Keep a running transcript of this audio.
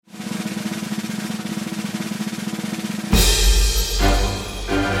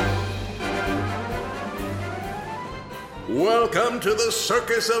welcome to the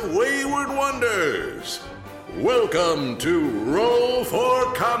Circus of Wayward Wonders. Welcome to Roll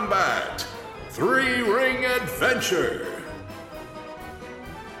for Combat, Three-Ring Adventure.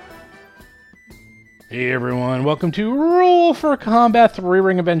 Hey everyone, welcome to Roll for Combat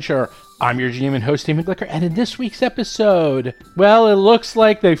Three-Ring Adventure. I'm your GM and host, David Glicker, and in this week's episode, well, it looks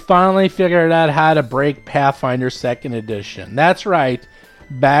like they finally figured out how to break Pathfinder 2nd Edition. That's right,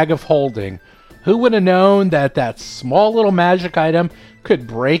 Bag of Holding. Who would have known that that small little magic item could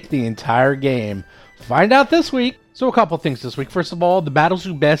break the entire game? Find out this week. So a couple things this week. First of all, the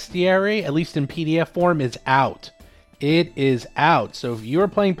Battlezoo Bestiary, at least in PDF form, is out. It is out. So if you're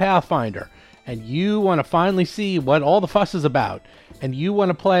playing Pathfinder and you want to finally see what all the fuss is about, and you want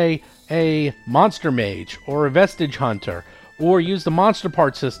to play a Monster Mage or a Vestige Hunter, or use the Monster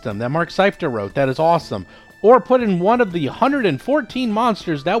Part system that Mark Seifter wrote, that is awesome, or put in one of the 114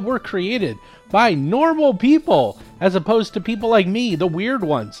 monsters that were created by normal people, as opposed to people like me, the weird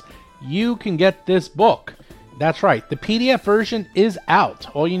ones, you can get this book. That's right, the PDF version is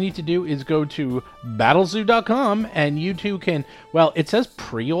out. All you need to do is go to battlezoo.com, and you too can, well, it says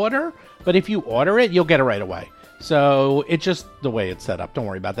pre-order, but if you order it, you'll get it right away. So it's just the way it's set up. Don't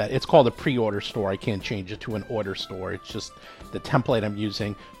worry about that. It's called a pre-order store. I can't change it to an order store. It's just the template I'm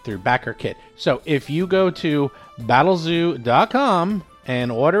using through BackerKit. So if you go to battlezoo.com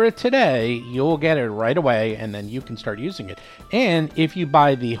and order it today, you'll get it right away, and then you can start using it. And if you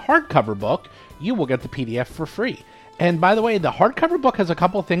buy the hardcover book, you will get the PDF for free. And by the way, the hardcover book has a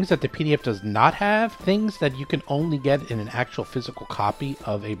couple things that the PDF does not have, things that you can only get in an actual physical copy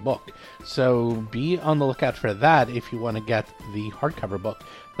of a book. So be on the lookout for that if you want to get the hardcover book.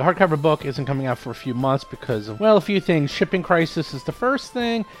 The hardcover book isn't coming out for a few months because of, well, a few things. Shipping crisis is the first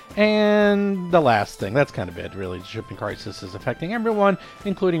thing, and the last thing. That's kind of it, really. The shipping crisis is affecting everyone,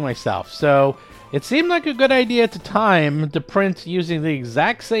 including myself. So it seemed like a good idea at the time to print using the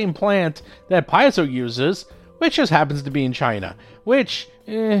exact same plant that Paizo uses, which just happens to be in China. Which,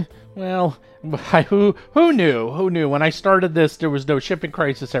 well, who knew? Who knew? When I started this, there was no shipping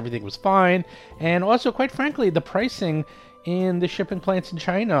crisis. Everything was fine. And also, quite frankly, the pricing in the shipping plants in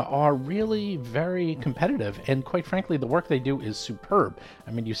China are really very competitive. And quite frankly, the work they do is superb.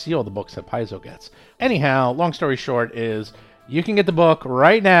 I mean, you see all the books that Paizo gets. Anyhow, long story short is, you can get the book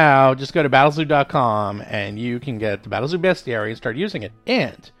right now. Just go to battlezoo.com and you can get the Battlezoo Bestiary and start using it.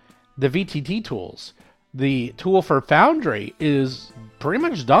 And the VTT tools. The tool for Foundry is pretty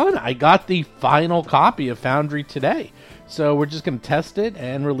much done. I got the final copy of Foundry today. So we're just going to test it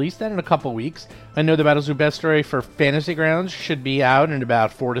and release that in a couple weeks. I know the Battlezoo Bestiary for Fantasy Grounds should be out in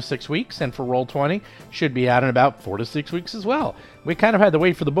about 4 to 6 weeks, and for Roll20 should be out in about 4 to 6 weeks as well. We kind of had to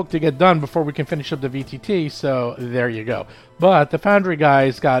wait for the book to get done before we can finish up the VTT, so there you go. But the Foundry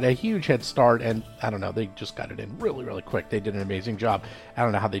guys got a huge head start, and I don't know, they just got it in really, really quick. They did an amazing job. I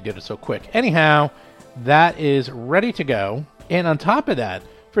don't know how they did it so quick. Anyhow, that is ready to go. And on top of that,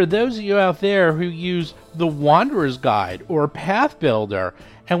 for those of you out there who use the Wanderer's Guide or Path Builder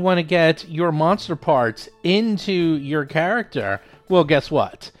and want to get your monster parts into your character, well, guess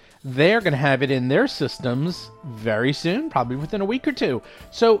what? They're going to have it in their systems very soon, probably within a week or two.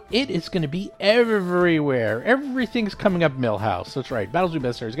 So it is going to be everywhere. Everything's coming up Millhouse. That's right. Battlezoo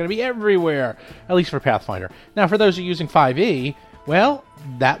Bestiary is going to be everywhere, at least for Pathfinder. Now, for those who are using 5e, well,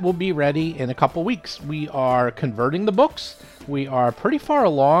 that will be ready in a couple weeks. We are converting the books. We are pretty far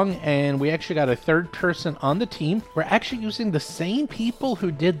along, and we actually got a third person on the team. We're actually using the same people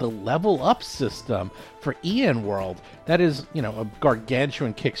who did the Level Up system for EN World. That is, you know, a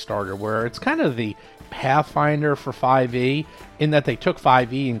gargantuan Kickstarter where it's kind of the Pathfinder for 5e, in that they took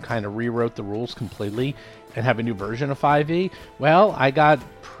 5e and kind of rewrote the rules completely and have a new version of 5e. Well, I got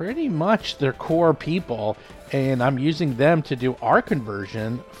pretty much their core people, and I'm using them to do our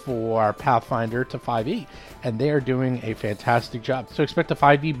conversion for Pathfinder to 5e, and they are doing a fantastic job. So expect the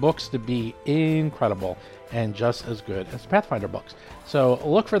 5e books to be incredible and just as good as Pathfinder books. So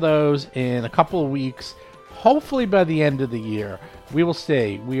look for those in a couple of weeks, hopefully by the end of the year. We will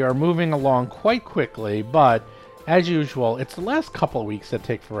see. We are moving along quite quickly, but as usual, it's the last couple of weeks that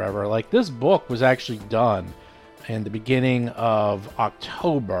take forever. Like, this book was actually done in the beginning of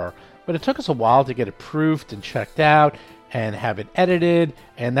October, but it took us a while to get it proofed and checked out and have it edited,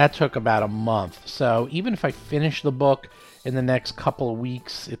 and that took about a month. So even if I finish the book in the next couple of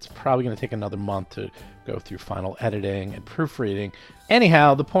weeks, it's probably going to take another month to go through final editing and proofreading.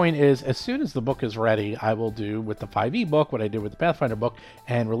 Anyhow, the point is, as soon as the book is ready, I will do with the 5e book what I did with the Pathfinder book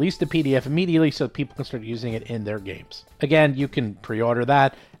and release the PDF immediately so that people can start using it in their games. Again, you can pre-order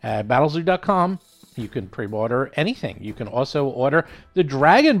that at battlezoo.com. You can pre-order anything. You can also order the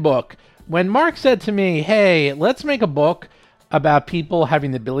Dragon book. When Mark said to me, hey, let's make a book about people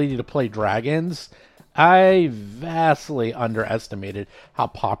having the ability to play dragons, I vastly underestimated how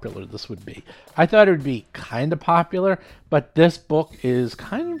popular this would be. I thought it would be kind of popular, but this book is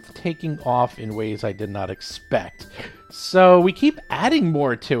kind of taking off in ways I did not expect. So we keep adding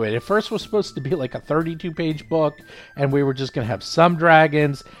more to it. At first it was supposed to be like a 32-page book, and we were just going to have some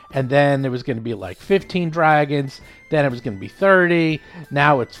dragons, and then it was going to be like 15 dragons, then it was going to be 30,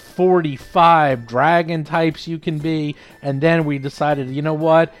 now it's 45 dragon types you can be, and then we decided, you know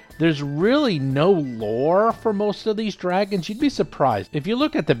what, there's really no lore for most of these dragons. You'd be surprised. If you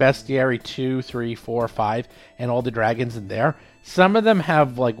look at the Bestiary 2, 3, 4, 5, and all the dragons in there, some of them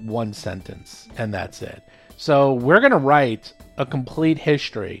have like one sentence, and that's it. So we're going to write a complete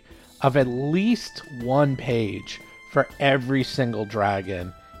history of at least one page for every single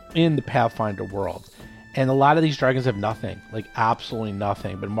dragon in the Pathfinder world. And a lot of these dragons have nothing, like absolutely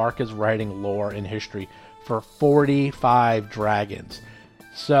nothing. But Mark is writing lore and history for 45 dragons.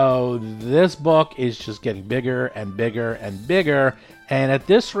 So this book is just getting bigger and bigger and bigger. And at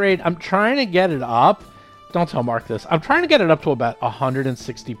this rate, I'm trying to get it up. Don't tell Mark this. I'm trying to get it up to about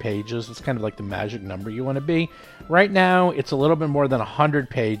 160 pages. It's kind of like the magic number you want to be. Right now, it's a little bit more than 100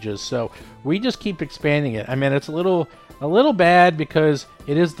 pages, so we just keep expanding it. I mean, it's a little bad because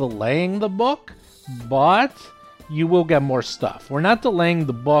it is delaying the book, but you will get more stuff. We're not delaying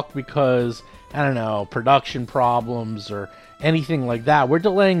the book because, I don't know, production problems or anything like that. We're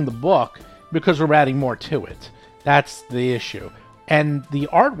delaying the book because we're adding more to it. That's the issue. And the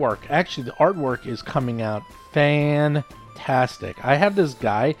artwork is coming out fantastic. I have this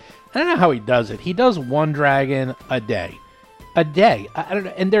guy, I don't know how he does it. He does one dragon a day. I don't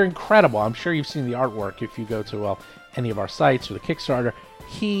know, and they're incredible. I'm sure you've seen the artwork if you go to any of our sites or the Kickstarter.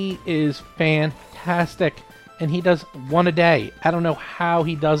 He is fantastic, and he does one a day. I don't know how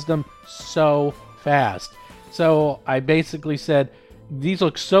he does them so fast. So I basically said, these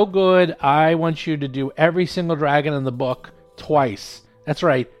look so good, I want you to do every single dragon in the book twice. That's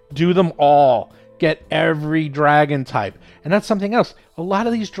right. Do them all. Get every dragon type. And that's something else. A lot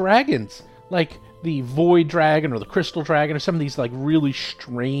of these dragons, like the Void Dragon or the Crystal Dragon or some of these like really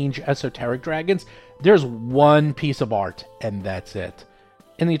strange esoteric dragons, there's one piece of art and that's it.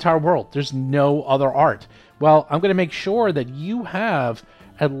 In the entire world, there's no other art. Well, I'm going to make sure that you have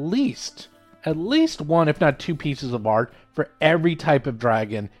at least one, if not two pieces of art for every type of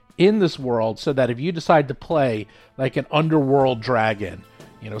dragon in this world, so that if you decide to play like an underworld dragon,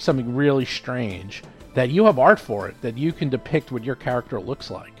 something really strange, that you have art for it, that you can depict what your character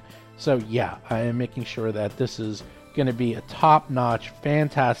looks like. So yeah, I am making sure that this is going to be a top-notch,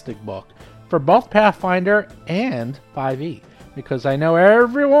 fantastic book for both Pathfinder and 5e, because I know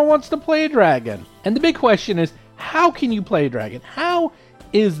everyone wants to play a dragon. And the big question is, how can you play a dragon? How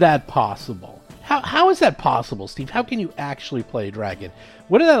is that possible? How is that possible, Steve? How can you actually play a dragon?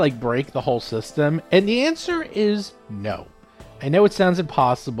 Wouldn't that break the whole system? And the answer is no. I know it sounds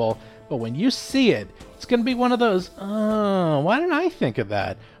impossible, but when you see it, it's going to be one of those, why didn't I think of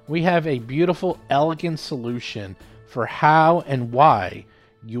that? We have a beautiful, elegant solution for how and why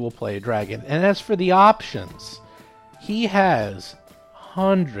you will play a dragon. And as for the options, he has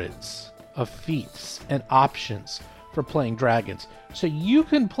hundreds of feats and options for playing dragons. So you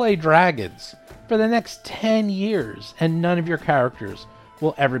can play dragons for the next 10 years, and none of your characters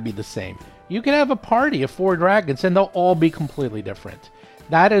will ever be the same. You can have a party of 4 dragons, and they'll all be completely different.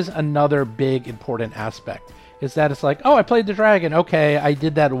 That is another big, important aspect, is that it's like, oh, I played the dragon. Okay, I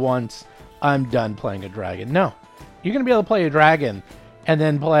did that once. I'm done playing a dragon. No. You're going to be able to play a dragon, and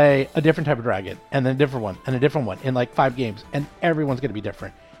then play a different type of dragon, and then a different one, and a different one, in 5 games, and everyone's going to be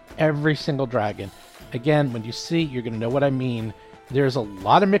different. Every single dragon. Again, when you see, you're going to know what I mean. There's a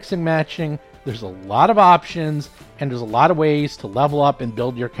lot of mixing matching, there's a lot of options, and there's a lot of ways to level up and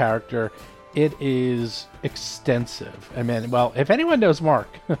build your character. It is extensive. I mean, well, if anyone knows Mark,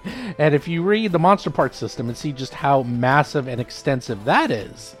 and if you read the Monster Parts system and see just how massive and extensive that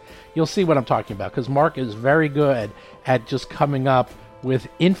is, you'll see what I'm talking about, because Mark is very good at just coming up with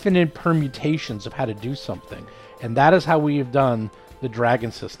infinite permutations of how to do something. And that is how we have done the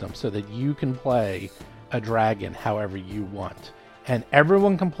dragon system, so that you can play a dragon however you want. And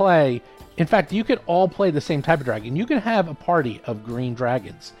everyone can play. In fact, you could all play the same type of dragon. You can have a party of green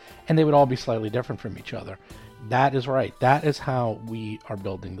dragons, and they would all be slightly different from each other. That is right. That is how we are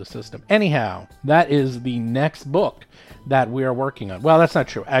building the system. Anyhow, that is the next book that we are working on. Well, that's not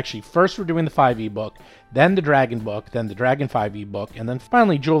true. Actually, first we're doing the 5e book, then the Dragon book, then the Dragon 5e book, and then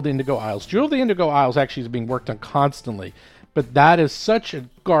finally Jewel of the Indigo Isles. Jewel of the Indigo Isles actually is being worked on constantly, but that is such a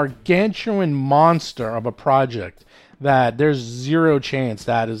gargantuan monster of a project that there's zero chance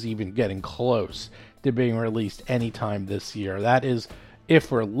that is even getting close to being released anytime this year. That is,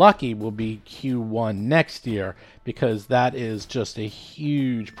 if we're lucky, will be Q1 next year, because that is just a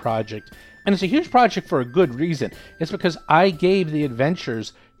huge project. And it's a huge project for a good reason. It's because I gave the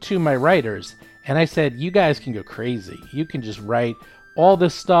adventures to my writers, and I said, you guys can go crazy. You can just write all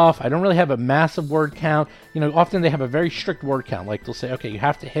this stuff. I don't really have a massive word count. Often they have a very strict word count. Like they'll say, okay, you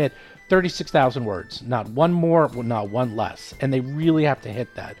have to hit 36,000 words, not one more, not one less. And they really have to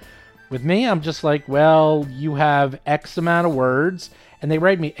hit that. With me, I'm just like, well, you have X amount of words. And they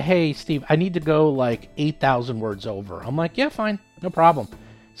write me, hey, Steve, I need to go like 8,000 words over. I'm like, yeah, fine, no problem.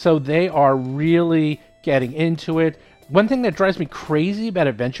 So they are really getting into it. One thing that drives me crazy about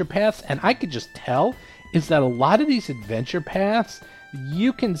adventure paths, and I could just tell, is that a lot of these adventure paths,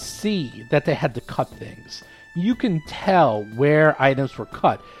 you can see that they had to cut things. You can tell where items were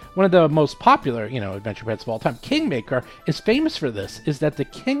cut. One of the most popular, adventure paths of all time, Kingmaker, is famous for this, is that the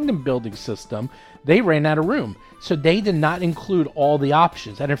kingdom building system, they ran out of room. So they did not include all the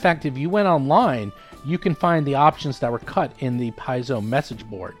options. And in fact, if you went online, you can find the options that were cut in the Paizo message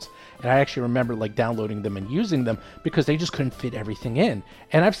boards. And I actually remember downloading them and using them because they just couldn't fit everything in.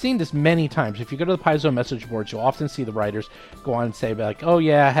 And I've seen this many times. If you go to the Paizo message boards, you'll often see the writers go on and say oh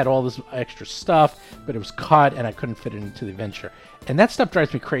yeah, I had all this extra stuff, but it was cut and I couldn't fit it into the adventure. And that stuff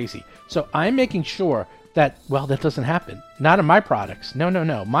drives me crazy. So I'm making sure that doesn't happen. Not in my products.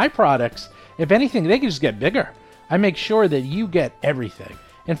 No. My products, if anything, they can just get bigger. I make sure that you get everything.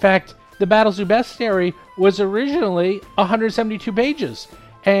 In fact, the Battlezoo Bestiary was originally 172 pages.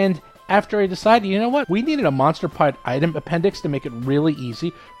 And after I decided, we needed a monster part item appendix to make it really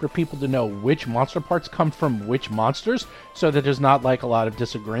easy for people to know which monster parts come from which monsters, so that there's not a lot of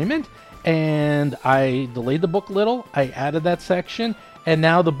disagreement. And I delayed the book a little. I added that section, and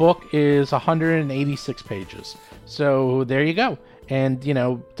now the book is 186 pages. So there you go. And,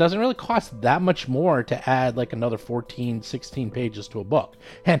 it doesn't really cost that much more to add another 14, 16 pages to a book.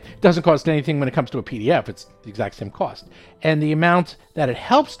 And it doesn't cost anything when it comes to a PDF. It's the exact same cost. And the amount that it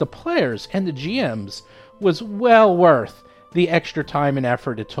helps the players and the GMs was well worth the extra time and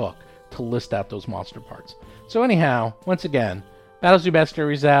effort it took to list out those monster parts. So anyhow, once again, Battlezoo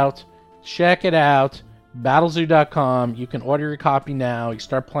Bestiary is out. Check it out. Battlezoo.com. You can order your copy now. You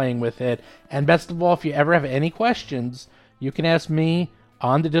start playing with it. And best of all, if you ever have any questions, you can ask me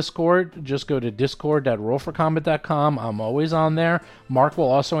on the Discord. Just go to discord.rollforcombat.com. I'm always on there. Mark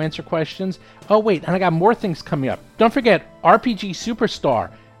will also answer questions. Oh, wait, and I got more things coming up. Don't forget, RPG Superstar.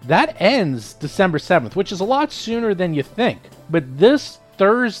 That ends December 7th, which is a lot sooner than you think. But this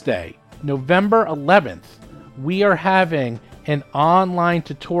Thursday, November 11th, we are having an online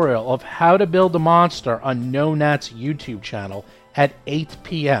tutorial of how to build a monster on No Nat's YouTube channel at 8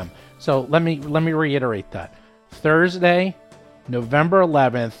 p.m. So let me reiterate that. Thursday, November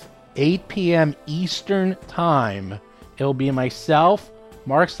 11th, 8 p.m. Eastern Time. It'll be myself,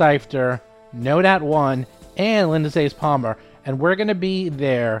 Mark Seifter, NoNat1, and Linda Zayas Palmer, and we're going to be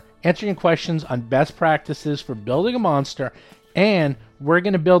there answering questions on best practices for building a monster, and we're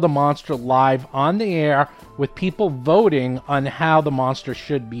going to build a monster live on the air with people voting on how the monster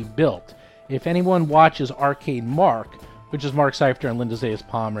should be built. If anyone watches Arcade Mark, which is Mark Seifter and Linda Zayas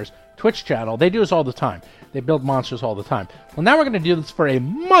Palmer's Twitch channel, they do this all the time. They build monsters all the time. Well, now we're going to do this for a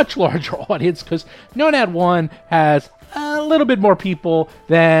much larger audience because NoNat1 has a little bit more people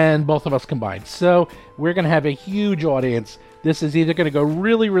than both of us combined. So we're going to have a huge audience. This is either going to go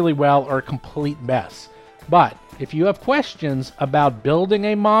really, really well or a complete mess. But if you have questions about building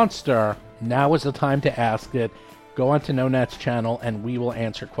a monster, now is the time to ask it. Go onto NoNat's channel and we will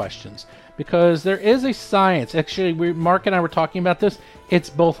answer questions. Because there is a science. Actually, Mark and I were talking about this. It's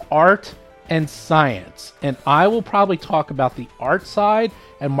both art and science. And I will probably talk about the art side,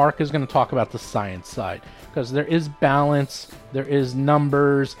 and Mark is going to talk about the science side. Because there is balance, there is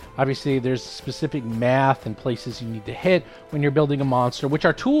numbers, obviously there's specific math and places you need to hit when you're building a monster, which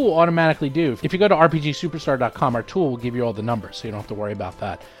our tool will automatically do. If you go to rpgsuperstar.com, our tool will give you all the numbers, so you don't have to worry about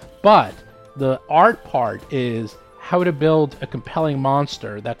that. But the art part is how to build a compelling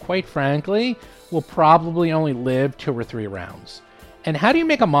monster that, quite frankly, will probably only live 2 or 3 rounds. And how do you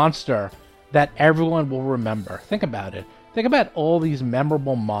make a monster that everyone will remember? Think about it. Think about all these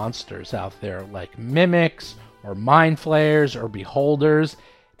memorable monsters out there, like mimics, or mind flayers, or beholders.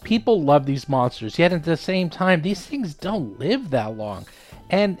 People love these monsters, yet at the same time, these things don't live that long.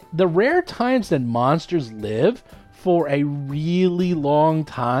 And the rare times that monsters live for a really long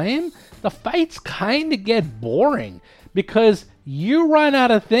time, the fights kind of get boring because you run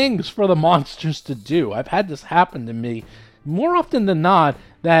out of things for the monsters to do. I've had this happen to me more often than not,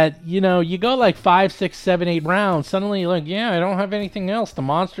 that, you go 5, 6, 7, 8 rounds, suddenly you're like, yeah, I don't have anything else. The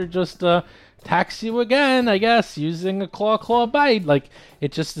monster just attacks you again, I guess, using a claw bite. Like,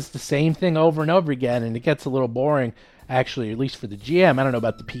 it just is the same thing over and over again, and it gets a little boring, actually, at least for the GM. I don't know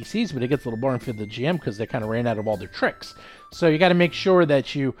about the PCs, but it gets a little boring for the GM because they kind of ran out of all their tricks. So you got to make sure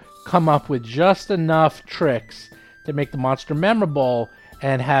that you come up with just enough tricks to make the monster memorable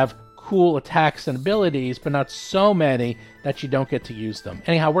and have cool attacks and abilities, but not so many that you don't get to use them.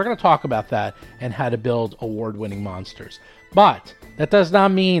 Anyhow, we're going to talk about that and how to build award-winning monsters. But that does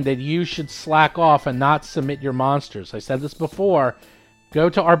not mean that you should slack off and not submit your monsters. I said this before. Go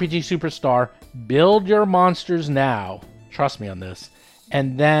to RPG Superstar, build your monsters now. Trust me on this.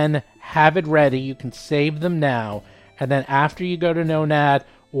 And then have it ready. You can save them now. And then after you go to Nonad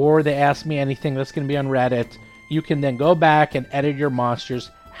or they ask me anything that's going to be on Reddit, you can then go back and edit your monsters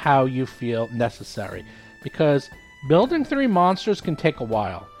how you feel necessary. Because building 3 monsters can take a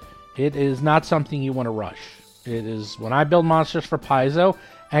while. It is not something you want to rush. It is, when I build monsters for Paizo,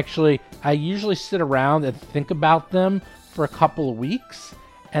 actually, I usually sit around and think about them for a couple of weeks,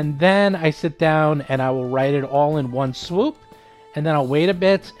 and then I sit down and I will write it all in one swoop, and then I'll wait a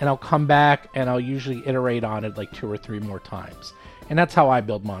bit, and I'll come back, and I'll usually iterate on it like 2 or 3 more times. And that's how I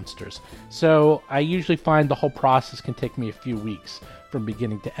build monsters. So I usually find the whole process can take me a few weeks from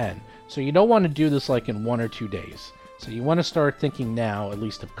beginning to end. So you don't want to do this like in 1 or 2 days. So you want to start thinking now, at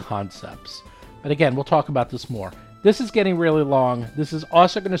least, of concepts. But again, we'll talk about this more. This is getting really long. This is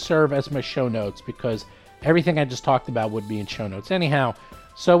also going to serve as my show notes because everything I just talked about would be in show notes anyhow.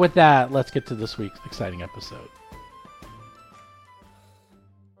 So with that, let's get to this week's exciting episode.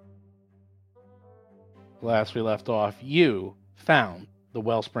 Last we left off, you found the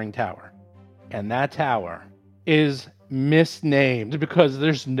Wellspring Tower. And that tower is misnamed because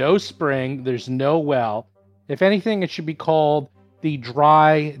there's no spring, there's no well. If anything, it should be called the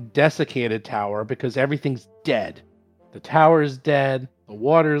Dry Desiccated Tower because everything's dead. The tower is dead, the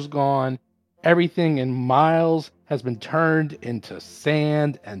water's gone, everything in miles has been turned into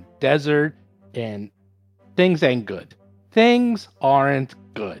sand and desert, and things ain't good. Things aren't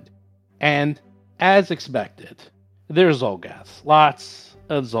good. And as expected, there's Zolgaths. Lots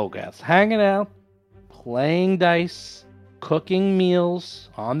of Zolgaths hanging out, playing dice, cooking meals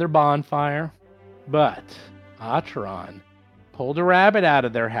on their bonfire. But Acheron pulled a rabbit out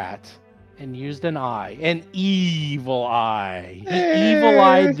of their hat and used an eye. An evil eye. He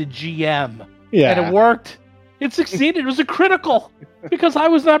evil-eyed the GM. Yeah. And it worked. It succeeded. It was a critical. Because I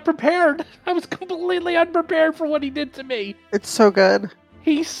was not prepared. I was completely unprepared for what he did to me. It's so good.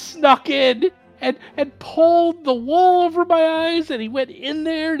 He snuck in and pulled the wool over my eyes, and he went in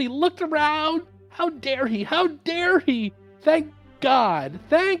there and he looked around. How dare he? How dare he? Thank God.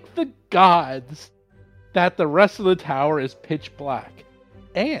 Thank the gods that the rest of the tower is pitch black.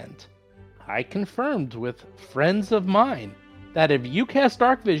 And I confirmed with friends of mine that if you cast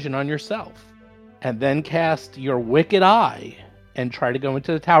Dark Vision on yourself and then cast your Wicked Eye and try to go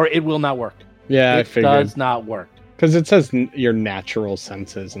into the tower, it will not work. Yeah, I figured. It does not work. Because it says your natural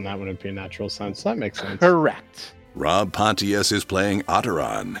senses, and that wouldn't be a natural sense. So that makes sense. Correct. Rob Pontius is playing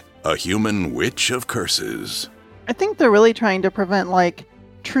Acheron, a human witch of curses. I think they're really trying to prevent, like,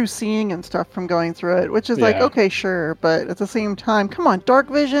 true seeing and stuff from going through it, which is like, okay, sure, but at the same time, come on, Dark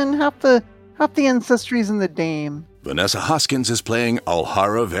Vision, half the ancestry's in the Dame. Vanessa Hoskins is playing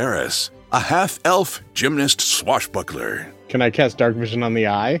Alhara Varys, a half-elf gymnast swashbuckler. Can I cast Dark Vision on the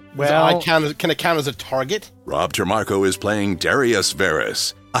eye? Well, can it count as a target? Rob Termarco is playing Darius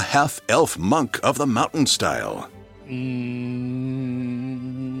Varys, a half-elf monk of the mountain style.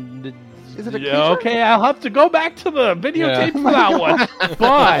 Is it a creature? Okay, I'll have to go back to the videotape for that one.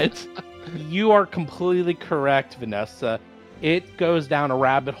 But you are completely correct, Vanessa. It goes down a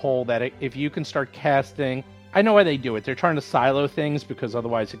rabbit hole that if you can start casting... I know why they do it. They're trying to silo things because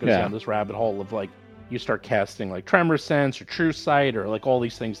otherwise it goes down this rabbit hole of, like, you start casting, like, Tremor Sense or True Sight or, like, all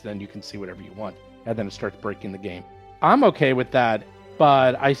these things, then you can see whatever you want. And then it starts breaking the game. I'm okay with that,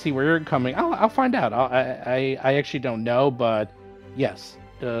 but I see where you're coming. I'll find out. I actually don't know, but yes.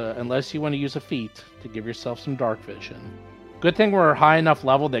 Unless you want to use a feat to give yourself some Dark Vision. Good thing we're high enough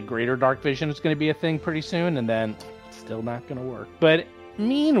level that Greater Dark Vision is going to be a thing pretty soon, and then it's still not going to work. But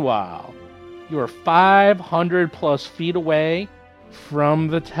meanwhile, you are 500 plus feet away from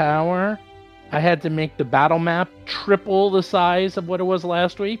the tower. I had to make the battle map triple the size of what it was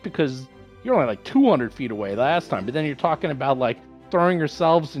last week because you're only like 200 feet away last time. But then you're talking about like throwing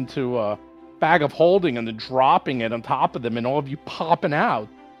yourselves into a bag of holding and then dropping it on top of them and all of you popping out.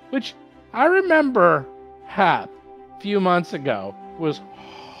 Which I remember Hap a few months ago was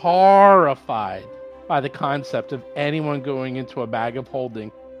horrified by the concept of anyone going into a bag of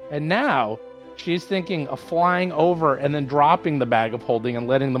holding. And now She's thinking of flying over and then dropping the bag of holding and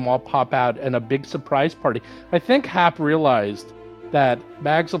letting them all pop out in a big surprise party. I think Hap realized that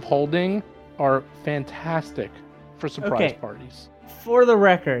bags of holding are fantastic for surprise parties. For the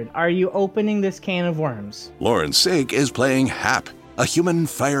record, are you opening this can of worms? Lauren Sake is playing Hap, a human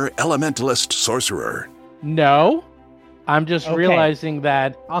fire elementalist sorcerer. No. I'm just realizing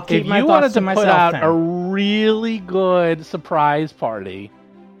that I'll keep if my you thoughts wanted to to put myself out then. a really good surprise party,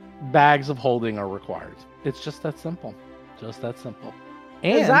 bags of holding are required. It's just that simple. Just that simple.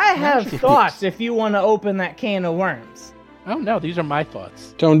 Because I have thoughts if you want to open that can of worms. Oh, no, these are my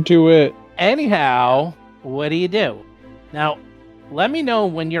thoughts. Don't do it. Anyhow, what do you do? Now, let me know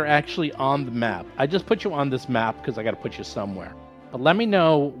when you're actually on the map. I just put you on this map because I got to put you somewhere. But let me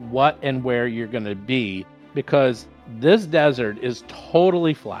know what and where you're going to be, because this desert is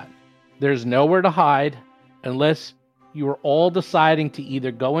totally flat. There's nowhere to hide unless you are all deciding to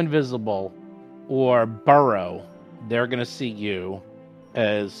either go invisible or burrow. They're going to see you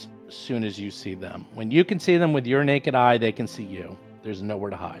as soon as you see them. When you can see them with your naked eye, they can see you. There's nowhere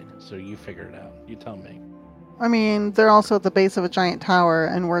to hide. So you figure it out. You tell me. I mean, they're also at the base of a giant tower,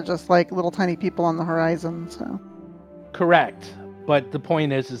 and we're just like little tiny people on the horizon, so. Correct. But the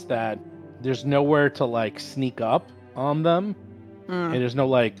point is that there's nowhere to like sneak up on them. And there's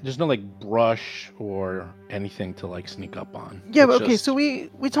no brush or anything to like sneak up on. Yeah, It's but okay, just- so we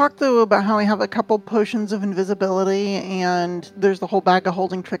talked though about how we have a couple potions of invisibility, and there's the whole bag of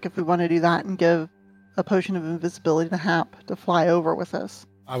holding trick if we want to do that and give a potion of invisibility to Hap to fly over with us.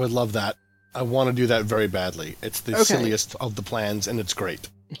 I would love that. I want to do that very badly. It's the Okay. silliest of the plans, and it's great.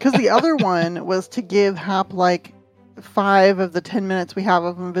 Because the other one was to give Hap like 5 of the 10 minutes we have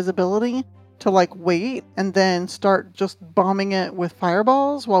of invisibility to like wait and then start just bombing it with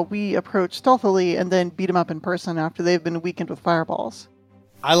fireballs while we approach stealthily and then beat them up in person after they've been weakened with fireballs.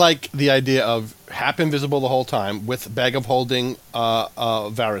 I like the idea of Hap invisible the whole time with bag of holding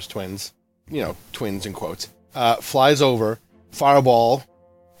Varys twins, twins in quotes, flies over, fireball,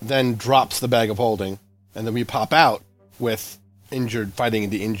 then drops the bag of holding, and then we pop out with fighting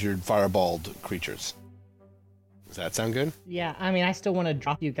the injured fireballed creatures. Does that sound good? Yeah, I mean, I still want to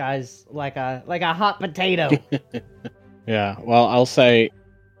drop you guys like a hot potato. Yeah, well, I'll say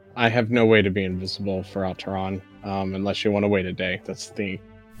I have no way to be invisible for Alteron, unless you want to wait a day. That's the...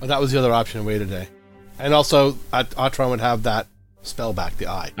 But that was the other option, wait a day. And also, Atron would have that spell back, the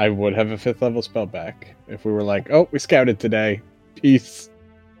eye. I would have a 5th level spell back if we were like, oh, we scouted today. Peace.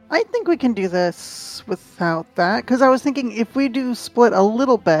 I think we can do this without that, because I was thinking if we do split a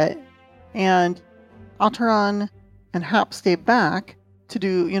little bit and Alteron and Hap stay back to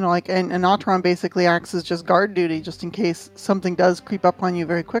do, and Alteron basically acts as just guard duty just in case something does creep up on you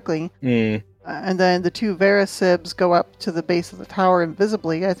very quickly. And then the 2 Varys Sibs go up to the base of the tower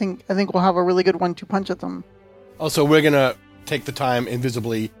invisibly. I think we'll have a really good 1-2 punch at them. Also, we're going to take the time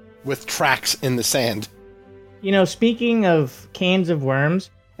invisibly with tracks in the sand. Speaking of cans of worms,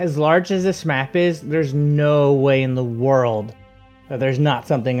 as large as this map is, there's no way in the world that there's not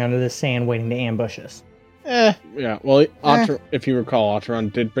something under the sand waiting to ambush us. Yeah, well, if you recall,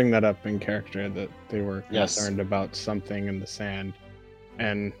 Alteron did bring that up in character, that they were concerned about something in the sand.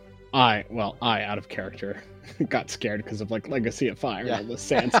 And I, out of character, got scared because of, like, Legacy of Fire and all the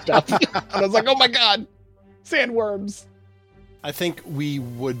sand stuff. And I was like, oh my god, sandworms! I think we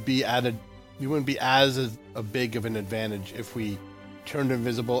wouldn't be as big of an advantage if we turned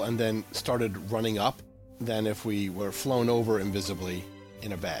invisible and then started running up than if we were flown over invisibly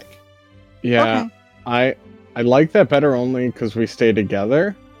in a bag. Yeah, Okay. I like that better only because we stay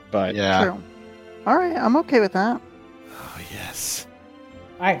together, but... True. Alright, I'm okay with that. Oh, yes.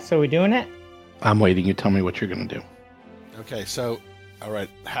 Alright, so we doing it? I'm waiting. You tell me what you're going to do. Okay, so, all right,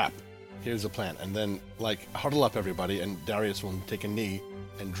 Hap, here's the plan. And then, huddle up everybody, and Darius will take a knee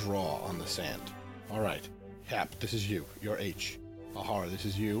and draw on the sand. All right, Hap, this is you. You're H. Ahara, this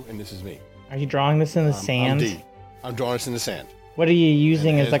is you, and this is me. Are you drawing this in the I'm sand? D. I'm drawing this in the sand. What are you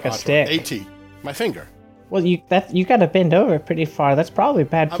using And as like a Atron. stick? AT. My finger. Well, you got to bend over pretty far. That's probably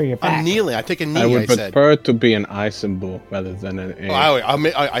bad for your back. I'm kneeling. I take a knee, I would said. prefer it to be an I symbol rather than an A.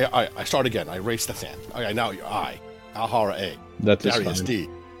 I start again. I erase the sand. Okay, now you're I. Alhara A. That is Darius fine. D.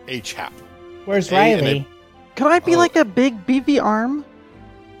 H Hap. Where's A and Riley? Could I be Oh. like a big beefy arm?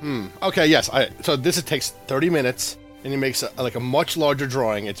 Okay, yes. So this takes 30 minutes, and he makes a much larger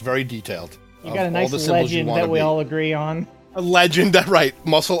drawing. It's very detailed. You of got a all nice the symbols you legend wanna that we be. all agree on. A legend, that right.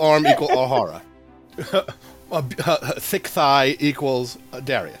 Muscle arm equal Ahara. Thick thigh equals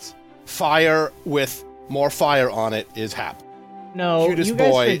Darius. Fire with more fire on it is Hap. No, Cutest you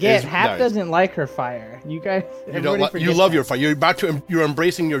guys boy forget is Hap Darius. doesn't like her fire. You guys, You everybody don't. You forgets love that. your fire. You're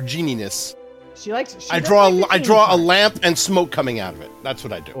embracing your geniness. She likes. I draw a lamp and smoke coming out of it. That's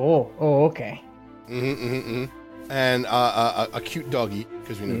what I do. Oh, okay. And a cute doggy,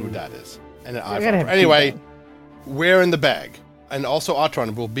 because we know who that is. And an gotta have eye. Anyway, cute we're in the bag. And also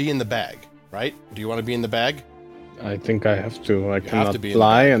Atron will be in the bag, right? Do you want to be in the bag? I think I have to. I have cannot to be in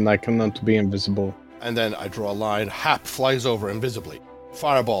fly, the bag. and I cannot be invisible. And then I draw a line. Hap flies over invisibly.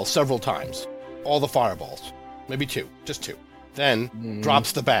 Fireball several times. All the fireballs. Maybe two. Just two. Then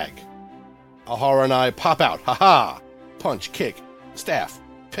drops the bag. Alhara and I pop out. Ha-ha! Punch, kick, staff,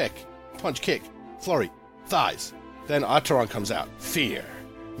 pick, punch, kick, flurry, thighs. Then Ataran comes out. Fear,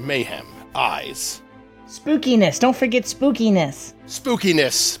 mayhem, eyes. Spookiness. Don't forget spookiness.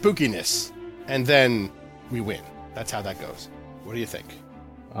 Spookiness. And then we win. That's how that goes. What do you think?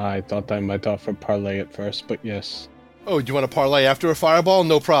 I thought I might offer parlay at first, but yes. Oh, do you want to parlay after a fireball?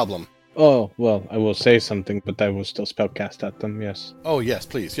 No problem. Oh, well, I will say something, but I will still spellcast at them, yes. Oh, yes,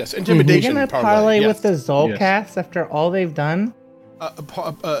 please. Yes, intimidation. You're gonna parlay with the Zolcaths after all they've done?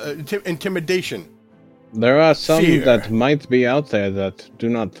 Intimidation. There are some Fear. that might be out there that do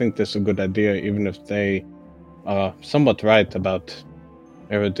not think this is a good idea, even if they are somewhat right about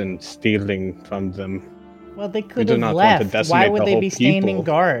Eridan stealing from them. Well, they could do have not want to left. decimate Why would the they whole be standing people.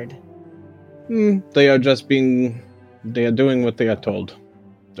 guard? They are just they are doing what they are told.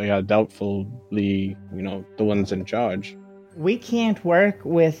 They are doubtfully, the ones in charge. We can't work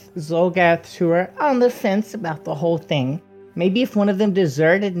with Zolgaths who are on the fence about the whole thing. Maybe if one of them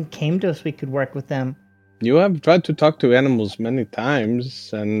deserted and came to us, we could work with them. You have tried to talk to animals many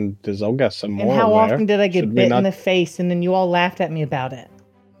times, and the Zolgaths are more And how aware. often did I Should get we bit not- in the face and then you all laughed at me about it?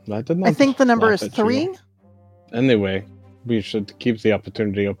 I did not I think the number laugh is at you. 3. Anyway, we should keep the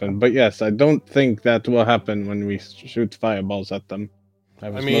opportunity open. But yes, I don't think that will happen when we shoot fireballs at them. I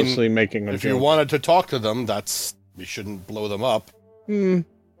was mostly making a If joke. you wanted to talk to them, we shouldn't blow them up.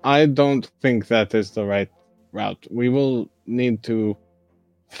 I don't think that is the right route. We will need to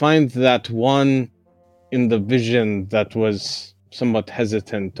find that one in the vision that was somewhat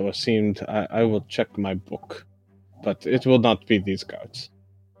hesitant or seemed... I will check my book. But it will not be these guards.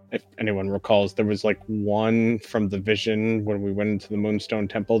 If anyone recalls, there was one from the vision when we went into the Moonstone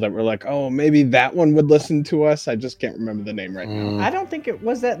Temple that were like, oh, maybe that one would listen to us. I just can't remember the name right now. I don't think it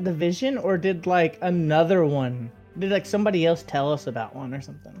was that the vision, or did another one? Did somebody else tell us about one or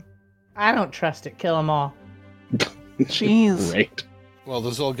something? I don't trust it. Kill them all. Jeez. Great. Well,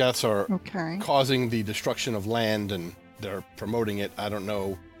 the Zolgaths are Okay. causing the destruction of land, and they're promoting it. I don't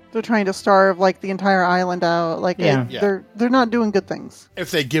know. They're trying to starve the entire island out. Yeah. They're not doing good things.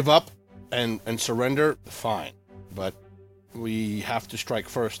 If they give up and surrender, fine. But we have to strike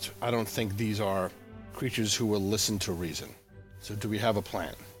first. I don't think these are creatures who will listen to reason. So do we have a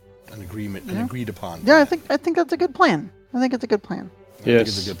plan? An agreement, an agreed upon Yeah, plan? I think that's a good plan. I think it's a good plan. I think Yes.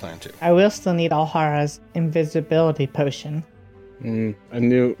 it's a good plan, too. I will still need Alhara's invisibility potion. And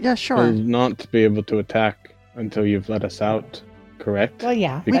you Yeah, sure. will not be able to attack until you've let us out, correct? Well,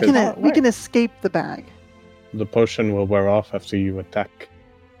 yeah. We Because- that's how it can works. escape the bag. The potion will wear off after you attack.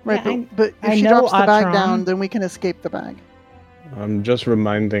 Right, Yeah, but if I she know drops the bag Atron. down, then we can escape the bag. I'm just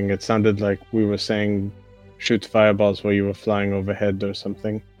reminding, it sounded like we were saying shoot fireballs while you were flying overhead or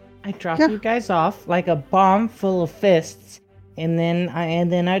something. I drop Yeah. you guys off like a bomb full of fists, and then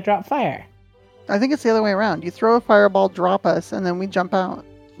I drop fire. I think it's the other way around. You throw a fireball, drop us, and then we jump out.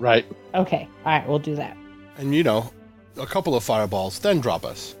 Right. Okay, all right, we'll do that. And, a couple of fireballs, then drop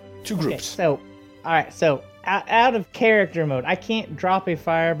us. Two Okay, groups. so, all right, so out of character mode, I can't drop a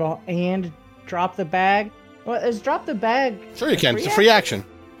fireball and drop the bag. Well, is drop the bag? Sure you can. free It's a free action.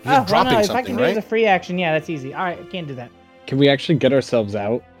 You're just dropping if I something, can do it right? as a free action, yeah, that's easy. All right, I can't do that. Can we actually get ourselves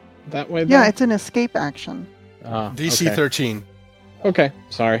out that way? Yeah, then? it's an escape action. DC okay. 13. Okay,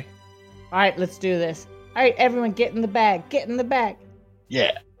 sorry. All right, let's do this. All right, everyone, get in the bag. Get in the bag.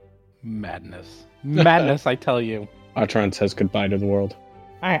 Yeah. Madness. Madness, I tell you. Atron says goodbye to the world.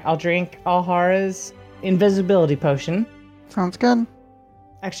 All right, I'll drink Alhara's invisibility potion. Sounds good.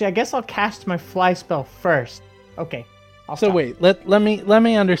 Actually, I guess I'll cast my fly spell first. Okay. I'll So stop. wait, let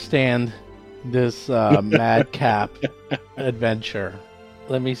me understand this madcap adventure.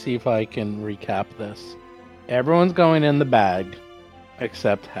 Let me see if I can recap this. Everyone's going in the bag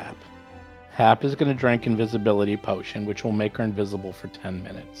except Hap. Hap is going to drink invisibility potion, which will make her invisible for 10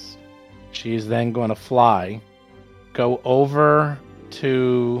 minutes. She's then going to fly, go over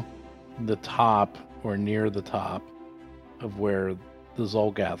to the top or near the top of where the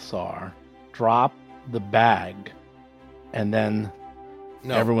Zolgaths are, drop the bag, and then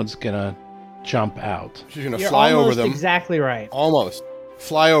No. everyone's going to jump out. She's going to You're fly over almost them. exactly right. Almost.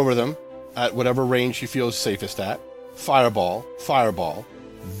 Fly over them at whatever range she feels safest at. Fireball,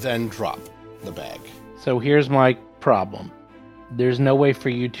 then drop. the bag. So here's my problem. There's no way for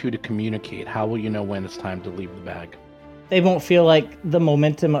you two to communicate. How will you know when it's time to leave the bag? They won't feel like the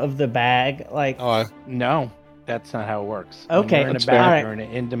momentum of the bag. Like, No, that's not how it works. Okay, When you're in a that's bag, fair. you're in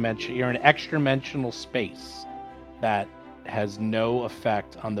an in-dimension, you're in an extra-dimensional space that has no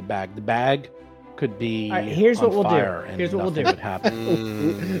effect on the bag. The bag could be All right, here's on what we'll do. fire and Here's what we'll nothing do. would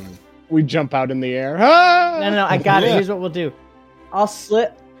happen. We jump out in the air. Ah! no, I got it. Here's what we'll do. I'll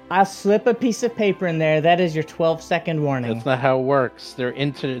slip a piece of paper in there. That is your 12-second warning. That's not how it works. They're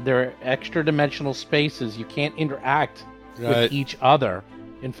extra-dimensional spaces. You can't interact with each other.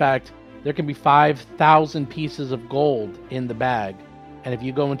 In fact, there can be 5,000 pieces of gold in the bag, and if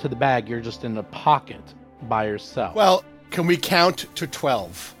you go into the bag, you're just in a pocket by yourself. Well, can we count to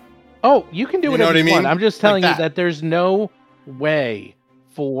 12? Oh, you can do You whatever know what I you mean? want. I'm just telling Like you that there's no way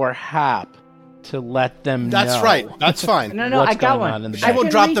for Hap to let them That's know. right. That's fine. No, what's I got going one. on in the I bag. will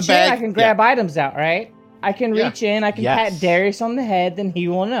can drop the reach bag. In, I can grab items out, right? I can Yeah. reach in. I can Yes. pat Darius on the head. Then he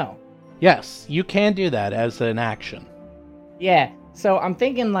will know. Yes, you can do that as an action. Yeah. So I'm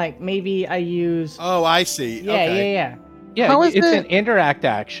thinking like maybe I use. Oh, I see. Yeah, Okay. yeah. Yeah, How is it's it- an interact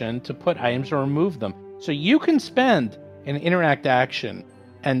action to put items or remove them. So you can spend an interact action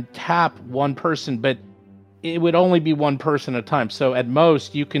and tap one person, but it would only be one person at a time. So at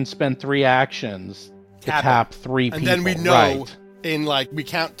most, you can spend 3 actions to Tap tap 3 people. And then we know Right. in we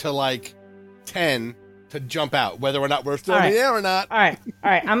count to 10 to jump out, whether or not we're still All in right. the air or not. All right.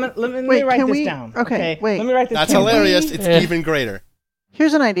 Let me Wait, write can this we- down. okay, wait. Let me write this That's down. hilarious. It's Yeah. even greater.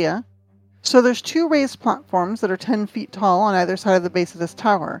 Here's an idea. So there's 2 raised platforms that are 10 feet tall on either side of the base of this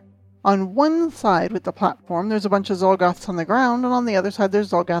tower. On one side with the platform, there's a bunch of Zolgoths on the ground, and on the other side,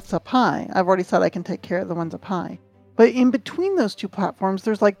 there's Zolgoths up high. I've already said I can take care of the ones up high. But in between those 2 platforms,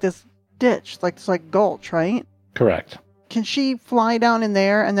 there's this ditch, this gulch, right? Correct. Can she fly down in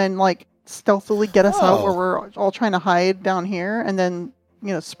there and then stealthily get us out Oh. where we're all trying to hide down here and then,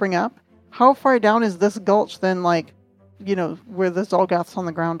 spring up? How far down is this gulch then, where the Zolgoths on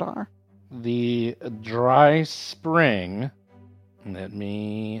the ground are? The dry spring. Let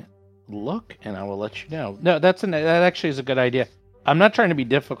me look, and I will let you know. No, that actually is a good idea. I'm not trying to be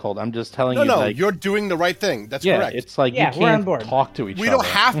difficult. I'm just telling you. No, you're doing the right thing. That's yeah, correct. it's like Yeah, you we're on can't board. talk to each other. We don't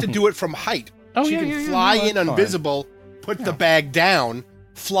have to do it from height. Oh, she yeah, can yeah, yeah, fly no, in that's fine. invisible, put the bag down,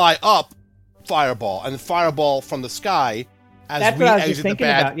 fly up, fireball, and fireball from the sky as That's we what I was just exit the thinking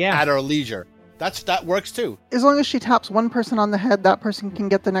bag about, yeah. at our leisure. That works too. As long as she taps one person on the head, that person can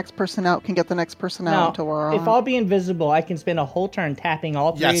get the next person out, can get the next person out Now, until we're if I'll be invisible, I can spend a whole turn tapping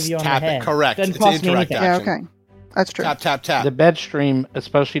all 3 Yes, of you on tap the it, head. correct. Doesn't It's cost me interact anything. Yeah, action. okay. That's true. Tap, tap, tap. The bed stream,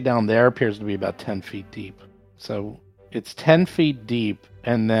 especially down there, appears to be about 10 feet deep. So it's 10 feet deep,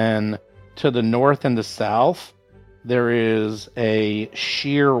 and then to the north and the south, there is a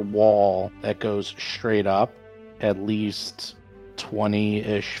sheer wall that goes straight up at least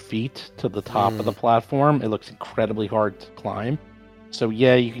 20-ish feet to the top of the platform. It looks incredibly hard to climb. So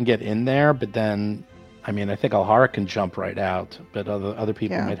yeah, you can get in there, but then, I think Alhara can jump right out, but other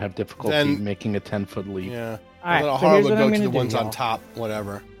people Yeah. might have difficulty Then- making a 10-foot leap. Yeah. All right, Little so horror here's would what go I'm to gonna the do, ones on y'all. top,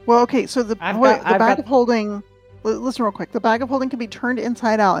 whatever. Well, okay, so the I've bag got- of holding, listen real quick, the bag of holding can be turned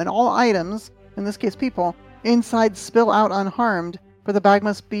inside out, and all items, in this case people, inside spill out unharmed, but the bag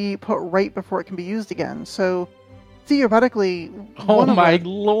must be put right before it can be used again. So theoretically, Oh one of my us-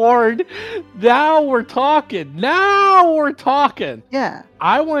 lord! Now we're talking! yeah.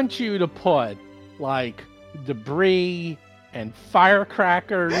 I want you to put, debris and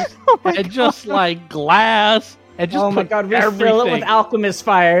firecrackers Oh my and just, glass and just Oh my put god, we everything. fill it with alchemist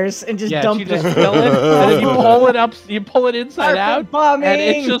fires and just Yeah, dump you it. just fill it, and then you pull it up, you pull it inside out, Bombing! and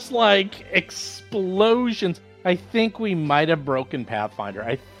it's just explosions. I think we might have broken Pathfinder.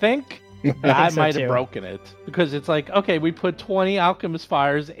 I think that so might too. have broken it. Because it's okay, we put 20 alchemist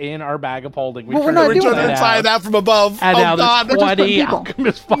fires in our bag of holding. We Well, we're turned not We it doing turn inside inside out, out from above. and Oh now God. there's We're just 20 putting people.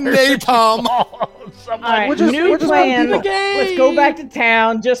 alchemist fires. Napalm. So I'm All right, We're just- new we're just plan. putting people. Let's go back to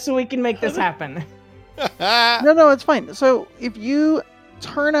town just so we can make this happen. No, it's fine. So if you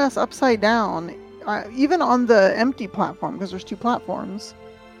turn us upside down, even on the empty platform, because there's 2 platforms,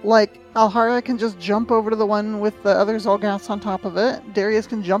 Alhara can just jump over to the one with the other Zolgaths on top of it. Darius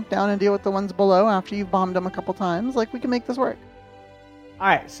can jump down and deal with the ones below after you've bombed them a couple times. We can make this work. All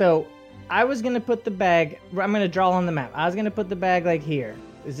right, so I was going to put the bag, I'm going to draw on the map. I was going to put the bag here.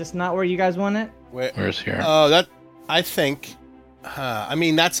 Is this not where you guys want it? Where's here? Oh, I think.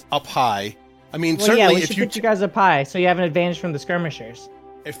 That's up high. Well, Certainly yeah, we if should you put you guys up high so you have an advantage from the skirmishers.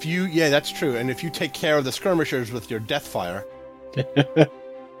 yeah, that's true. And if you take care of the skirmishers with your death fire,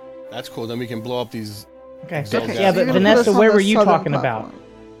 that's cool. Then we can blow up these. Okay. Okay, Yeah, so but you're gonna put Vanessa, us on where the were you southern talking about? platform.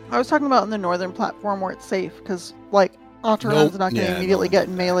 I was talking about in the northern platform where it's safe, because, like, Alteron's not going to immediately get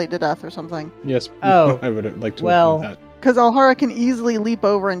melee to death or something. Yes. Oh, I would like to well, include that. Because Alhara can easily leap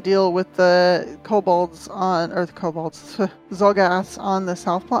over and deal with the Zolgaths on the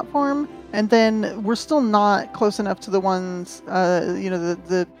south platform, and then we're still not close enough to the ones,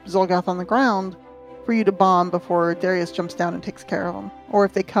 the Zolgath on the ground, for you to bomb before Darius jumps down and takes care of them. Or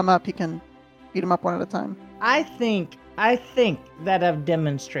if they come up, he can beat them up one at a time. I think that I've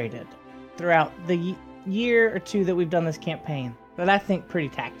demonstrated throughout the year or two that we've done this campaign that I think pretty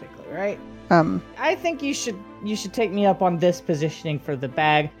tactically, right? I think you should take me up on this positioning for the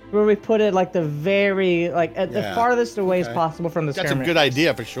bag, where we put it like the the farthest away as possible from the That's skirmish. a good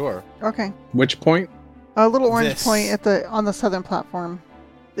idea for sure. Okay. Which point? A little orange point on the southern platform.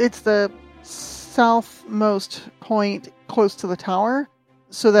 It's the southmost point close to the tower,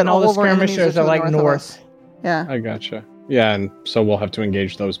 so that And all the of our enemies skirmishers to are the like of north. us. Yeah. I gotcha. Yeah, and so we'll have to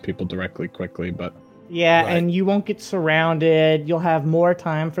engage those people directly, quickly, but... Yeah, Right. and you won't get surrounded. You'll have more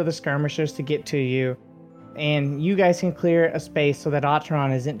time for the skirmishers to get to you. And you guys can clear a space so that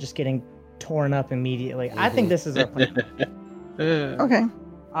Otteron isn't just getting torn up immediately. I think this is our plan. Okay.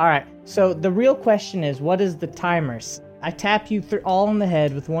 All right, so the real question is, what is the timers? I tap you all in the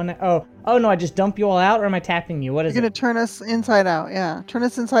head with one... Oh, no, I just dump you all out, or am I tapping you? What is You're going to turn us inside out, yeah. Turn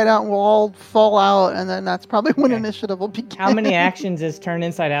us inside out and we'll all fall out, and then that's probably when Okay. initiative will begin. How many actions is turn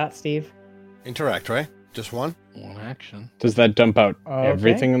inside out, Steve? Interact, right? Just one? One action. Does that dump out Okay.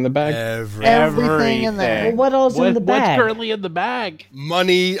 everything in the bag? Everything in there. Well, what else in the bag? What's currently in the bag?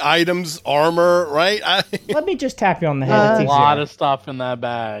 Money, items, armor, right? Let me just tap you on the head. A It's A easier. lot of stuff in that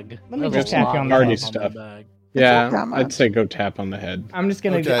bag. Let me There's just a tap lot you on of the Party head. stuff. that bag. Yeah, It's not that I'd much. say go tap on the head. I'm just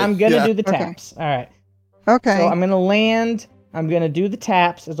gonna. Okay, I'm gonna yeah. do the Okay. taps. All right. Okay. So I'm gonna land. I'm gonna do the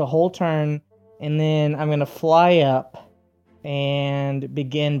taps as a whole turn, and then I'm gonna fly up and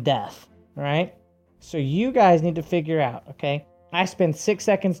begin death. All right. So you guys need to figure out. Okay. I spend 6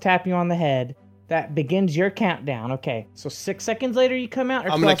 seconds tapping you on the head. That begins your countdown. Okay. So 6 seconds later you come out. Or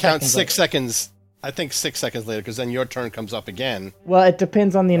I'm going 12 to count seconds 6 later? seconds. I think 6 seconds later, because then your turn comes up again. Well, it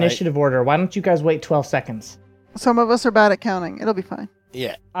depends on the Right. initiative order. Why don't you guys wait 12 seconds? Some of us are bad at counting. It'll be fine.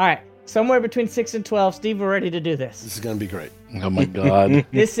 Yeah, All right. Somewhere between 6 and 12. Steve, we're ready to do this. this is going to be great. Oh my god.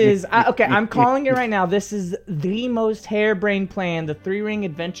 This is okay. I'm calling it right now. This is the most harebrained plan the Three Ring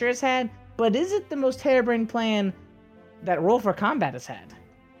Adventure has had. But is it the most harebrained plan that Roll for Combat has had?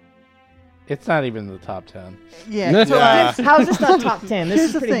 It's not even in the top 10. Yeah. So Yeah. How is this not top 10? This Here's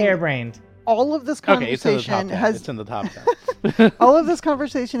is the pretty thing. harebrained. all of this Okay, it's in the top conversation 10. has It's in the top 10. all of this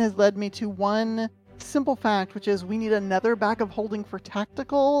conversation has led me to one simple fact, which is we need another bag of holding for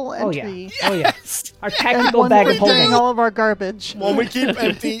tactical Oh yeah. entry. Oh yeah. Our And tactical one bag for of holding. carrying all of our garbage. One we keep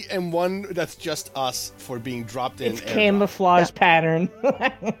empty, and one that's just us for being dropped in. It's airdrop. camouflage pattern.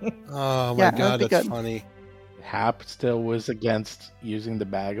 Oh my Yeah, god, that'd be that's good. funny. Hap still was against using the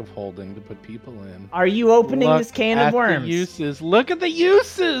bag of holding to put people in. Are you opening Look this can at of worms? The uses. Look at the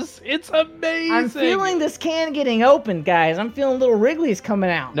uses. It's amazing. I'm feeling this can getting open, guys. I'm feeling little Wrigley's coming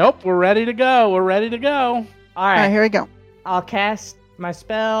out. Nope, we're ready to go. We're ready to go. All All right, right. here we go. I'll cast my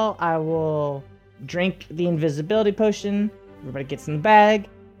spell. I will drink the invisibility potion. Everybody gets in the bag.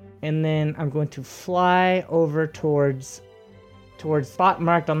 And then I'm going to fly over towards spot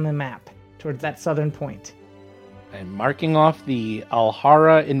marked on the map, towards that southern point. I'm marking off the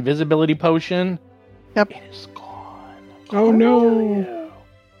Alhara invisibility potion. Yep. It is gone. Oh, Gone no. for you.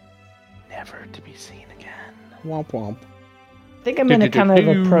 Never to be seen again. Womp womp. I think I'm going to kind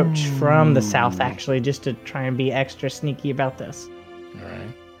of approach from the south, actually, just to try and be extra sneaky about this. All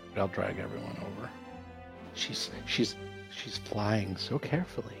right, I'll drag everyone over. She's flying so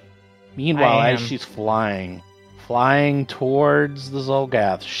carefully. Meanwhile, I as am. she's flying towards the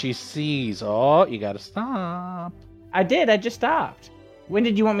Zolgath, she sees. Oh, you gotta stop. I did. I just stopped. When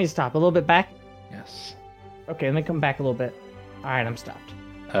did you want me to stop? A little bit back? Yes. Okay, let me come back a little bit. All right, I'm stopped.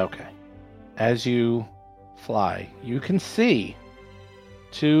 Okay. As you fly, you can see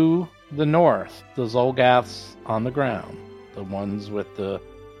to the north the Zolgaths on the ground. The ones with the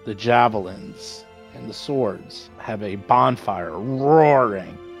javelins and the swords have a bonfire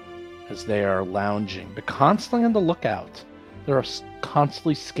roaring as they are lounging, but constantly on the lookout. They're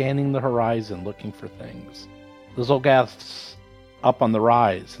constantly scanning the horizon looking for things. The Zolgaths up on the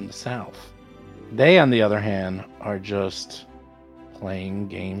rise in the south. They, on the other hand, are just playing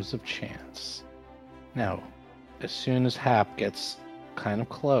games of chance. Now, as soon as Hap gets kind of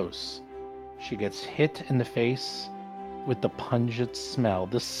close, she gets hit in the face with the pungent smell.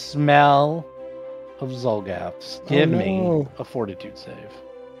 The smell of Zolgaths. Give me no. a fortitude save.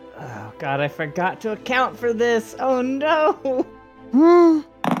 Oh, God, I forgot to account for this. Oh, no. Hmm.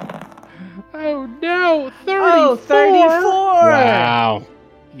 Oh no, 34! Oh, 34! Wow.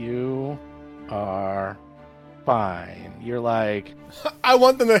 You are fine. You're like, I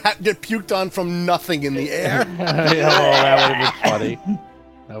want them to get puked on from nothing in the air. yeah, well, that would have been funny.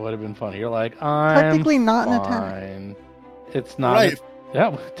 That would have been funny. You're like, I'm Technically not an fine. It's not. Right.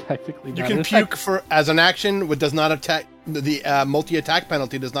 Yeah, technically You not. can It's puke for as an action, but does not attack. The multi-attack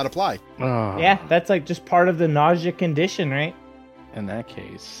penalty does not apply. Oh, Yeah, that's like just part of the nausea condition, right? In that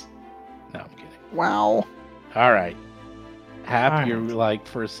case, no, I'm kidding. Wow. All right. Hap, All right. you're like,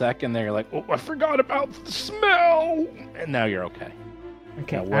 for a second there, you're like, oh, I forgot about the smell. And now you're okay.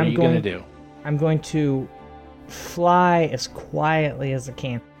 Okay, Now, what are you going to do? I'm going to fly as quietly as I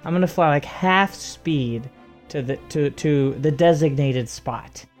can. I'm going to fly like half speed to the designated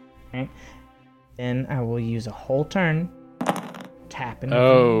spot. Right? Then I will use a whole turn. Tap into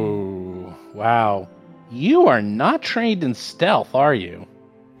Oh, wow. You are not trained in stealth, are you?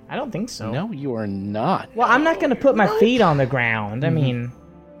 I don't think so. No, you are not. Well, I'm not going to put my feet on the ground. I Mhm. mean,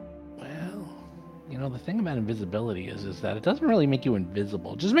 Well, you know, the thing about invisibility is that it doesn't really make you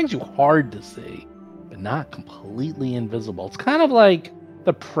invisible. It just makes you hard to see, but not completely invisible. It's kind of like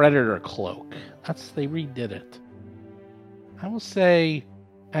the Predator cloak. They redid it. I will say,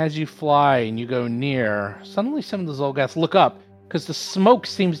 as you fly and you go near, suddenly some of the Zolgaths look up because the smoke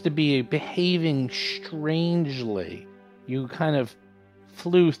seems to be behaving strangely. You kind of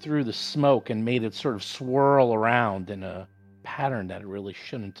flew through the smoke and made it sort of swirl around in a pattern that it really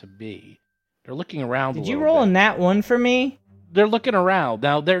shouldn't be. They're looking around. did a you little roll a bit. nat one for me? They're looking around.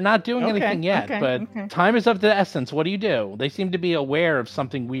 Now, they're not doing Okay, anything yet, okay, but okay. time is of the essence. What do? They seem to be aware of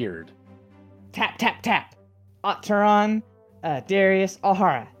something weird. Tap, tap, tap. Otteron, Darius,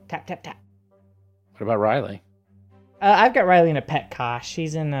 Alhara. Tap, tap, tap. What about Riley? I've got Riley in a pet cache.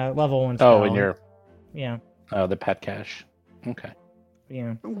 She's in level 1 Oh, spell. and you're Yeah, the pet cache. Okay.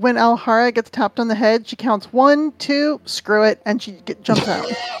 yeah. When Alhara gets tapped on the head, she counts 1, 2, screw it, and she jumps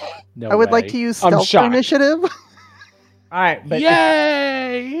out. No I would like way. to use I'm stealth for shocked. initiative. All right, but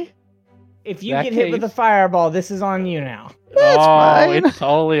Yay! if you That get hit with a case- fireball, this is on you now. That's oh, fine. it's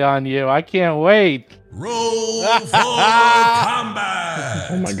totally on you. I can't wait. Roll for combat.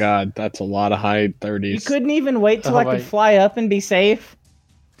 Oh my god, that's a lot of high 30s. You couldn't even wait till Oh I my- could fly up and be safe.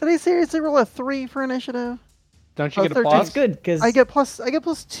 Did I seriously roll a 3 for initiative? Don't you Oh, get a 13. plus? That's good because I get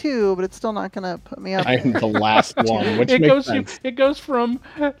plus 2, but it's still not gonna put me up. I'm the last one, which It makes goes, sense. it goes from,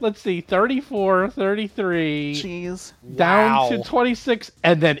 let's see, 34, 33, Jeez. down Wow. to 26,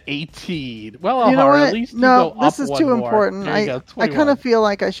 and then 18. Well, You know Alhara, what? at least you No, go this up is one too more. important. There you go, I 21. kind of feel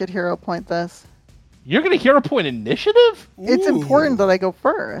like I should hero point this. You're going to hero point initiative? It's Ooh. important that I go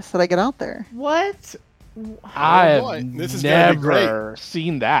first, that I get out there. what? I boy, have this is gonna be never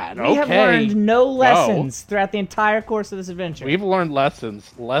seen that. We have Okay. learned no lessons throughout the entire course of this adventure. We've learned lessons.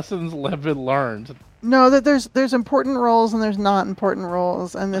 Lessons have been learned. No, that there's important roles and there's not important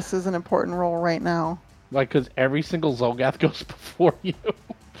roles, and this is an important role right now. Like, because every single Zolgath goes before you.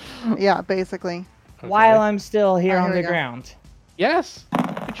 Yeah, basically. While I'm still here Oh, on here we the go. ground. Yes.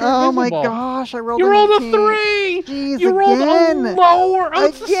 but you're Oh my invisible. gosh, I rolled You an rolled 18. a 3! Jeez, You rolled again. a lower! Oh,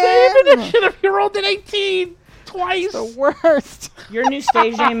 it's the same Again. initiative! You rolled an 18! Twice! The worst. Your new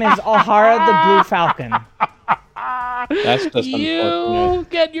stage name is Alhara the Blue Falcon. That's just You unfortunate.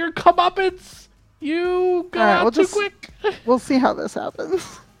 get your comeuppance! You got Alright, out we'll too just- quick! We'll see how this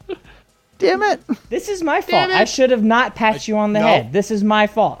happens. Damn it. This is my Damn fault. it. I should have not patched you on the No. head. This is my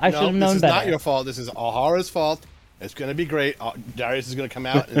fault. I should No, have this known is better. not your fault. This is Alhara's fault. It's going to be great. Darius is going to come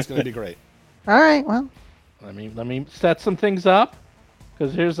out, and it's going to be great. All right, well, Let me set some things up,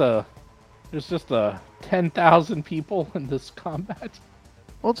 because there's just 10,000 people in this combat.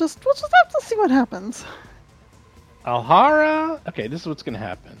 we'll just have to see what happens. Alhara. Okay, this is what's gonna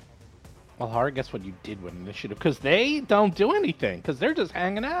happen. Alhara, guess what you did with initiative? Because they don't do anything. Because they're just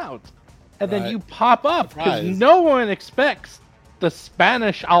hanging out, and then Right. you pop up. Because Surprise. no one expects the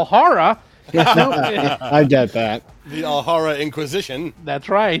Spanish Alhara. I get that. The Alhara Inquisition. That's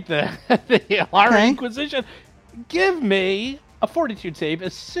right, the Alhara Okay. Inquisition. Give me a Fortitude save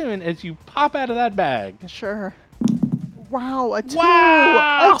as soon as you pop out of that bag. Sure. Wow, a 2!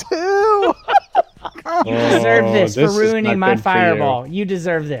 Wow! A 2! You deserve this this for is ruining not my good for you. fireball. You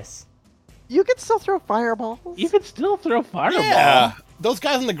deserve this. You can still throw fireballs. You can still throw fireball. Yeah. Those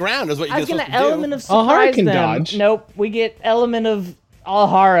guys on the ground is what I you're get supposed an to do. element of Alhara surprise can them. dodge. Nope, we get element of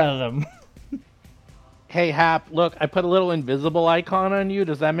Alhara them. Hey, Hap, look, I put a little invisible icon on you.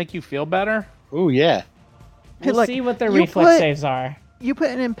 Does that make you feel better? Ooh, yeah. Hey, We'll look, see what their you reflex put- saves are. You put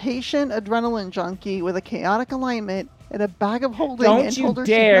an impatient adrenaline junkie with a chaotic alignment in a bag of holding Don't and you told her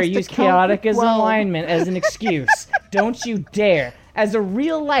she dare has to use count chaotic as 12. alignment as an excuse. Don't you dare. As a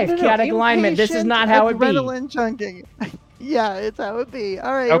real life No, no, chaotic alignment, this is impatient not how it be. adrenaline chunking. Yeah, it's how it be.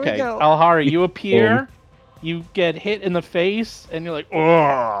 All right, here Okay, we go. Alhara, you appear, you get hit in the face, and you're like,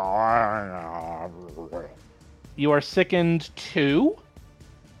 you are sickened 2,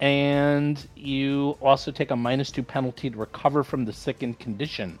 and you also take a -2 penalty to recover from the sickened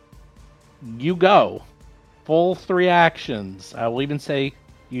condition. You go. Full 3 actions. I will even say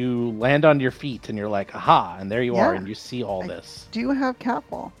you land on your feet, and you're like, aha, and there you are, Yeah. and you see all this. Do you have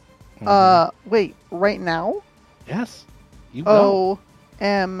catfall? Mhm. Wait, right now? Yes. You go.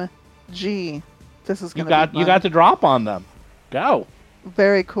 OMG. This is You gonna be got fun. the drop on them. Go.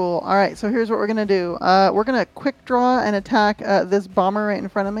 Very cool. All right, so here's what we're gonna do. We're gonna quick draw and attack this bomber right in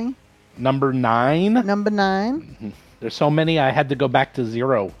front of me. Number 9. Number 9. There's so many, I had to go back to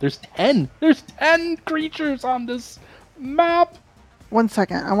 0. There's 10. There's 10 creatures on this map. 1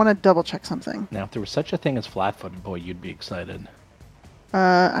 second. I want to double check something. Now, if there was such a thing as flat-footed, boy, you'd be excited.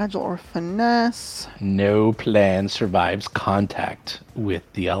 Agile or finesse. No plan survives contact with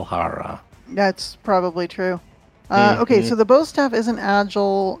the Alhara. That's probably true. Okay, so the bow staff isn't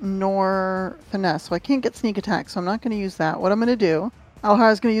agile nor finesse, so I can't get sneak attack, so I'm not going to use that. What I'm going to do,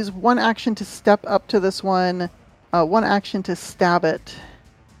 Alhara is going to use 1 action to step up to this one, 1 action to stab it.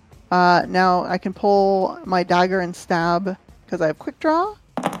 Now I can pull my dagger and stab because I have quick draw.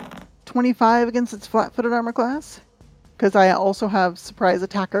 25 against its flat-footed armor class. Because I also have surprise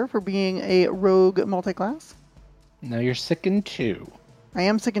attacker for being a rogue multi-class. Now you're sickened 2, I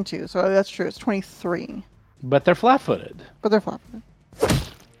am sickened 2, so that's true. It's 23. but they're flat-footed. But they're flat-footed.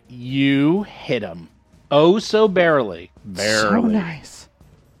 You hit them. Oh, so barely. So nice.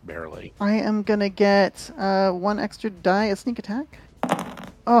 Barely. I am going to get 1 extra die, a sneak attack.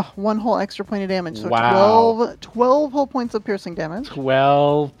 Oh, 1 whole extra point of damage. So Wow. 12 whole points of piercing damage.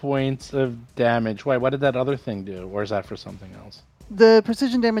 12 points of damage. Wait, what did that other thing do? Or is that for something else? The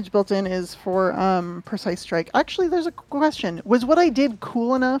precision damage built in is for precise strike. Actually, there's a question. Was what I did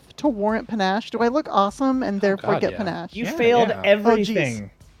cool enough to warrant panache? Do I look awesome and therefore God, get yeah. panache? You Yeah, failed yeah. everything.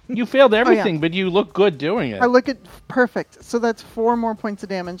 You failed everything, but you look good doing it. I look at perfect. So that's 4 more points of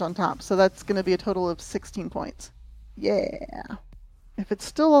damage on top. So that's going to be a total of 16 points. Yeah. If it's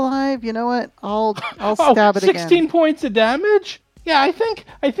still alive, you know what? I'll stab it 16 again. points of damage? Yeah, I think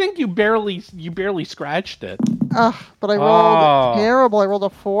you barely scratched it. Ugh, but I rolled terrible. I rolled a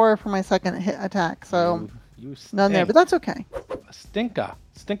 4 for my second hit attack, so You none there. stink. But that's okay.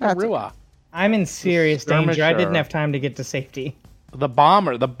 Stinkaroo. I'm in serious danger. I didn't Skirmisher. have time to get to safety. The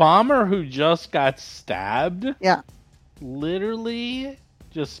bomber who just got stabbed, Yeah. literally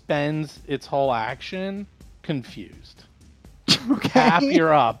just spends its whole action confused. Okay. Half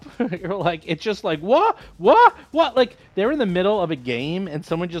you're up. You're like, it's just like, what? Like they're in the middle of a game and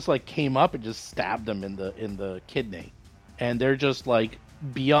someone just like came up and just stabbed them in the kidney, and they're just like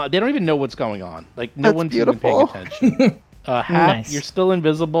beyond. They don't even know what's going on. Like no That's one's beautiful. even paying attention. Half Nice. you're still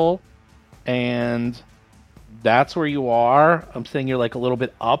invisible, and that's where you are. I'm saying you're like a little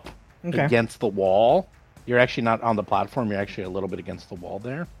bit up Okay. against the wall. You're actually not on the platform. You're actually a little bit against the wall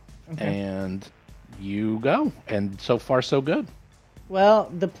there, and you go. And so far, so good.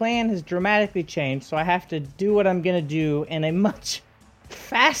 Well, the plan has dramatically changed, so I have to do what I'm going to do in a much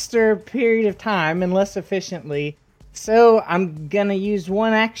faster period of time and less efficiently. So I'm going to use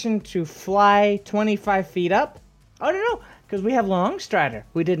 1 action to fly 25 feet up. Oh, no, because we have Longstrider.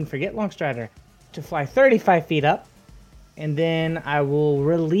 We didn't forget Longstrider. To fly 35 feet up. And then I will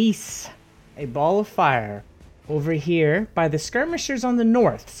release a ball of fire over here by the skirmishers on the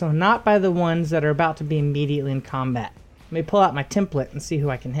north, so not by the ones that are about to be immediately in combat. Let me pull out my template and see who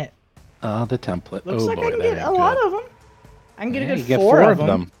I can hit. The template. Looks oh like boy, I can that get ain't a good. lot of them. I can get Yeah, a you good get 4 of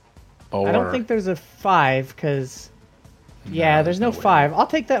them. Four. I don't think there's a 5 because there's no way. 5. I'll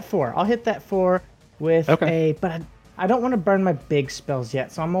take that 4. I'll hit that 4 with Okay. but I don't want to burn my big spells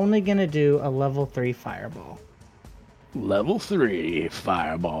yet, so I'm only gonna do a level 3 fireball. Level 3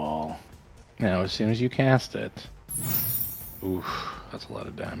 fireball. Now, as soon as you cast it, oof, that's a lot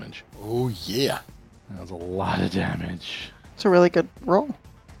of damage. Oh, yeah. That's a lot of damage. It's a really good roll.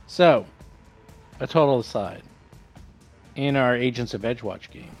 So, a total aside. In our Agents of Edgewatch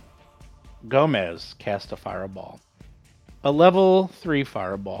game, Gomez cast a fireball. A level 3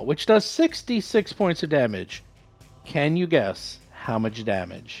 fireball, which does 66 points of damage. Can you guess how much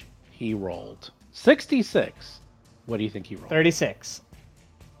damage he rolled? 66. What do you think he rolled? 36.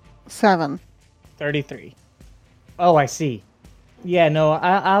 7. 33. Oh, I see. Yeah, no,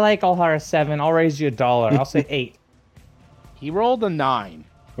 I like Alhara 7. I'll raise you $1. I'll say 8. He rolled a 9.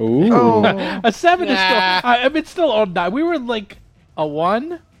 Ooh. Oh. A 7 is still... I mean, it's still on 9. We were like a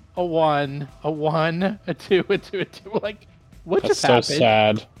 1, a 1, a 1, a 2, a 2, a 2. Like, What That's just so happened?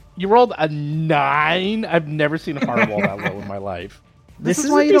 sad. You rolled a 9? I've never seen a fireball that low in my life. This is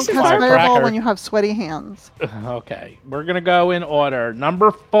is why a you don't decent cast firecracker. fireball when you have sweaty hands. Okay, we're going to go in order.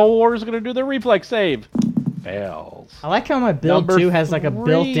 Number 4 is going to do the reflex save. Fails. I like how my build Number 2 has like a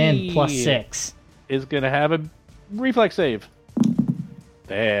built-in 3 +6. is going to have a reflex save.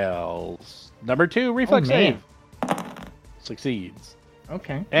 Fails. Number 2, reflex man. save. Succeeds.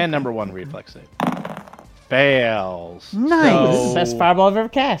 Okay. And number 1, reflex save. Fails. Nice. This is the best fireball I've ever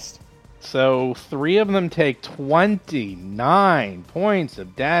cast. So 3 of them take 29 points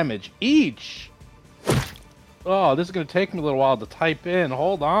of damage each. Oh, this is going to take me a little while to type in.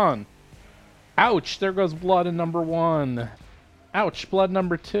 Hold on. Ouch, there goes blood in number 1. Ouch, blood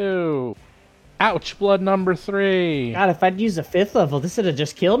number 2. Ouch, blood number 3. God, if I'd used a 5th level, this would have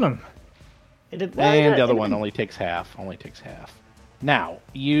just killed him. And the other one only takes half. Now,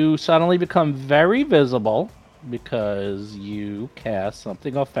 you suddenly become very visible because you cast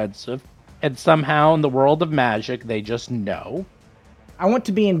something offensive. And somehow in the world of magic, they just know. I want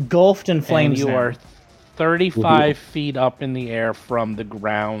to be engulfed in flames And you now. are 35 feet up in the air from the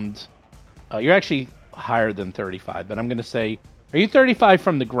ground. You're actually higher than 35, but I'm going to say, are you 35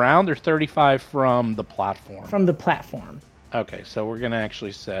 from the ground or 35 from the platform? From the platform. Okay, so we're going to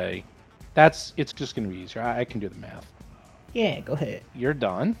actually say, it's just going to be easier. I can do the math. Yeah, go ahead. You're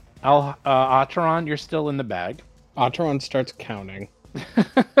done. Acheron, you're still in the bag. Acheron starts counting.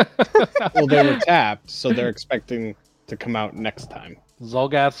 Well, they were tapped, so they're expecting to come next time.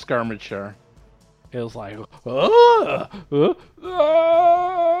 Zolgath Skirmisher is like, ah, ah,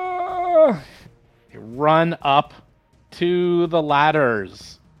 ah. They run up to the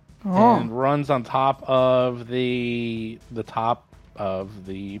ladders and runs on top of the top of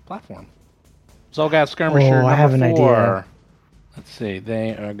the platform. Zolgath Skirmisher I have an number 4. idea. Let's see,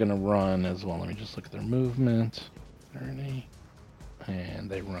 they are going to run as well. Let me just look at their movement. 30. And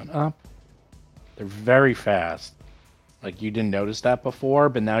they run up. They're very fast. Like, you didn't notice that before,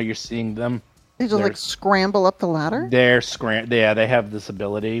 but now you're seeing them. They just like scramble up the ladder? Yeah, they have this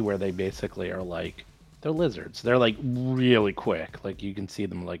ability where they basically are like, they're lizards. They're like really quick. Like, you can see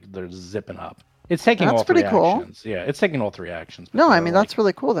them like they're zipping up. It's taking That's all 3 pretty cool. actions. Yeah, it's taking all 3 actions. but No, I they're mean, like- that's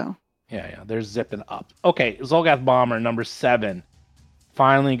really cool, though. Yeah, they're zipping up. Okay, Zolgath Bomber, number 7,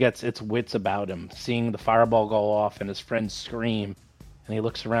 finally gets its wits about him, seeing the fireball go off and his friends scream. And he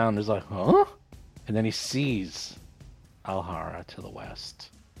looks around and is like, huh? And then he sees Alhara to the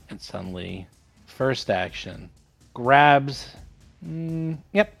west. And suddenly, first action, grabs...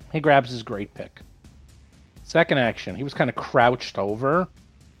 he grabs his great pick. Second action, he was kind of crouched over,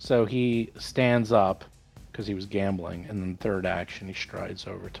 so he stands up because he was gambling. And then third action, he strides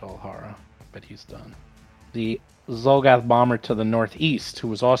over to Alhara, but he's done. The Zolgath Bomber to the northeast, who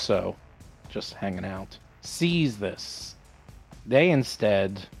was also just hanging out, sees this. They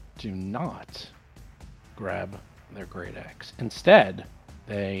instead do not grab their great axe. Instead,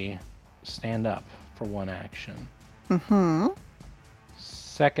 they stand up for 1 action. Mm-hmm.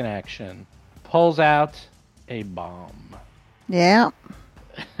 Second action, pulls out a bomb Yeah.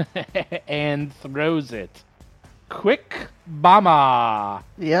 and throws it. Quick bomber.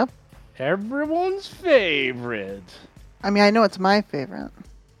 Yep. Everyone's favorite. I mean, I know it's my favorite.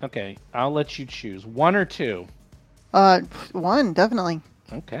 Okay, I'll let you choose 1 or 2. 1, definitely.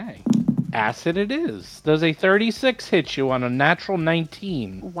 Okay. Acid it is. Does a 36 hit you on a natural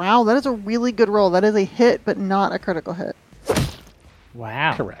 19? Wow, that is a really good roll. That is a hit, but not a critical hit.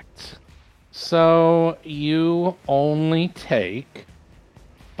 Wow. Correct. So you only take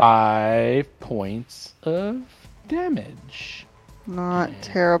 5 points of damage. Not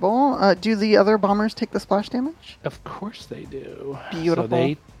terrible. Do the other bombers take the splash damage? Of course they do. Beautiful.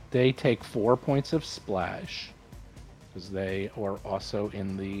 So they take 4 points of splash because they are also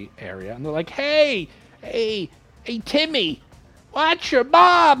in the area. And they're like, hey, Timmy, watch your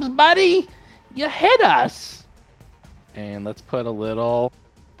bobs, buddy. You hit us. And let's put a little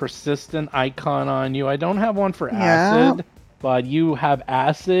persistent icon on you. I don't have one for acid, but you have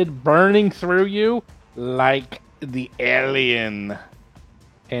acid burning through you like the alien.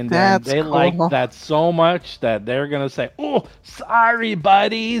 And then That's they cool. like that so much that they're going to say, oh, sorry,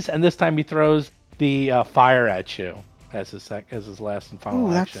 buddies. And this time he throws the fire at you as his last and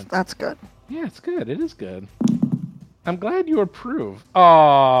final Ooh, action. that's good. Yeah, it's good. It is good. I'm glad you approve.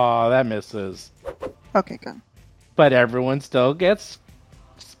 Oh, that misses. Okay, good. But everyone still gets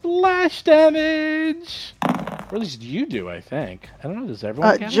splash damage. Or at least you do, I think. I don't know. Does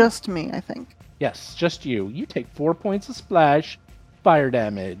everyone get it? Just me, I think. Yes, just you. You take 4 points of splash fire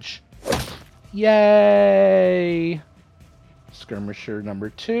damage. Yay! Skirmisher number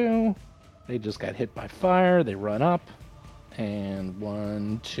 2. They just got hit by fire. They run up. And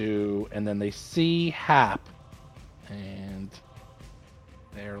 1, 2, and then they see Hap, and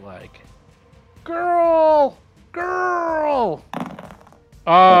they're like, "Girl! Girl!"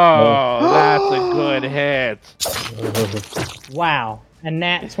 Oh, that's a good hit. Wow. A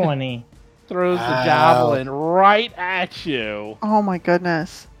nat 20. Throws the javelin right at you. Oh my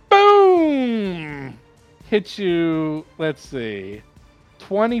goodness. Boom! Hits you, let's see,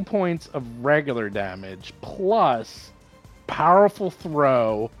 20 points of regular damage plus powerful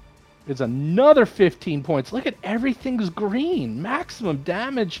throw is another 15 points. Look at everything's green. Maximum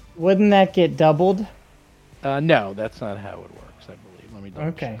damage. Wouldn't that get doubled? No, that's not how it works, I believe. Let me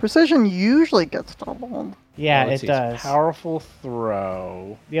double check. Okay. Precision usually gets doubled. Yeah, Let's it see, it's does. Powerful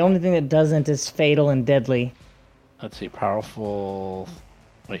throw. The only thing that doesn't is fatal and deadly. Let's see, powerful...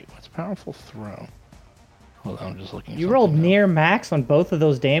 Wait, what's powerful throw? Hold on, I'm just looking. You rolled something up. near max on both of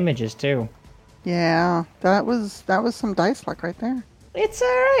those damages, too. Yeah, that was some dice luck right there. It's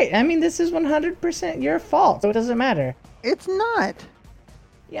alright. I mean, this is 100% your fault, so it doesn't matter. It's not.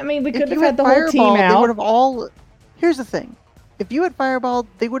 Yeah, I mean, we If could have you had the had whole team Fireball, they would out. have all... Here's the thing. If you had Fireball,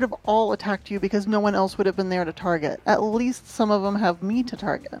 they would have all attacked you because no one else would have been there to target. At least some of them have me to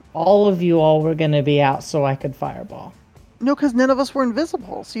target. All of you all were going to be out so I could fireball. No, because none of us were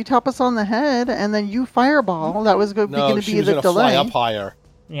invisible. So you tap us on the head, and then you Fireball. That was going to No, be she was the going to delay. fly up higher.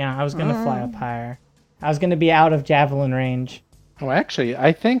 Yeah, I was going to fly up higher. I was going to be out of javelin range. Oh, actually,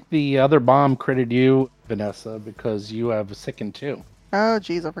 I think the other bomb critted you, Vanessa, because you have a sicken too. Oh,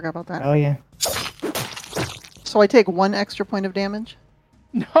 jeez, I forgot about that. Oh, yeah. So I take 1 extra point of damage?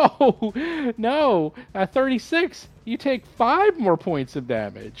 No, at 36, you take 5 more points of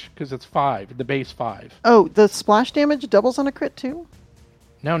damage because it's 5, the base 5. Oh, the splash damage doubles on a crit too?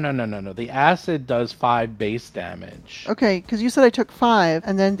 No. The acid does 5 base damage. Okay, because you said I took 5,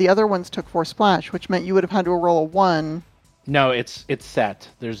 and then the other ones took 4 splash, which meant you would have had to roll a 1. No, it's set.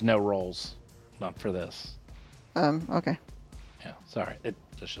 There's no rolls, not for this. Okay. Yeah, sorry.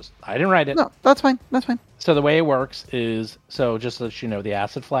 It's just I didn't write it. No, that's fine. That's fine. So the way it works is, so just so that you know, the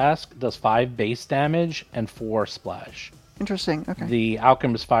acid flask does 5 base damage and 4 splash. Interesting. Okay. The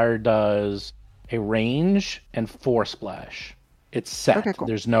alchemist fire does a range and 4 splash. It's set. Okay, cool.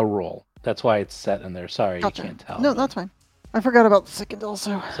 There's no roll. That's why it's set in there. Sorry, Gotcha. you can't tell. No, that's fine. I forgot about the sickened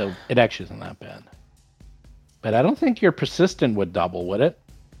also. So it actually isn't that bad. But I don't think your persistent would double, would it?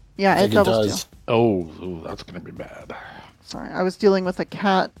 Yeah, it doubles too. Oh, that's going to be bad. Sorry, I was dealing with a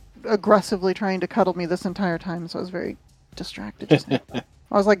cat aggressively trying to cuddle me this entire time, so I was very distracted just now. I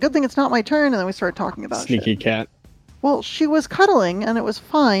was like, good thing it's not my turn, and then we started talking about Sneaky shit. cat. Well, she was cuddling, and it was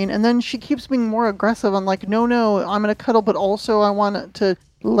fine, and then she keeps being more aggressive. I'm like, no, I'm going to cuddle, but also I want to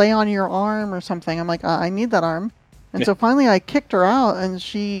lay on your arm or something. I'm like, I need that arm. And so finally I kicked her out, and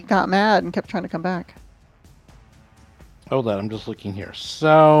she got mad and kept trying to come back. Hold on, I'm just looking here.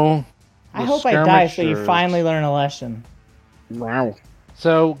 So... I the hope I die so you skirmishers- finally learn a lesson. Wow.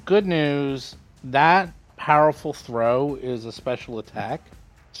 So, good news, that powerful throw is a special attack.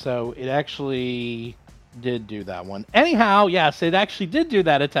 So, it actually did do that one. Anyhow, yes, it actually did do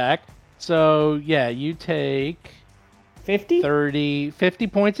that attack. So, yeah, you take 50? 50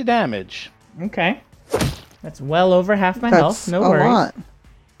 points of damage. Okay. That's well over half my That's health. No a worries. lot.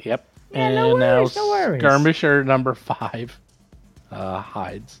 Yep. Yeah, and no now worries, no worries. skirmisher number 5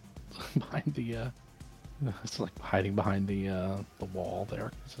 hides behind the... it's like hiding behind the wall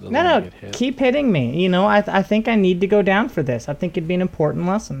there. So it doesn't No, get hit. keep hitting me. You know, I think I need to go down for this. I think it'd be an important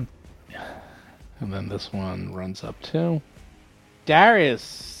lesson. And then this one runs up too.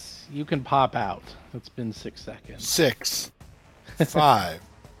 Darius, you can pop out. It's been 6 seconds. 6, 5,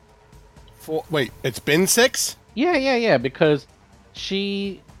 4. Wait, it's been 6? Yeah, because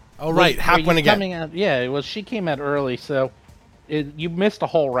she... Oh, right. Hap went again. Well, she came out early, so you missed a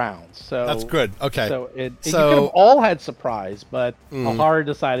whole round. So That's good. Okay. So you could So- have all had surprise, but Alhara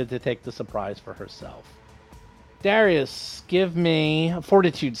decided to take the surprise for herself. Darius, give me a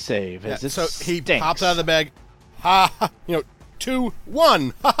fortitude save. Yeah, As it so he stinks. pops out of the bag. Ha! Ha, 2,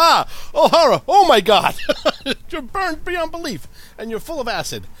 1. Ha ha! Alhara! Oh my God! You're burned beyond belief, and you're full of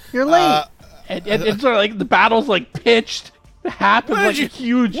acid. You're late. And it's sort of like the battle's like pitched. Happens What did like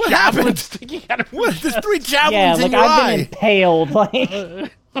you- a huge what javelin happened? sticking out of What? There's 3 Yeah, javelins in like your I've been eye. impaled.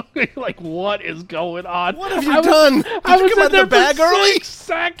 Like, like, what is going on? What have you done? Did I you was come in out of the there bag for early? 6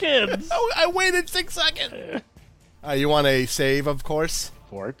 seconds. Oh, I waited 6 seconds. You want a save, of course.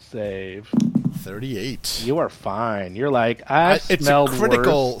 Fort save. 38. You are fine. You're like, I It's a smelled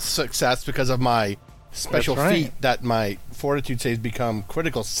critical worse. success because of my special That's right. feat that my fortitude saves become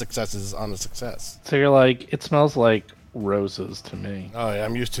critical successes on a success. So you're like, it smells like roses to me. Oh, yeah,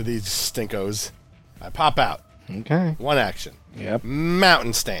 I'm used to these stinkos. I pop out. Okay. One action. Yep.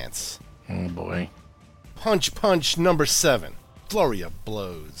 Mountain stance. Oh boy. Punch number 7. Flurry of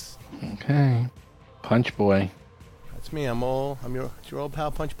blows. Okay. Punch boy. That's me. I'm your old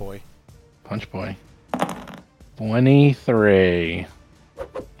pal, Punch Boy. Punch boy. 23.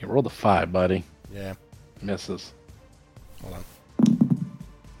 You rolled a 5, buddy. Yeah. Misses. Hold on.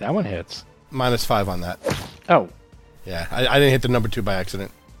 That one hits. -5 on that. Oh. Yeah, I didn't hit the number 2 by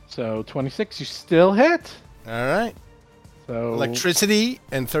accident. So 26, you still hit? All right. So Electricity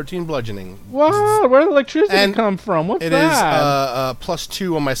and 13 bludgeoning. Wow, where did electricity And come from? What's It that? is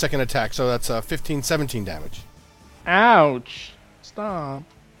 +2 on my second attack, so that's 15, 17 damage. Ouch. Stop.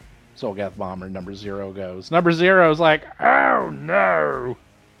 Zolgath Bomber number 0 goes. Number 0 is like, oh no.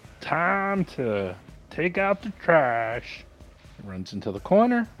 Time to take out the trash. He runs into the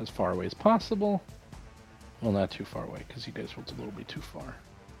corner as far away as possible. Well, not too far away, because you guys rolled a little bit too far.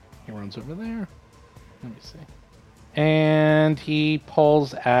 He runs over there. Let me see. And he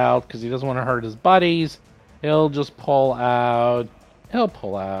pulls out, because he doesn't want to hurt his buddies. He'll pull out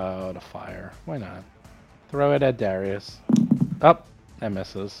a fire. Why not? Throw it at Darius. Oh, that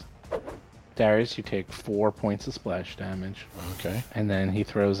misses. Darius, you take 4 points of splash damage. Okay. And then he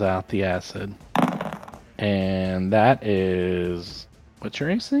throws out the acid. And that is... What's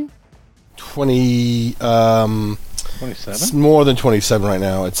your AC? 20. 27? It's more than 27 right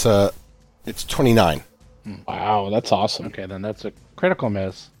now. It's 29. Wow, that's awesome. Okay, then that's a critical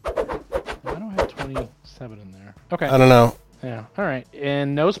miss. Why do I have 27 in there? Okay. I don't know. Yeah. All right.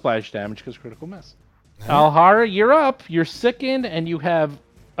 And no splash damage because critical miss. Alhara, you're up. You're sickened, and you have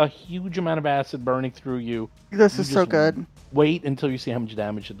a huge amount of acid burning through you. This You is so just good. Wait until you see how much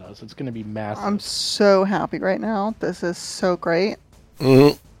damage it does. It's going to be massive. I'm so happy right now. This is so great.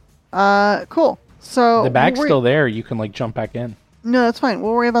 Mm-hmm. Cool. So The bag's still there. You can jump back in. No, that's fine.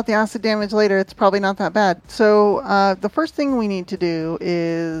 We'll worry about the acid damage later. It's probably not that bad. So the first thing we need to do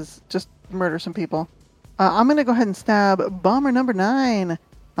is just murder some people. I'm going to go ahead and stab Bomber number 9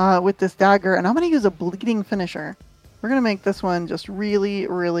 with this dagger, and I'm going to use a bleeding finisher. We're going to make this one just really,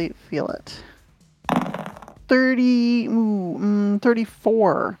 really feel it.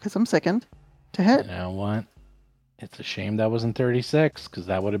 34, because I'm sickened. To hit. You know what? It's a shame that wasn't 36, because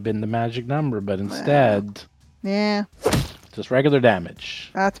that would have been the magic number, but instead, Yeah, just regular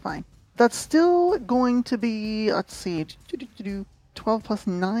damage. that's fine. That's still going to be, let's see, 12 plus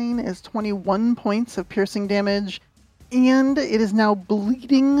 9 is 21 points of piercing damage, and it is now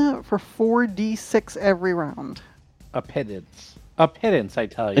bleeding for 4d6 every round. A pittance. A pittance, I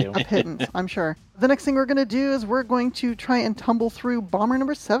tell you. A pittance, I'm sure. The next thing we're going to do is we're going to try and tumble through Bomber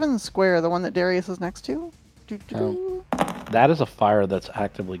number 7's square, the one that Darius is next to. That is a fire that's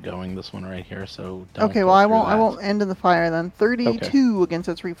actively going, this one right here, so don't Okay, go well, I through won't that. end in the fire then. 32 against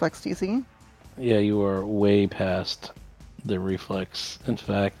its reflex DC. Yeah, you are way past the reflex. In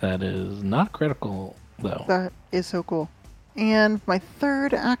fact, that is not critical, though. That is so cool. And my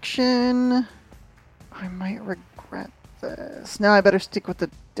third action, I might regret this. No, I better stick with the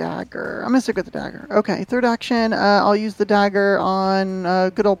dagger. I'm going to stick with the dagger. Okay, third action, I'll use the dagger on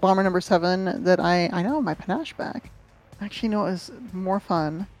good old Bomber number 7 that I know my panache back. Actually, no, it was more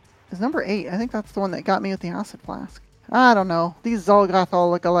fun. It's number 8. I think that's the one that got me with the acid flask. I don't know. These Zolgath all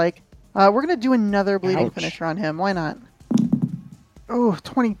look alike. We're going to do another bleeding Ouch. finisher on him. Why not? Oh,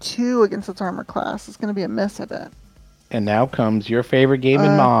 22 against its armor class. It's going to be a miss, I bet. And now comes your favorite game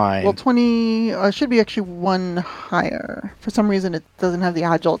in mine. Well, 20 should be actually one higher. For some reason, it doesn't have the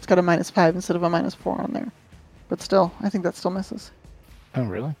agile. It's got a -5 instead of a -4 on there. But still, I think that still misses. Oh,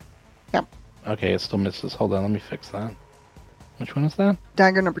 really? Yep. Okay, it still misses. Hold on, let me fix that. Which one is that?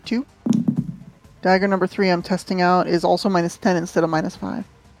 Dagger number 2. Dagger number 3 I'm testing out is also -10 instead of -5.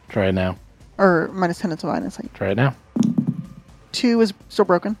 Try it now. Or -10 to -8. Try it now. 2 is still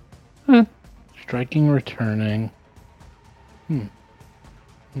broken. Striking, returning.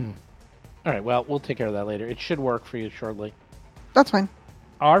 Alright, well, we'll take care of that later. It should work for you shortly. That's fine.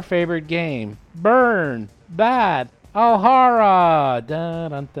 Our favorite game. Burn. Bad. Alhara.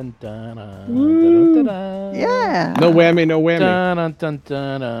 Dun, dun, dun, dun, dun, dun, dun, dun. Yeah. No whammy, no whammy. Dun, dun, dun,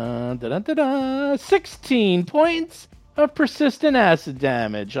 dun, dun, dun, dun, dun. 16 points of persistent acid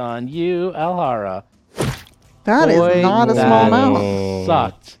damage on you, Alhara. That is Boy, not a that small amount.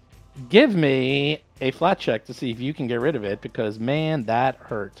 Sucked. Give me a flat check to see if you can get rid of it, because, man, that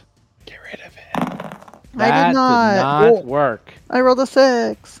hurt. Get rid of it. That I did not. did not work. I rolled a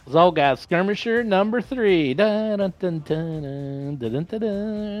 6. Zolgath Skirmisher number 3. Dun, dun, dun, dun, dun, dun, dun, dun,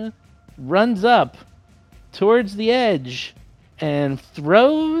 dun. Runs up towards the edge and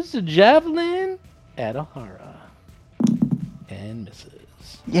throws a javelin at Alhara. And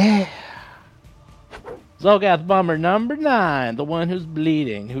misses. Yeah. Zolgath Bomber number 9, the one who's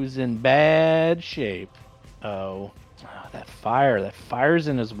bleeding, who's in bad shape. Oh, that fire's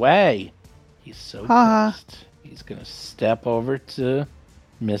in his way. He's so pissed. He's gonna step over to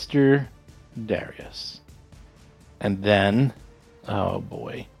Mr. Darius. And then, oh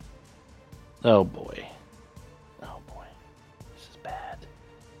boy. This is bad.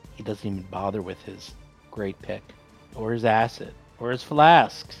 He doesn't even bother with his great pick, or his acid, or his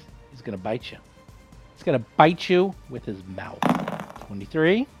flasks. He's gonna bite you. He's gonna bite you with his mouth.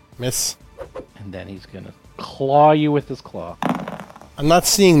 23. Miss. And then he's gonna claw you with his claw. I'm not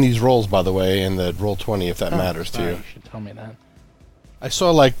seeing these rolls, by the way, in the roll 20, if that matters to Sorry, you. You should tell me that. I saw,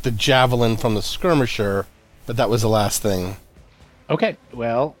 like, the javelin from the skirmisher, but that was the last thing. Okay,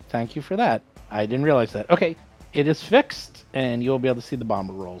 well, thank you for that. I didn't realize that. Okay, it is fixed, and you'll be able to see the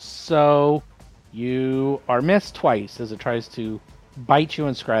bomber rolls. So, you are missed twice as it tries to bite you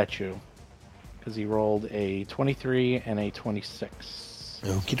and scratch you. Because he rolled a 23 and a 26.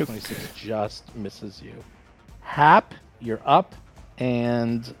 Okie doke. 26 just misses you. Hap, you're up,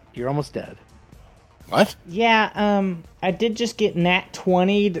 and you're almost dead. What? Yeah, I did just get nat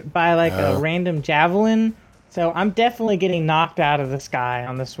 20'd by like a random javelin, so I'm definitely getting knocked out of the sky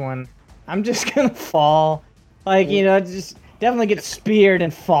on this one. I'm just gonna fall. Like, just definitely get speared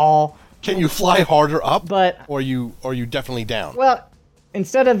and fall. Can you fly harder up? But Or you definitely down? well,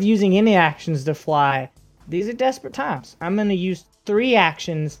 instead of using any actions to fly, these are desperate times. I'm gonna use 3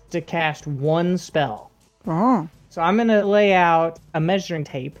 actions to cast 1 spell. Oh. So I'm gonna lay out a measuring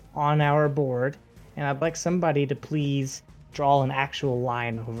tape on our board, and I'd like somebody to please draw an actual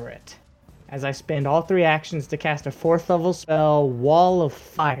line over it. As I spend all 3 actions to cast a 4th level spell, Wall of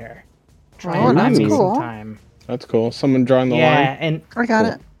Fire. Try Oh, and buy that's me cool. some time. That's cool. Someone drawing the Yeah, line. and I got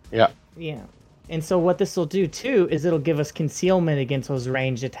it. yeah. And so what this will do too is it'll give us concealment against those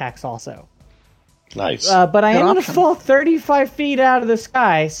ranged attacks also. Nice. But I Good am going to option. fall 35 feet out of the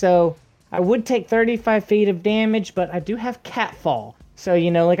sky, so I would take 35 feet of damage, but I do have catfall. So,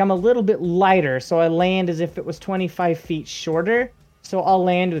 I'm a little bit lighter, so I land as if it was 25 feet shorter. So I'll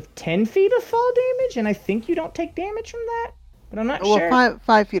land with 10 feet of fall damage, and I think you don't take damage from that, but I'm not Well, sure.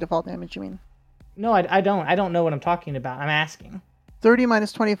 5 feet of fall damage, you mean? No, I don't. I don't know what I'm talking about. I'm asking. 30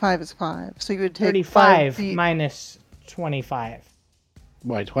 minus 25 is 5. So you would take 35 5 feet. minus 25.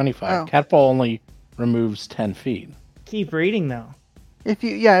 Why 25? Oh. Catfall only removes 10 feet. Keep reading, though. If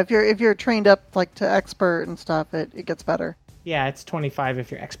you're trained up like to expert and stuff, it gets better. Yeah, it's 25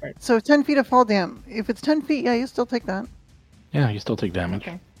 if you're expert. So 10 feet of fall damage. If it's 10 feet, yeah, you still take that. Yeah, you still take damage.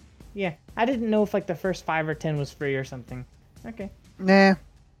 Okay. Yeah, I didn't know if the first 5 or 10 was free or something. Okay. Nah.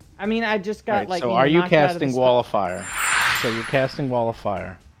 I mean, I just got Alright, so are you knocked out of the casting Wall of Fire? So you're casting Wall of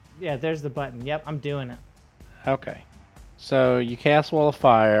Fire. Yeah, there's the button. Yep, I'm doing it. Okay. So you cast Wall of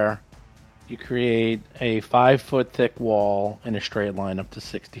Fire. You create a 5-foot thick wall in a straight line up to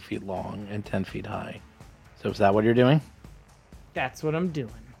 60 feet long and 10 feet high. So is that what you're doing? That's what I'm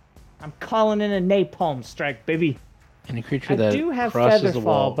doing. I'm calling in a napalm strike, baby. Any creature I that do have crosses the Featherfall,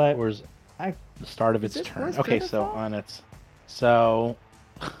 wall but or is I- the start of its this turn. worth Okay, so Featherfall? on its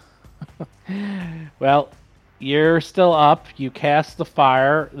well, you're still up. You cast the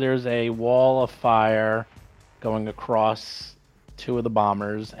fire. There's a wall of fire going across 2 of the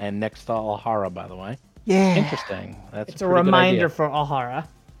bombers and next to Alhara, by the way. Yeah. Interesting. That's It's a pretty good reminder idea. for Alhara.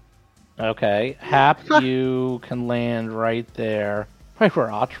 Okay, Hap, you can land right there. Right where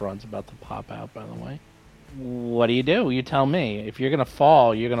Atron's about to pop out, by the way. What do? You tell me. If you're going to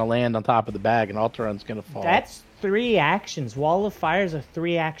fall, you're going to land on top of the bag, and Atron's going to fall. That's 3 actions. Wall of Fire is a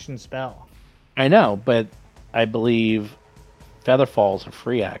 3-action spell. I know, but I believe Featherfall's a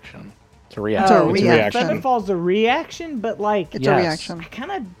free action. It's a It's a reaction. reaction. Featherfall's a reaction, but It's Yes. a reaction. I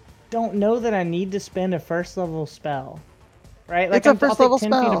kind of don't know that I need to spend a first level spell. Right? It's a I'll first take level 10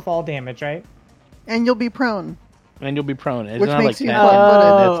 feet spell. of fall damage, right? And you'll be prone. And you'll be prone. It's Which not makes like you 10. flat-footed.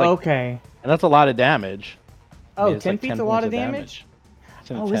 Oh, That's like, okay. and that's a lot of damage. I mean, Oh, it's 10 like feet's 10 a lot points of damage?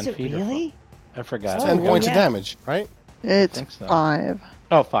 It's in Oh, 10 is it feet or really? I forgot. Oh, 10 well, points yeah. of damage, right? It's think so. 5.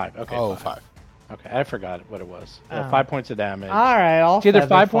 Oh, 5. Okay. Oh, 5. 5. Okay, I forgot what it was. Oh. 5 points of damage. All right, I'll It's either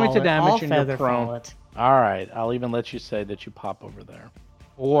 5 Featherfall points of it. damage I'll and you're Featherfall prone. it. All right, I'll even let you say that you pop over there.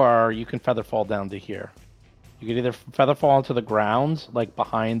 Or you can feather fall down to here. You could either feather fall into the ground, like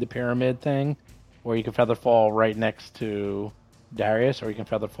behind the pyramid thing, or you can feather fall right next to Darius, or you can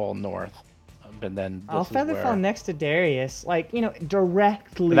feather fall north. And then this I'll is Featherfall where... next to Darius,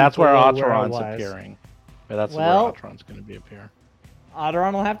 directly. That's where below Otteron's I was. appearing. But that's Well- where Otteron's going to be appear.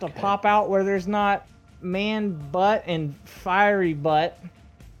 Otteron will have to pop out where there's not man butt and fiery butt.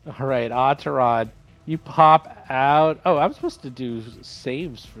 All right, Otteron You pop out. Oh, I'm supposed to do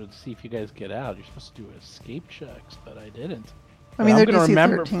saves to see if you guys get out. You're supposed to do escape checks, but I didn't. I mean, But they're I'm gonna DC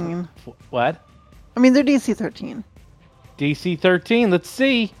remember 13. What? I mean, they're DC 13. DC 13. Let's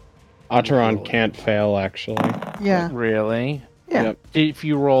see. Otteron can't fail, actually. Yeah. Really? Yeah. Yep. If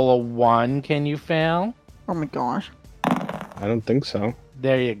you roll a 1, can you fail? Oh my gosh. I don't think so.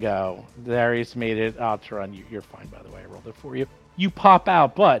 There you go. Darius made it. Otteron, you're fine, by the way. I rolled it for you. You pop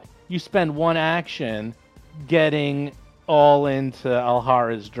out, but you spend 1 action getting all into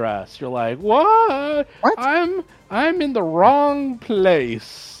Alhara's dress. You're like, what? What? I'm in the wrong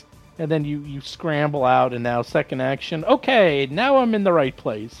place. And then you scramble out, and now second action. Okay, now I'm in the right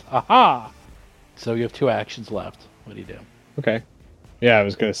place. Aha! So you have 2 actions left. What do you do? Okay. Yeah, I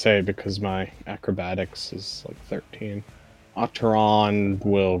was going to say, because my acrobatics is like 13. Otteron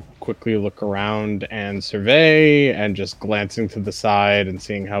will quickly look around and survey, and just glancing to the side and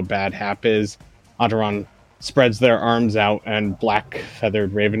seeing how bad Hap is, Otteron spreads their arms out and black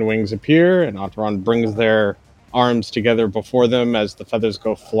feathered raven wings appear, and Otteron brings their arms together before them as the feathers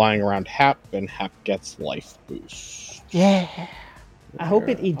go flying around Hap, and Hap gets life boost. Yeah. I hope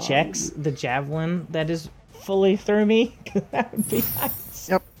it ejects the javelin that is fully through me. 'Cause that would be nice.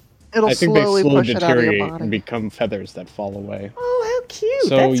 Yep. It'll I think they slowly slowly push it out of your deteriorate body. and become feathers that fall away. Oh, how cute!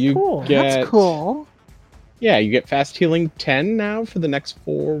 So That's you cool. get- That's cool. Yeah, you get fast healing 10 now for the next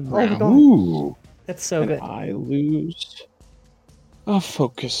 4 rounds. God. Ooh. That's so And good. I lose a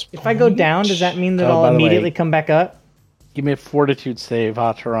focus If I go point. down, does that mean that Oh, I'll by the way- immediately come back up? Give me a fortitude save,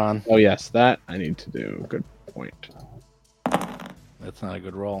 Otteron. Oh yes, that I need to do. Good point. That's not a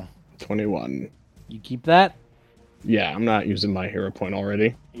good roll. 21. You keep that? Yeah, I'm not using my hero point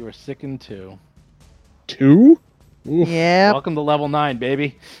already. You were sickened 2. 2? Oof. Yep. Welcome to level 9,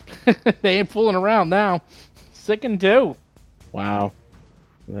 baby. They ain't fooling around now. Sickened 2. Wow.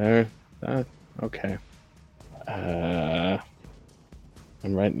 There. That. Okay. I'm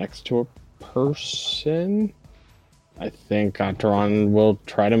right next to a person. I think Otteron will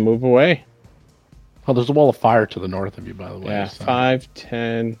try to move away. Oh, there's a wall of fire to the north of you, by the way. Yeah, so- 5,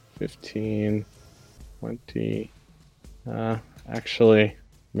 10, 15, 20. Actually,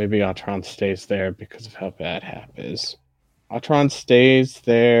 maybe Otteron stays there because of how bad Hap is. Otteron stays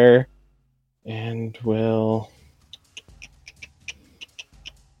there and will...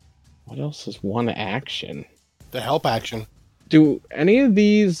 What else is 1 action? The help action. Do any of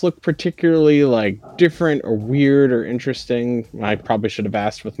these look particularly like different or weird or interesting? I probably should have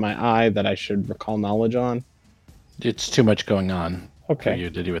asked with my eye that I should recall knowledge on. It's too much going on for Okay. you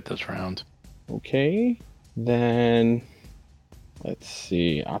to do it this round. Okay. Then let's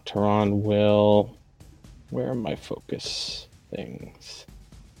see. Otteron will. Where are my focus things?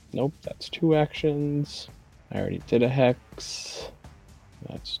 Nope, that's 2 actions. I already did a hex.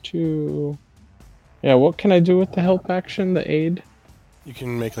 That's 2. Yeah, what can I do with the help action, the aid? You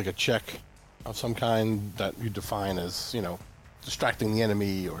can make like a check of some kind that you define as, distracting the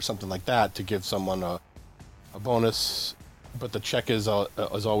enemy or something like that to give someone a bonus. But the check is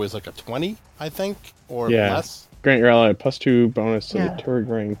always like a 20, I think, or Yeah. less. Grant your ally a +2 bonus to Yeah. the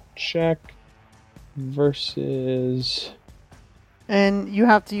Turing check versus. And you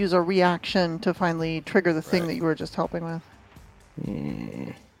have to use a reaction to finally trigger the thing Right. that you were just helping with.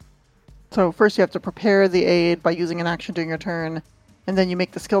 So first you have to prepare the aid by using an action during your turn, and then you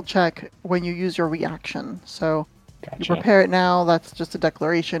make the skill check when you use your reaction. So you Gotcha. prepare it now, that's just a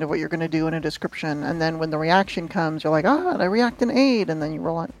declaration of what you're going to do in a description, and then when the reaction comes, you're like, I react an aid, and then you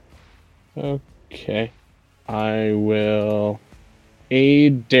roll it. Okay. I will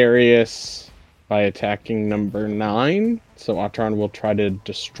aid Darius by attacking number 9. So Otteron will try to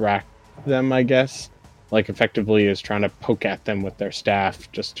distract them, I guess. Like, effectively is trying to poke at them with their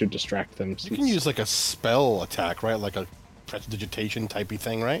staff just to distract them. You can use like a spell attack, right? Like a prestidigitation typey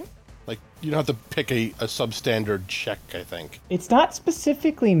thing, right? Like you don't have to pick a substandard check, I think. It's not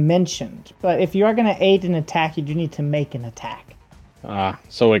specifically mentioned, but if you are going to aid an attack, you do need to make an attack.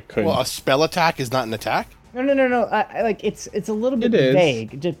 So it could. Well, a spell attack is not an attack. No. Like it's a little bit It is.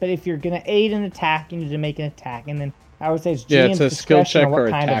 vague. But if you're going to aid an attack, you need to make an attack, and then I would say it's Yeah, GM's it's a skill discretion check on what or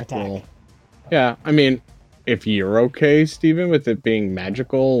kind of attack attack. roll. Yeah, I mean, if you're okay, Steven, with it being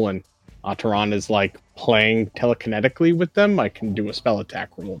magical and Otteron is like playing telekinetically with them, I can do a spell attack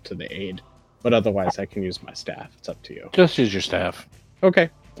roll to the aid. But otherwise, I can use my staff. It's up to you. Just use your staff. Okay,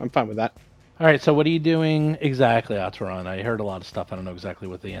 I'm fine with that. All right, so what are you doing exactly, Otteron? I heard a lot of stuff. I don't know exactly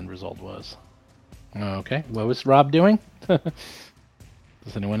what the end result was. Okay, what was Rob doing? Does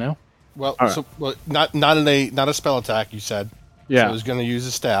anyone know? Well, All right. so not a spell attack. You said. Yeah, So he's going to use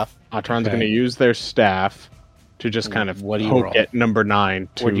his staff. Otteron's Okay. going to use their staff to just kind of What do you poke roll? at number 9.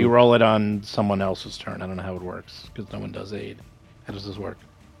 Or do you roll it on someone else's turn? I don't know how it works because no one does aid. How does this work?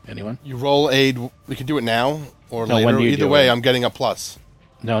 Anyone? You roll aid. We can do it now or No, later. when do you Either do way, it? I'm getting a plus.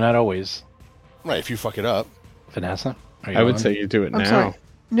 No, not always. Right, if you fuck it up. Vanessa? Are you I would on? say you do it I'm now. sorry.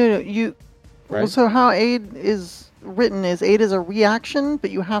 No, you. Well, Right? so how aid is written is aid is a reaction, but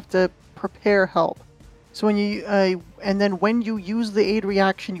you have to prepare help. So when you and then when you use the aid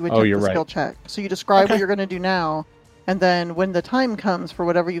reaction, you attempt you're the skill right. check. So you describe Okay. what you're going to do now, and then when the time comes for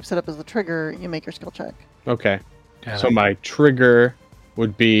whatever you've set up as the trigger, you make your skill check. Okay. Got So it. my trigger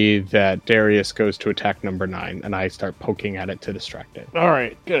would be that Darius goes to attack number 9, and I start poking at it to distract it. All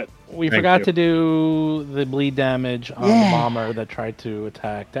right, good. We Thank forgot you. to do the bleed damage on the Yeah. bomber that tried to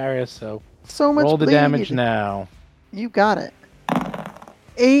attack Darius, so So much roll the bleed. damage now. You got it.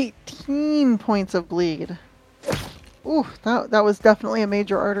 18 points of bleed. Ooh, that was definitely a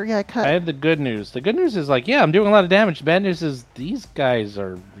major artery I cut. I have the good news. The good news is like, yeah, I'm doing a lot of damage. The bad news is these guys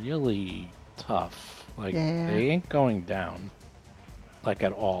are really tough. Like Yeah. they ain't going down, like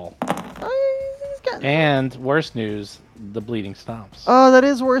at all. He's getting- And worst news, the bleeding stops. Oh, that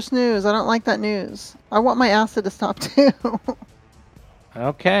is worse news. I don't like that news. I want my acid to stop too.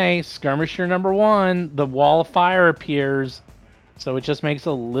 Okay, skirmisher number 1. The wall of fire appears, so it just makes it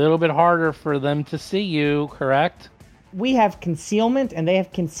a little bit harder for them to see you. Correct? We have concealment, and they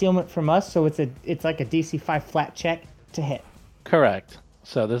have concealment from us, so it's like a DC 5 flat check to hit. Correct.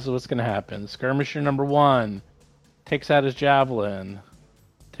 So this is what's going to happen. Skirmisher number 1 takes out his javelin,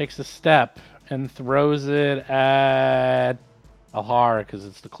 takes a step, and throws it at Alhara because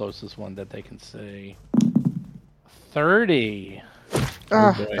it's the closest one that they can see. 30.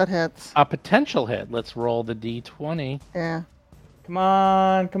 Ugh, boy. that hits. A potential hit. Let's roll the d20. Yeah. Come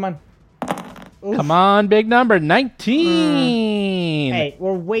on, come on. Oof. Come on, big number. 19. Hey,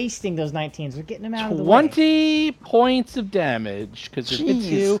 we're wasting those 19s. We're getting them out of the way. 20 points of damage because it hits Jeez.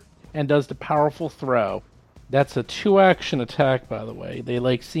 you and does the powerful throw. That's a 2-action attack, by the way.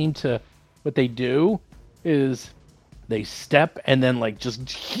 They seem to, what they do is they step and then just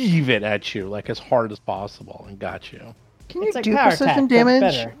heave it at you as hard as possible and got you. Can It's you like do power precision attack, but damage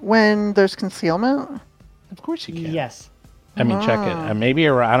better. when there's concealment? Of course you can. Yes. I mean, check it. Maybe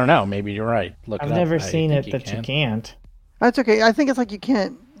you're. I don't know. Maybe you're right. Look. I've it up. never I seen think it that you can't. That's okay. I think it's you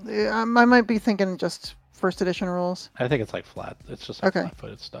can't. I might be thinking just first edition rules. I think it's flat. It's just Okay.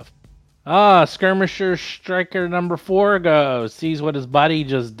 flat-footed stuff. Skirmisher striker number 4 goes, sees what his buddy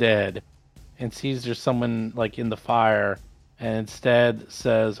just did, and sees there's someone in the fire, and instead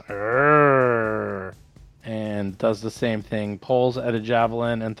says, "Arr," and does the same thing, pulls at a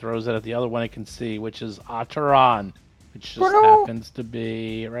javelin and throws it at the other one it can see, which is Ataran, which just happens to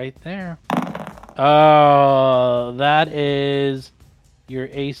be right there. Oh, that is... Your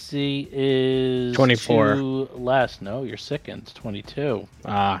AC is 24. 2 less. No, you're sickened. 22.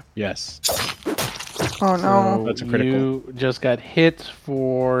 Ah, yes. Oh no. That's a critical. You just got hit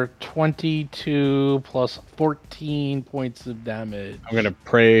for 22 plus 14 points of damage. I'm going to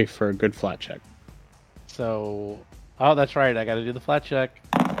pray for a good flat check. So, oh, that's right. I got to do the flat check.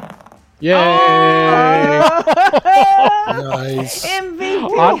 Yay! Nice.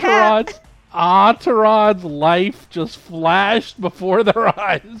 MVP hat. Atarad's life just flashed before their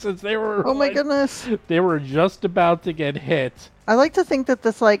eyes as they were. Oh my goodness. They were just about to get hit. I like to think that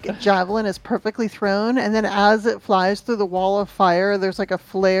this javelin is perfectly thrown, and then as it flies through the wall of fire, there's a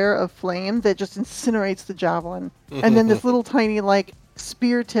flare of flame that just incinerates the javelin, and then this little tiny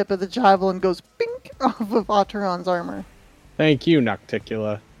spear tip of the javelin goes bink off of Ataran's armor. Thank you,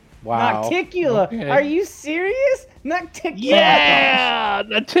 Nocticula. Wow. Nocticula. Okay. Are you serious? Nocticula. Yeah,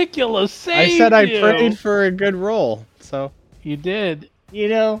 Nocticula I saved said I you. prayed for a good roll, so You did.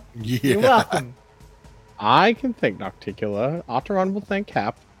 You're Yeah. welcome. I can thank Nocticula. Otteron will thank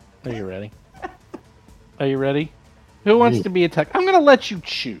Cap. Are you ready? Are you ready? Who wants to be attacked? I'm going to let you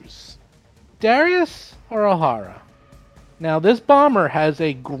choose. Darius or O'Hara? Now, this bomber has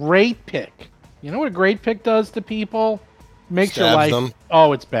a great pick. You know what a great pick does to people? Makes your Stabs life... them.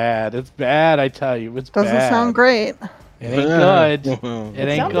 Oh, it's bad. It's bad, I tell you. It's Doesn't bad. sound great. It ain't good. It It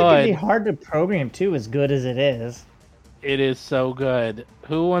ain't sounds like it'd be good. hard to program too, as good as it is. It is so good.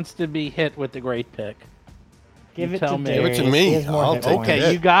 Who wants to be hit with the great pick? Give You it tell to me. Give it to Darius. me. He has more I'll hit take points. it.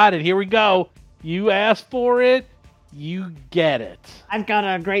 Okay, you got it. Here we go. You asked for it. You get it. I've got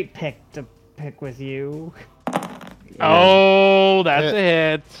a great pick to pick with you. Oh, that's a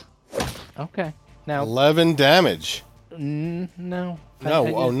hit. Okay. Now, 11 damage. no. No,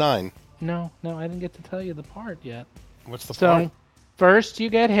 I 9. No, I didn't get to tell you the part yet. What's the So, part? first you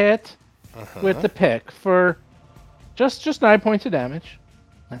get hit with the pick for just 9 points of damage.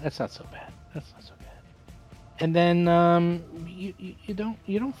 That's not so bad. That's not so bad. And then you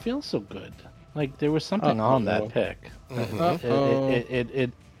don't feel so good. Like there was something on that pick.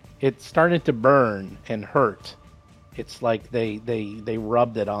 It started to burn and hurt. It's like they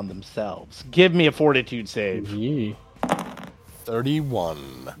rubbed it on themselves. Give me a fortitude save. Yee.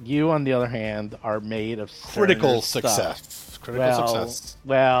 31. You, on the other hand, are made of Critical stuff. success. Critical success.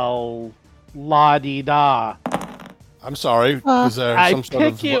 Well, la-di-da. I'm sorry. Is there some sort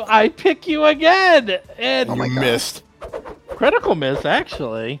of... I pick you again! And you missed. Critical miss,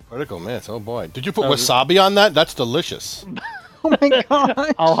 actually. Critical miss. Oh, boy. Did you put wasabi on that? That's delicious. Oh my god.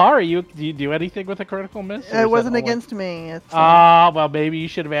 Alhara, do you do anything with a critical miss? It wasn't against me. It's, well, maybe you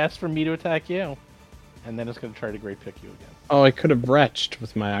should have asked for me to attack you. And then it's going to try to great pick you again. Oh, I could have retched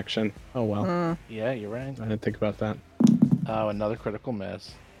with my action. Oh, well. Yeah, you're right. I didn't think about that. Oh, another critical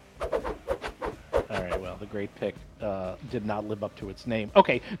miss. Alright, well, the great pick did not live up to its name.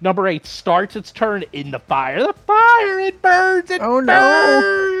 Okay, number 8 starts its turn in the fire. The fire! It burns! It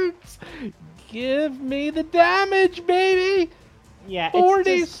burns! Give me the damage, baby! Yeah,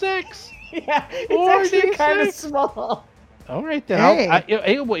 46! Yeah, it's actually kind of small. Alright, then. Hey.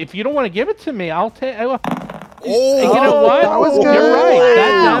 If you don't want to give it to me, I'll take... Oh! You know what? That was You're good. right.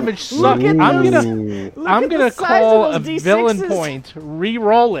 That Wow. damage sucked. I'm gonna call a villain point.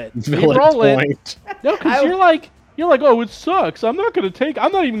 Re-roll it. Re-roll it. No, because you're like, oh, it sucks. I'm not even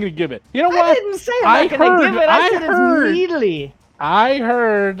gonna give it. You know what? I didn't say I'm not gonna give it. I said it's immediately. I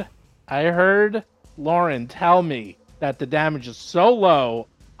heard Lauren tell me that the damage is so low.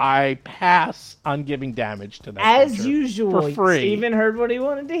 I pass on giving damage to that As creature usual, for free. Steven heard what he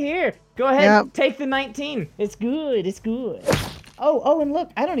wanted to hear. Go ahead, take the 19. It's good. It's good. Oh, and look,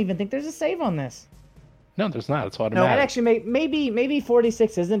 I don't even think there's a save on this. No, there's not. It's No, automatic. I'd actually maybe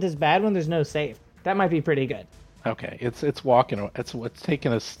 46 isn't as bad when there's no save. That might be pretty good. Okay, it's walking. It's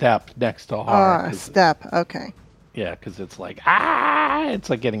taking a step next to Har. Step. Okay. Yeah, because it's like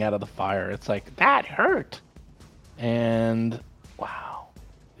it's like getting out of the fire. It's like that hurt, and wow,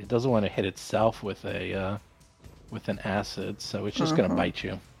 it doesn't want to hit itself with an acid, so it's just gonna bite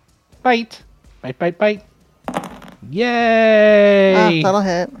you. Bite. Yay! That'll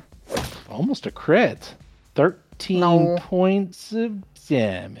hit. Almost a crit. 13 points of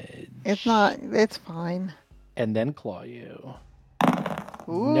damage. It's not. It's fine. And then claw you.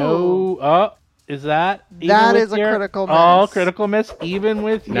 Ooh. No. Is that? That is a critical miss. Oh, critical miss, even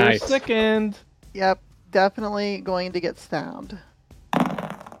with your Nice. sickened. Yep. Definitely going to get stabbed.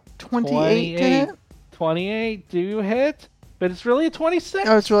 28 to hit? 28. Do you hit? But it's really a 26.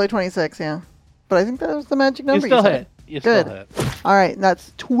 Oh, it's really 26, yeah. But I think that was the magic you number. still said. hit. You Good. still hit. All right,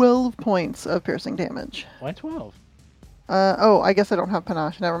 that's 12 points of piercing damage. Why 12? I guess I don't have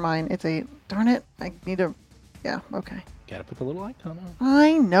panache. Never mind. It's 8. Darn it. I need to... Yeah, okay. Gotta put the little icon on.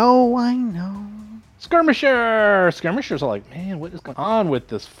 I know. Skirmisher! Skirmishers are like, man, what is going on with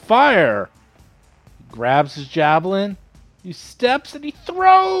this fire? He grabs his javelin, he steps, and he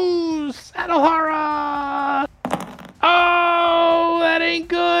throws at Alhara! Oh, that ain't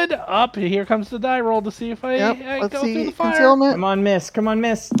good! Up, here comes the die roll to see if I Let's go see. through the fire. Concealment. Come on,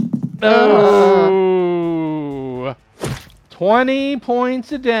 miss. Oh! 20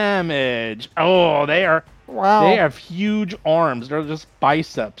 points of damage. Oh, they have huge arms. They're just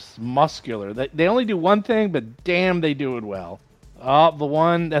biceps, muscular. They only do one thing, but damn, they do it well. Oh, the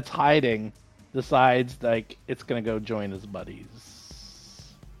one that's hiding decides like it's gonna go join his buddies.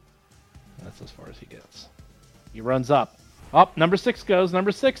 That's as far as he gets. He runs up. Up, number 6 goes.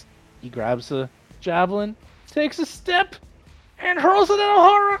 Number 6. He grabs a javelin, takes a step, and hurls it at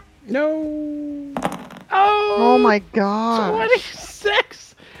Alhara. No. Oh my god.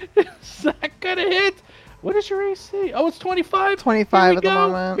 26! Is that gonna hit? What is your AC? Oh, it's 25. 25 at the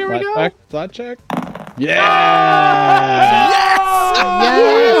moment. Here we go. Flat check. Yeah!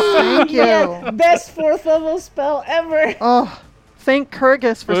 Yes, thank you. Yes, best 4th level spell ever. Oh, thank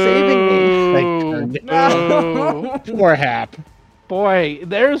Kurgus for saving me. Thank you. Poor Hap. Boy,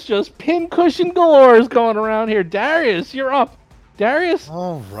 there's just pincushion galores going around here. Darius, you're up. Darius,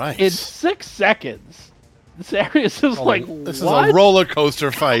 All right. in 6 seconds. Darius is like, this what? is a roller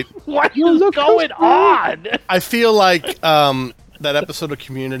coaster fight. What is going on? I feel like that episode of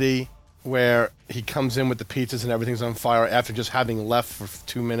Community where he comes in with the pizzas and everything's on fire after just having left for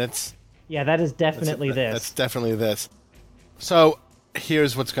 2 minutes. Yeah, that is definitely this. That's definitely this. So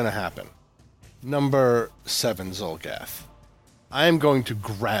here's what's going to happen. Number 7, Zolgath. I am going to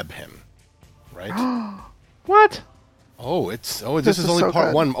grab him. Right? What? This This is is only so part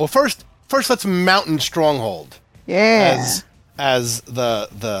good. 1. Oh, first let's Mountain Stronghold. Yeah. As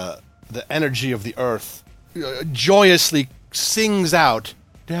the energy of the earth joyously sings out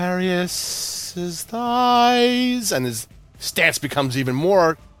Darius's thighs, and his stance becomes even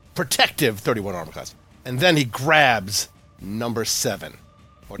more protective, 31 armor class. And then he grabs number 7,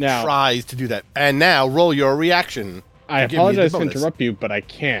 or Now- tries to do that. And now roll your reaction. I Give me the apologize to bonus. interrupt you, but I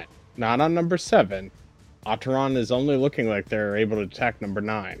can't. Not on number 7. Otteron is only looking like they're able to attack number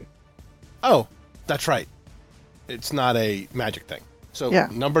 9. Oh, that's right. It's not a magic thing. So Yeah.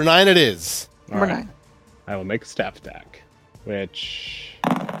 number 9 it is. Number Alright. 9. I will make a staff attack, which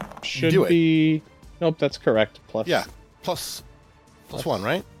Do should it. be. Nope, that's correct. Plus, Yeah, plus 1,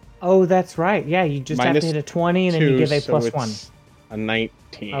 right? Oh, that's right. Yeah, you just have Minus to hit a 20 and then 2, you give a so plus it's 1. A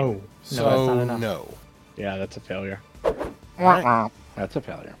 19. Oh, no, So that's not enough. no. Yeah, that's a failure. That's a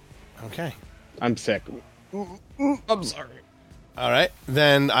failure. Okay. I'm sick. I'm sorry. All right.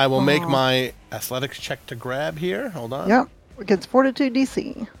 Then I will make my athletics check to grab here. Hold on. Yep. Against Fortitude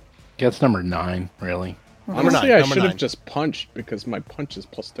DC. Gets number 9, really. Number Honestly, 9. I Number should 9. have just punched because my punch is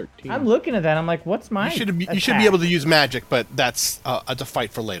plus 13. I'm looking at that. I'm like, what's mine? You should be able to use magic, but that's a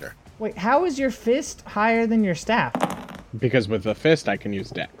fight for later. Wait, how is your fist higher than your staff? Because with the fist, I can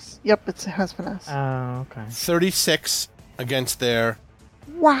use Dex. Yep, it has finesse. Oh, okay. 36 against their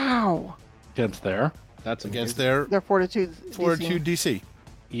Wow. Gets there. That's against amazing. their Their Fortitude fortitude DC.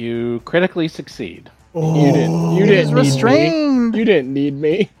 You critically succeed. You didn't. You It is didn't need me. restrained. You didn't need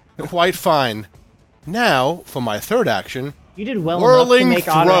me. Quite fine. Now, for my third action, You did well Whirling enough to make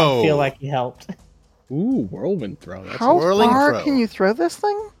throw. Otto feel like he helped. Ooh, whirlwind throw. That's How whirling far throw. can you throw this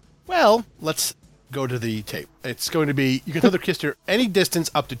thing? well, let's go to the tape. It's going to be, you can throw the Kister any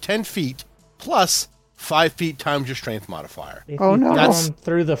distance up to 10 feet, plus 5 feet times your strength modifier. If Oh, you no. throw That's- him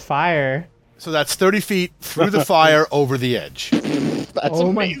through the fire. So that's 30 feet through the fire over the edge. That's Oh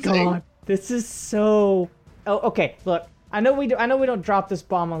amazing. my god, this is so. Oh, okay. Look, I know we don't drop this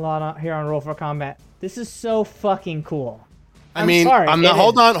bomb a lot here on Roll for Combat. This is so fucking cool. I I'm mean, sorry, I'm not.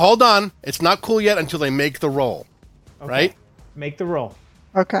 it Hold on. It's not cool yet until they make the roll, right? Make the roll.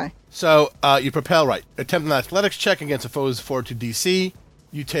 Okay. So you propel right. Attempt an athletics check against a foe's fortitude DC.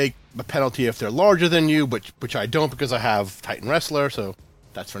 You take a penalty if they're larger than you, which I don't because I have Titan Wrestler. So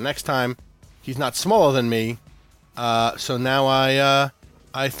that's for next time. He's not smaller than me, so now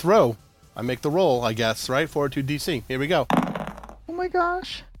I throw. I make the roll, I guess, right? Fortitude DC. Here we go. Oh my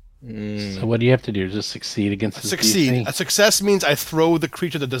gosh. So what do you have to do? Just succeed against his Succeed. DC? A success means I throw the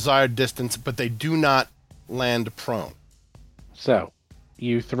creature the desired distance, but they do not land prone. So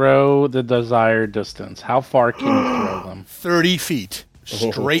you throw the desired distance. How far can you throw them? 30 feet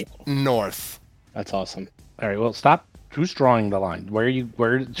straight north. That's awesome. All right. Well, stop. Who's drawing the line?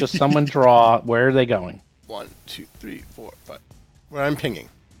 Where? Just someone draw. Where are they going? 1, 2, 3, 4, 5. Where I'm pinging.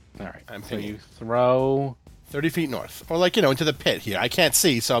 All right. I'm so thinking. you throw. 30 feet north. Or into the pit here. I can't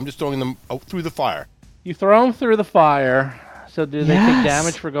see, so I'm just throwing them out through the fire. You throw them through the fire. So do they take Yes.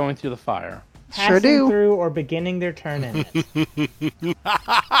 damage for going through the fire? Sure Passing do. through or beginning their turn in it.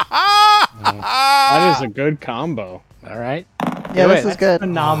 That is a good combo. All right. Yeah, Do this it. is good.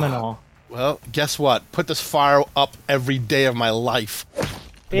 Phenomenal. Well, guess what? Put this fire up every day of my life.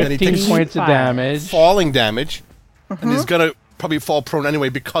 Then he 15 takes points of fire. damage. falling damage, and he's gonna probably fall prone anyway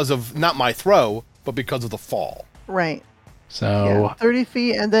because of not my throw, but because of the fall. Right. So Yeah. 30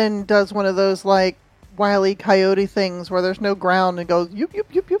 feet and then does one of those like Wile E. Coyote things where there's no ground and goes yoop, yoop,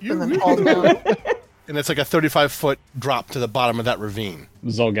 yoop, yoop, and then falls down. And it's like a 35-foot drop to the bottom of that ravine.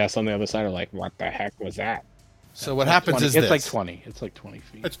 Zolgas on the other side are like, what the heck was that? So what happens 20, is it's this. like 20. It's like 20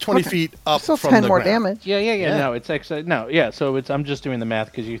 feet. It's 20 feet up Still from 10 the more ground. damage. Yeah. Yeah. No, it's actually no. Yeah. So it's I'm just doing the math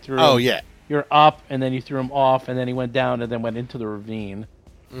because you threw. Oh, him- yeah. You're up, and then you threw him off, and then he went down, and then went into the ravine,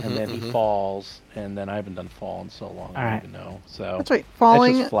 and then he falls, and then I haven't done fall in so long. I Alright. don't even know. So That's right. it's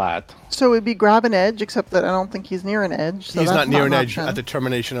Falling. just flat. So it would be grab an edge, except that I don't think he's near an edge. So He's that's not near an edge option. at the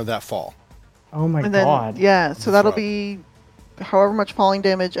termination of that fall. Oh my And then, god. yeah, so that'll Throw. be however much falling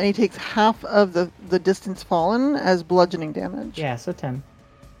damage, and he takes half of the distance fallen as bludgeoning damage Yeah, so 10.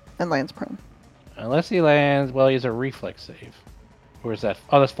 and lands prone. Unless he lands, well, he has a reflex save. Or is that?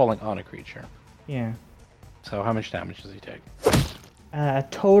 Oh, that's falling on a creature. Yeah. So how much damage does he take? A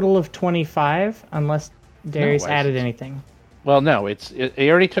total of 25, unless Darius I added see. anything. Well, no, he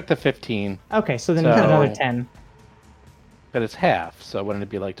already took the 15, Okay, so then So- another 10. but it's half. So wouldn't it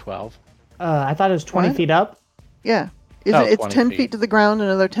be like 12? I thought it was 20 What? feet up. Yeah. Oh, It's 20 10 feet. feet to the ground,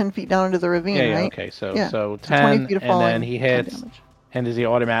 another 10 feet down into the ravine, Yeah. right? Okay. So Yeah. so 20 10, feet of and falling, then he 10 hits. damage. And is he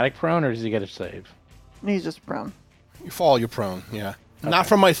automatic prone, or does he get a save? And he's just prone. You fall, you're prone. Yeah. Not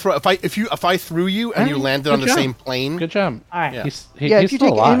from my throw. If I threw you and you Alright, landed good on the job. same plane. Good job. All right. Yeah. He's If you still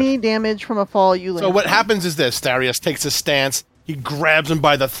take alive. any damage from a fall, you land. So what prone. happens is this: Darius takes a stance. He grabs him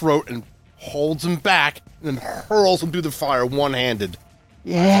by the throat and holds him back, and then hurls him through the fire one-handed.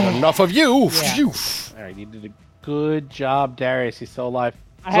 Yeah. Enough of you. Yeah. Phew. All right, you did a good job, Darius. He's still alive.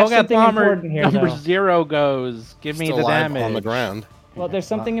 I have Zolgath something Bomber important here, number though. 0 goes. Give me Still the alive damage. on the ground. Well, there's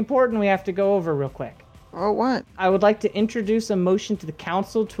something important we have to go over real quick. Oh, what? I would like to introduce a motion to the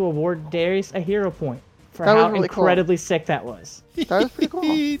council to award Darius a hero point for That was how really cool. incredibly sick that was. That was pretty cool.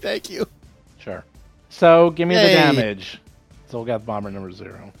 Thank you. Sure. So give me the Yay. damage. Zolgath Bomber number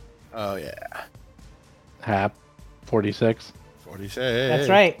 0. Oh, yeah. Hap, 46. 46. That's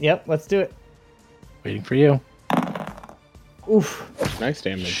right. Yep, let's do it. Waiting for you. Oof. Nice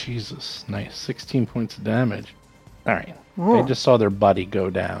damage. Jesus, nice. 16 points of damage. All right. Whoa. They just saw their buddy go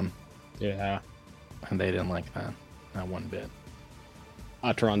down, Yeah. and they didn't like that. Not one bit.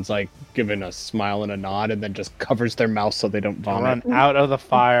 Atron's like giving a smile and a nod and then just covers their mouth so they don't vomit. Run out of the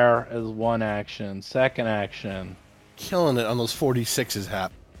fire as one action. Second action. Killing it on those 46s,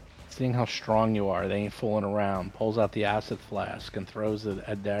 Hap. Seeing how strong you are, they ain't fooling around. Pulls out the acid flask and throws it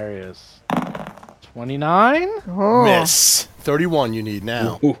at Darius. 29? Oh, Miss. 31 you need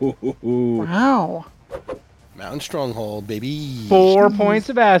now. wow. Mountain Stronghold, baby. 4 points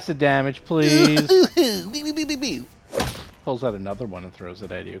of acid damage, please. Pulls out another one and throws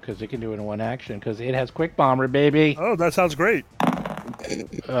it at you because it can do it in one action because it has Quick Bomber, baby. Oh, that sounds great.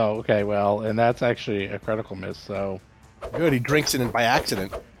 Oh, okay, well, and that's actually a critical miss, so Good, he drinks it in by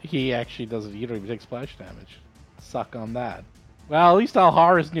accident. he actually doesn't, you don't even take splash damage. Suck on that. Well, at least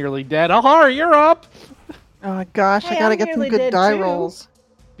Alhar is nearly dead. Alhar, you're up! Oh my gosh, Hey, I gotta I'm get some nearly good dead, die too. rolls.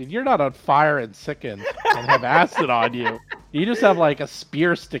 Dude, you're not on fire and sickened and have acid on you. You just have like a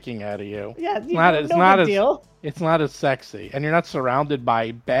spear sticking out of you. Yeah, It's not, no big deal. It's not as sexy, and you're not surrounded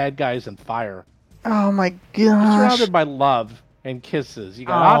by bad guys and fire. Oh my You're gosh. surrounded by love and kisses. You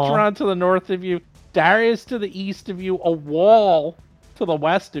got Aw. Atron to the north of you, Darius to the east of you, a wall to the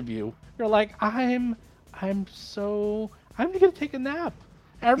west of you. You're like, I'm gonna take a nap.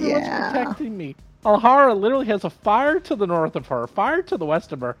 Everyone's Yeah. protecting me. Alhara literally has a fire to the north of her, fire to the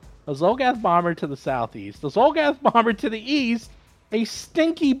west of her, a Zolgath Bomber to the southeast, a Zolgath Bomber to the east, a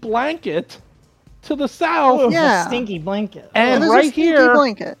stinky blanket to the south, Ooh, Yeah. a stinky blanket. and There's a right stinky here,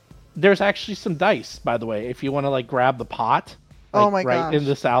 blanket. there's actually some dice, by the way, if you want to like grab the pot. Oh like, my right gosh. in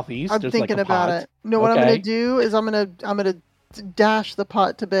the southeast. I'm there's thinking like a about pot. it. No, what I'm Okay. gonna do is I'm gonna dash the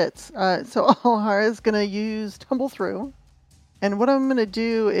pot to bits. So Alhara is gonna use tumble through, and what I'm gonna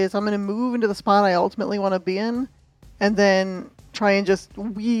do is I'm gonna move into the spot I ultimately want to be in, and then try and just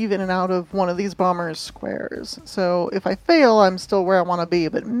weave in and out of one of these bombers' squares. So if I fail, I'm still where I want to be,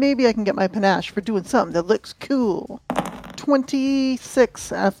 but maybe I can get my panache for doing something that looks cool.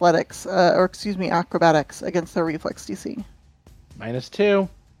 26 athletics, acrobatics against their reflex DC. -2.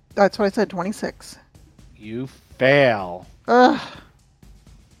 That's what I said, 26. You fail. Ugh.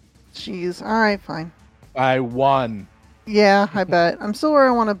 Jeez. All right, fine. I won. Yeah, I bet. I'm still where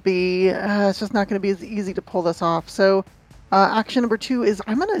I want to be. It's just not going to be as easy to pull this off. So, action number 2 is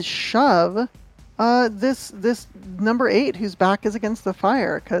I'm going to shove this number 8 whose back is against the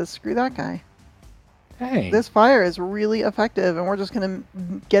fire, because screw that guy. Hey. This fire is really effective, and we're just going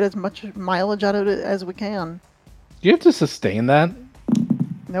to get as much mileage out of it as we can. Do you have to sustain that?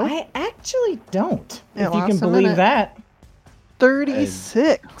 Nope. I actually don't. It If you can lasts a believe minute. that.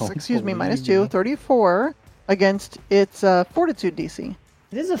 36. don't Excuse me, believe -2. you. 34 against its fortitude DC.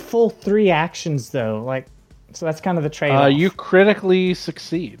 It is a full 3 actions though. Like, so that's kind of the trade-off. You critically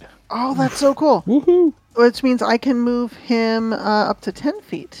succeed. Oh, that's so cool. Woohoo! Which means I can move him up to 10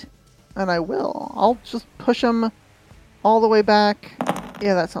 feet. And I will. I'll just push him all the way back.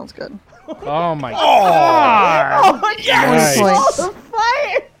 Yeah, that sounds good. Oh my god! Oh my Nice. Points. The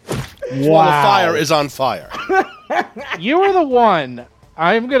fire! While the fire is on fire. You were the one.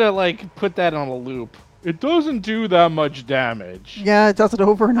 I'm gonna like put that on a loop. It doesn't do that much damage. Yeah, it does it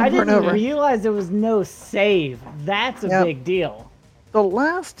over and I over and didn't over. realize there was no save. That's a Yep. big deal. The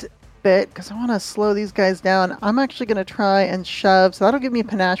last bit, because I want to slow these guys down, I'm actually going to try and shove. So that'll give me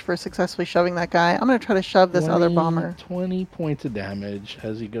panache for successfully shoving that guy. I'm going to try to shove this other bomber. 20 points of damage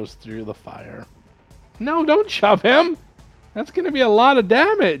as he goes through the fire. No, don't shove him. That's gonna be a lot of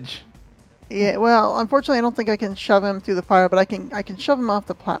damage. Yeah, well, unfortunately, I don't think I can shove him through the fire, but I can shove him off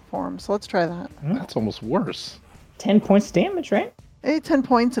the platform. So let's try that. That's almost worse. 10 points damage, right? 10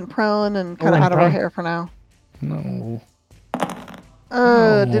 points and prone and kind of and out of our prone. hair for now. No.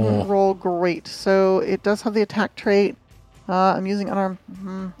 Didn't roll great. So it does have the attack trait. I'm using unarmed.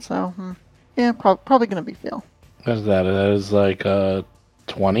 Yeah, probably going to be fail. What's that? That is like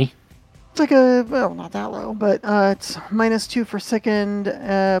 20. It's like well, not that low, but it's -2 for sickened,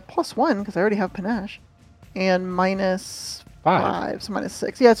 +1 because I already have panache, and -5, so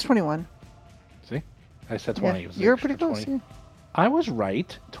 -6. Yeah, it's 21. See? I said 20. Yeah, It was you're extra pretty close. 20. I was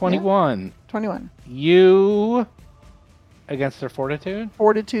right. 21. 21. You, against their fortitude,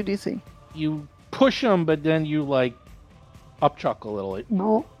 Fortitude DC. you push them, but then you like upchuck a little, like,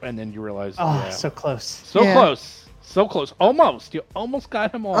 and then you realize, Oh, yeah. so close. So Yeah. close. So close. Almost. You almost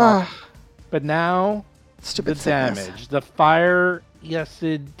got him off. Ugh, But now, stupid the sickness. damage. The fire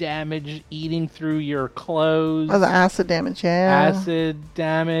acid damage eating through your clothes. Oh, the acid damage, yeah. Acid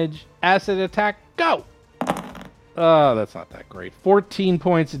damage. Acid attack. Go! Oh, that's not that great. 14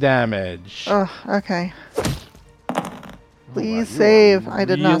 points of damage. Oh, okay. Oh, wow, Please you were save. I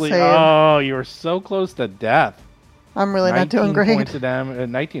did not save. Oh, you were so close to death. I'm really not doing 19 great. Points of damage,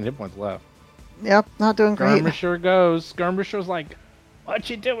 19 hit points left. Yep, not doing great. Skirmisher goes. Skirmisher's like, what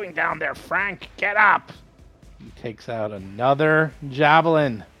you doing down there, Frank? Get up! He takes out another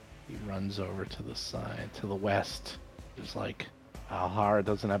javelin. He runs over to the side, to the west. There's like, Alhara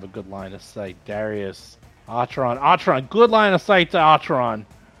doesn't have a good line of sight. Darius, Atron, good line of sight to Atron.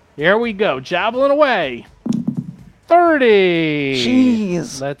 Here we go, javelin away. 30!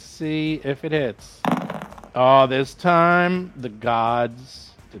 Jeez. Let's see if it hits. Oh, this time, the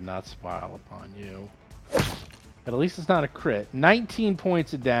gods did not smile upon you. But at least it's not a crit. 19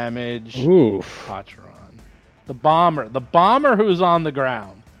 points of damage. Oof. Patron. The bomber who's on the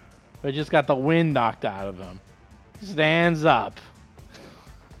ground, but just got the wind knocked out of him, stands up.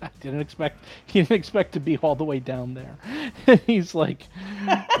 He didn't expect to be all the way down there. He's like,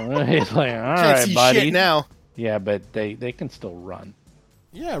 all Can't right, see buddy. shit now. Yeah, but they can still run.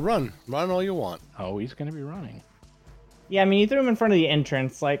 Yeah, run all you want. Oh, he's gonna be running. Yeah, I mean, you threw him in front of the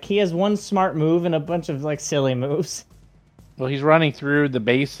entrance. Like, he has one smart move and a bunch of, like, silly moves. Well, he's running through the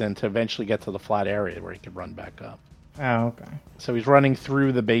basin to eventually get to the flat area where he can run back up. Oh, okay. So he's running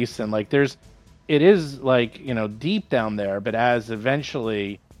through the basin. Like, it is like, deep down there, but as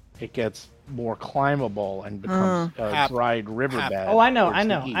eventually it gets more climbable and becomes a Hap. dried riverbed. Oh, I know. towards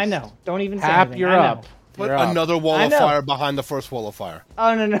the east. Don't even say Hap, anything. you're I know. up. Put You're up. another wall I of know. fire behind the first wall of fire.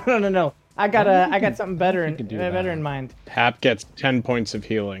 Oh, no. I got something better You can do better that. in mind. Hap gets 10 points of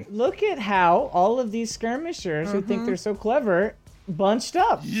healing. Look at how all of these skirmishers who think they're so clever bunched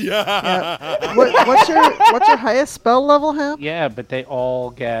up. Yeah. What's your highest spell level, Hap? Yeah, but they all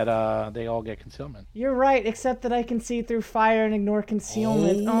get concealment. You're right, except that I can see through fire and ignore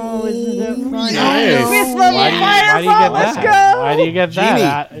concealment. Oh, isn't that fun? Nice. Fifth level Why do you fireball, get let's that? go! Why do you get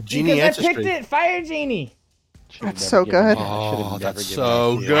that? Genie Because I picked ancestry. it, Fire Genie. That's so good. Oh, that's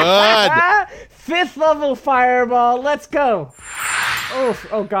so good. Fifth level fireball, let's go.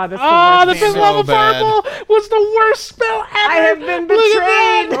 Oh god, that's the Oh, worst the name. fifth So level bad. fireball was the worst spell ever. I have been Look at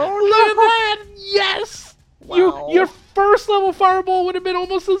that. betrayed. Look at that. Yes. Your first level fireball would have been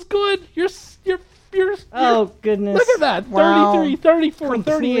almost as good. Your Oh goodness. look at that. Wow. 33, 34, 38.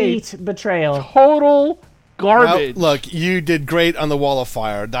 Complete betrayal. Total Well, garbage. look, you did great on the wall of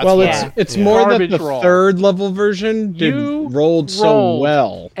fire. That's Well, why. Yeah. it's more that Garbage the roll. third level version You rolled so rolled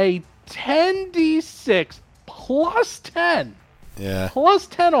well. a 10d6 plus 10. Yeah. Plus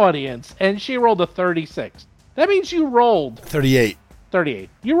 10 audience, and she rolled a 36. That means you rolled 38. 38.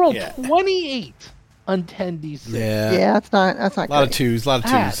 You rolled Yeah. 28 on 10d6. Yeah. Yeah, that's not A lot great. of twos.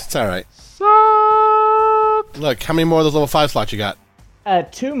 Ah. It's all right. Sucked. Look, how many more of those level 5 slots you got?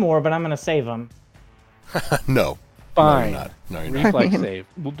 2 more, but I'm gonna save them. No. Fine. No, you're not. No, you're not. Reflex I mean- save.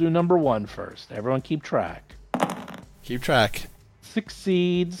 We'll do number 1 first. Everyone keep track. Keep track.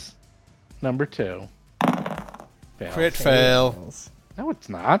 Succeeds. Number 2. Fail. Crit fail. No, it's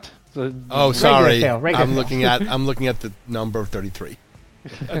not. It's a- Oh, sorry. fail, regular I'm fail. looking at the number 33.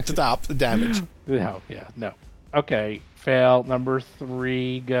 At the top, the damage. No, yeah, no. Okay, fail. Number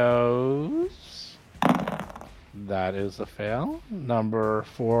 3 goes. That is a fail. Number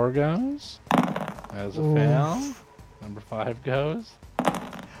 4 goes. That is a fail. Number 5 goes.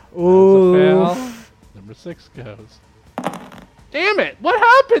 Ooh. That is a fail. Number 6 goes. Damn it! What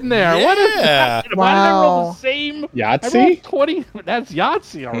happened there? What is Yeah. that? Why did I roll the Wow. same? I Yahtzee? rolled 20. That's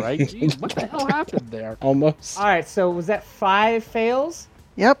Yahtzee, all right. Jeez, what the hell happened there? Almost. All right, so was that 5 fails?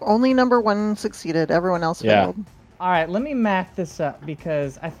 Yep, only number 1 succeeded. Everyone else Yeah. failed. All right, let me math this up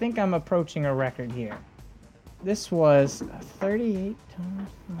because I think I'm approaching a record here. This was 38 times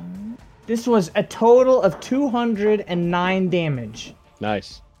 5. This was a total of 209 damage.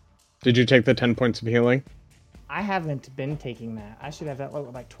 Nice. Did you take the 10 points of healing? I haven't been taking that. I should have that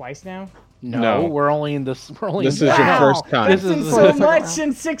like twice now. No, No. we're only in this. We're only This in is your Wow, first time. That's This been is so the- much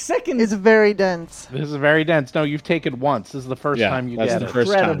in 6 seconds. It's very dense. This is very dense. No, you've taken once. This is the first Yeah, time you that's get the it.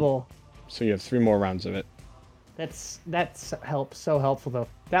 first time. incredible. So you have 3 more rounds of it. That's so helpful though.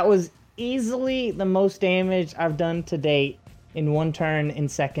 That was easily the most damage I've done to date in one turn in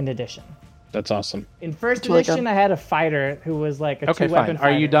 2nd edition. That's awesome. In first Would you like edition, I had a fighter who was like a Okay, two-weapon fine.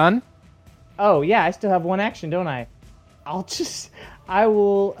 Are you fighter. done? Oh yeah, I still have one action, don't I? I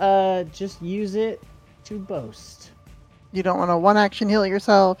will just use it to boast. You don't want to one action heal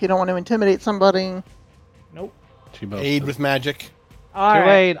yourself. You don't want to intimidate somebody. Nope. Aid with magic. All Too right.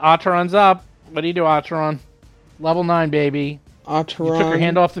 late. Otteron's up. What do you do, Otteron? Level 9, baby. Otteron, You took your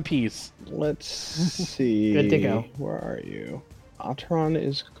hand off the piece. Let's see. Good to go. Where are you? Otteron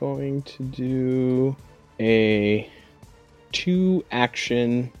is going to do a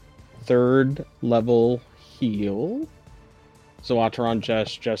 2-action 3rd level heal. So Otteron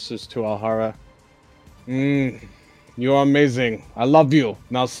gestures to Alhara. You are amazing. I love you.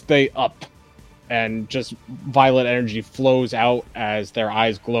 Now stay up. And just violet energy flows out as their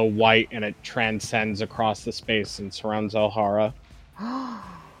eyes glow white and it transcends across the space and surrounds Alhara.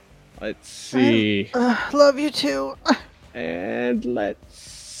 Let's see. Love you too. And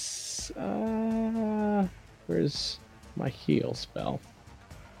let's... where's my heal spell?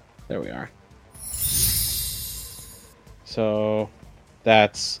 There we are. So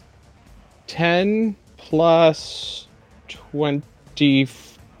that's 10 plus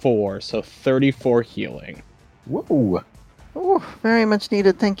 24, so 34 healing. Whoa. Oh, very much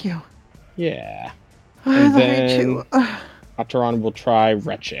needed. Thank you. Yeah. I And love you then too. Otteron will try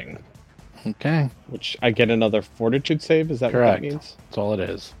retching, Okay. which I get another fortitude save. Is that Correct. what that means? That's all it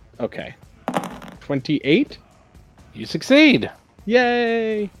is. Okay. 28. You succeed.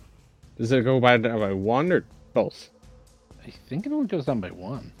 Yay! Does it go by one or both? I think it only goes down by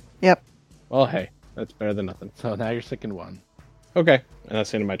 1. Yep. Well, hey, that's better than nothing. So now you're second 1. Okay, and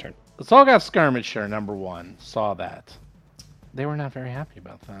that's the end of my turn. Let's all got skirmisher number 1. Saw that. They were not very happy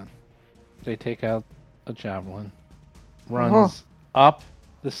about that. They take out a javelin, runs up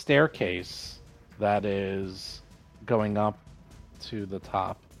the staircase that is going up to the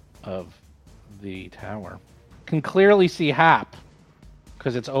top of the tower. Can clearly see Hap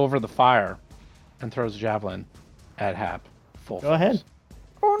because it's over the fire, and throws a javelin at Hap. Full Go ahead.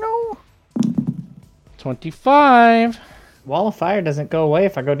 force. Oh 25. Wall of fire doesn't go away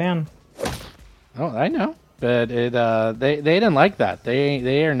if I go down. Oh, I know, but it they didn't like that.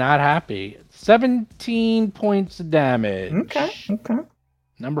 They are not happy. 17 points of damage. Okay.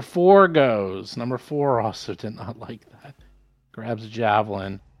 Number 4 goes. Number 4 also did not like that. Grabs a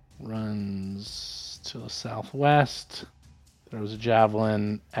javelin, runs to the southwest, throws a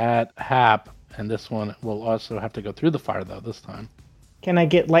javelin at Hap, and this one will also have to go through the fire though this time. Can I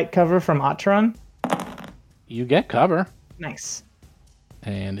get light cover from Otteron? You get cover, Nice.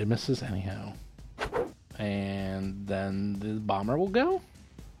 and it misses anyhow. And then the bomber will go.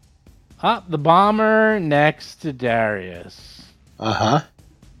 The bomber next to Darius. Uh-huh.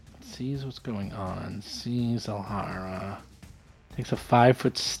 Sees what's going on. Sees Alhara. Takes a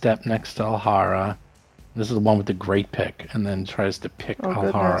 5-foot step next to Alhara. This is the one with the great pick. And then tries to pick Oh,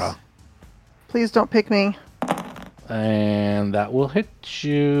 Alhara. goodness. Please don't pick me. And that will hit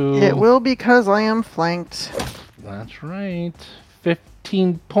you. It will because I am flanked. That's right.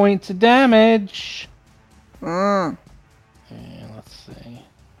 15 points of damage. Mm. And let's see.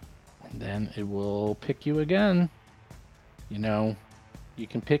 And then it will pick you again. You know, you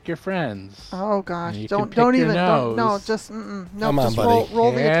can pick your friends. Oh gosh! You can Don't pick don't your even no nose. just no Come on, just buddy.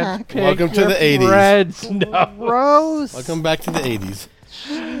 roll the Can't attack. pick Welcome to your the 80s. friends. No. Gross. Welcome back to the 80s.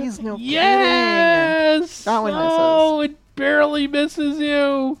 Jeez, no kidding. Yes! That one Oh, it barely misses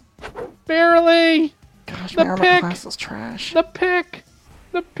you. Barely. Gosh, The my armor pick. class is trash.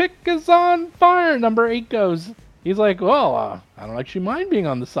 The pick is on fire. Number 8 goes. He's like, well, I don't actually mind being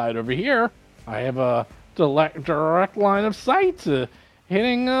on the side over here. I have a direct line of sight to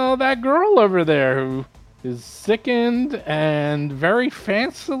hitting that girl over there who is sickened and very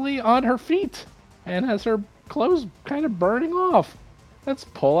fancily on her feet and has her clothes kind of burning off. Let's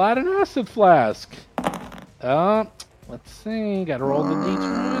pull out an acid flask. Let's see. Gotta roll the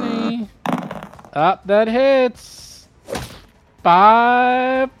d20. That hits.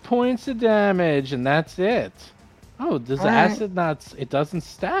 5 points of damage, and that's it. Oh, does the Alright. acid not... It doesn't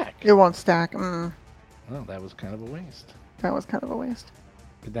stack. It won't stack. Oh, that was kind of a waste. That was kind of a waste.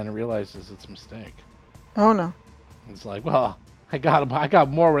 But then it realizes it's a mistake. Oh no. It's like, well, I got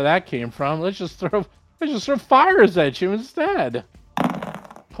more where that came from. Let's just throw fires at you instead.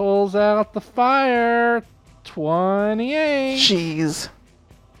 Pulls out the fire. 28. Jeez.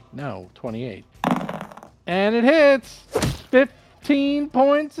 No, 28. And it hits. 15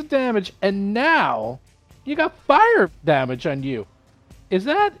 points of damage. And now you got fire damage on you. Is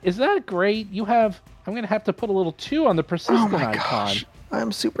that great? I'm gonna have to put a little 2 on the Oh persistent my icon. gosh.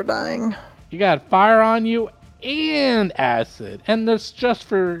 I'm super dying. You got fire on you and acid. And that's just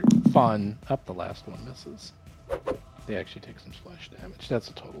for fun. Up the last one misses. They actually take some splash damage. That's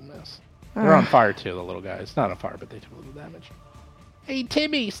a total miss. They're on fire too, the little guys. Not on fire, but they took a little damage. Hey,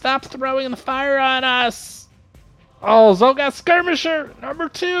 Timmy, stop throwing the fire on us! Oh, Zolgath Skirmisher, number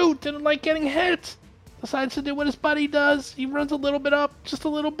 2, didn't like getting hit. Decides to do what his buddy does. He runs a little bit up, just a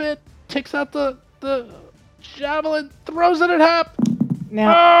little bit, takes out the javelin, throws it at Hap.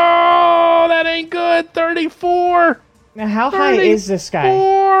 Now, Oh, that ain't good. 34. now how high is this guy?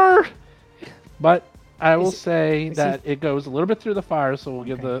 34. But I will Is- say is that it goes a little bit through the fire, so we'll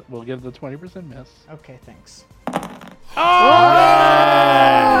give Okay. the 20% miss. Okay, thanks.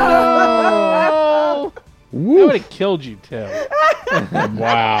 Oh! That would have killed you too.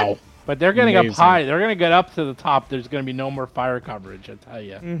 Wow. But they're getting up Amazing. high. They're going to get up to the top. There's going to be no more fire coverage, I tell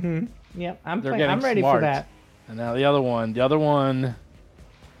you. Mm-hmm. Yep, I'm They're playing. I'm getting ready smart. for that. And now the other one,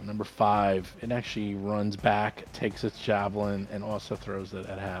 number 5, it actually runs back, takes its javelin, and also throws it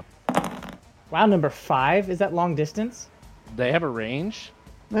at Hap. Wow, number 5, is that long distance? They have a range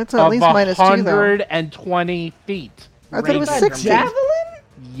That's at of least minus 2, though. 120 feet. I thought it was Range. 60. Javelin?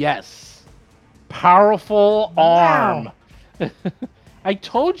 Yes. Powerful arm. Wow. I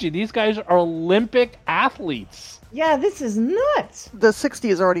told you, these guys are Olympic athletes. Yeah, this is nuts. The 60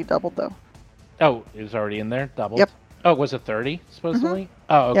 is already doubled, though. Oh, it was already in there? Doubled? Yep. Oh, was it 30, supposedly?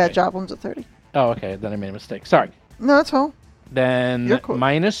 Oh, okay. Yeah, javelin's at 30. Oh, okay. Then I made a mistake. Sorry. No, that's all. Then You're cool.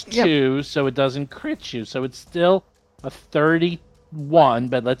 minus Yep. 2, so it doesn't crit you. So it's still a 31,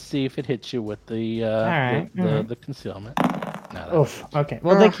 but let's see if it hits you with the right, the concealment. No, that Oof. hits. Okay.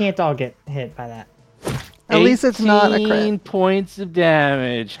 Well, they Ugh. can't all get hit by that. At least it's not a 18 crit. points of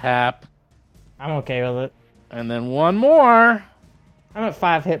damage, Hap. I'm okay with it. And then one more. I'm at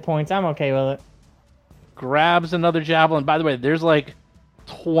 5 hit points. I'm okay with it. Grabs another javelin. By the way, there's like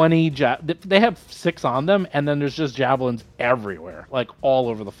 20 they have 6 on them, and then there's just javelins everywhere, like all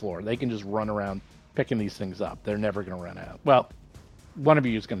over the floor. They can just run around picking these things up. They're never going to run out. Well, one of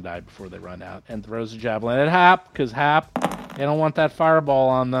you is going to die before they run out, and throws a javelin at Hap, because Hap, they don't want that fireball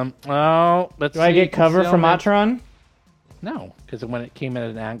on them. Oh, let's Do I see, get cover from concealment. Atron? No, because when it came in at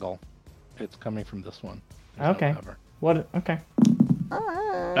an angle, it's coming from this one. There's no Okay. cover. What? Okay.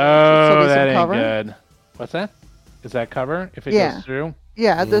 Oh, So there's that some ain't cover? good. What's that? Is that cover if it Yeah. goes through?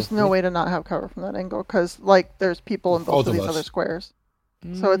 Yeah, there's no way to not have cover from that angle, because, like, there's people in both Both of of these us. other squares.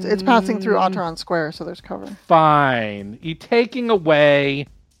 So it's passing through Atron Square, so there's cover. Fine. You taking away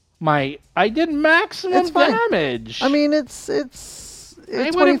my... I did maximum It's fine. damage. I mean, it's I would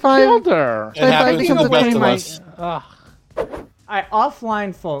have 25. killed her. It happens to becomes the a best of 20. us. Ugh. Alright,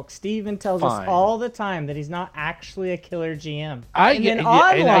 offline, folks. Steven tells Fine. us all the time that he's not actually a killer GM. I- and then and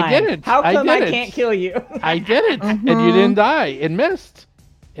online, I didn't. how I come I didn't. can't kill you? I did it, and you didn't die. It missed.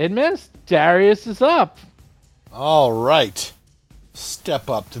 It missed. Darius is up. All right. Step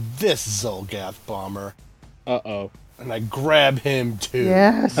up to this Zolgath bomber, Uh-oh. and I grab him too.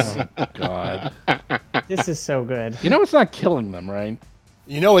 Yes. God. This is so good. You know it's not killing them, right?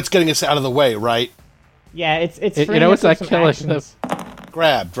 You know it's getting us out of the way, right? Yeah, it's You freeing know us it's up not some killing actions.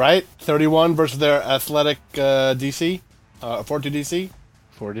 Grabbed, right? 31 versus their athletic DC, fortitude DC.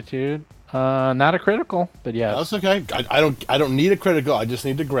 Fortitude. Not a critical, but yes. That's okay. I don't need a critical. I just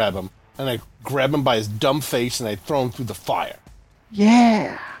need to grab him, and I grab him by his dumb face, and I throw him through the fire.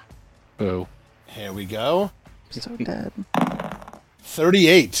 Yeah. Boo. Here we go. So dead.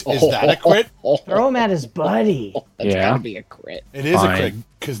 38. Is that a crit? Throw him at his buddy. That's Yeah. gotta be a crit. It is Fine. a crit,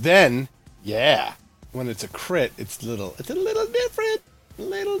 because then, yeah, when it's a crit, it's a little different. A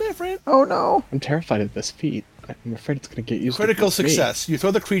little different. Oh no. I'm terrified of this feat. I'm afraid it's gonna get used. Critical against me. success. You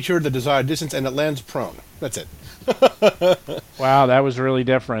throw the creature the desired distance, and it lands prone. That's it. Wow, that was really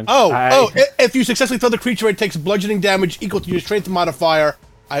different. If you successfully throw the creature, it takes bludgeoning damage equal to your strength modifier.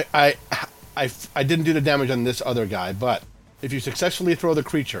 I didn't do the damage on this other guy, but if you successfully throw the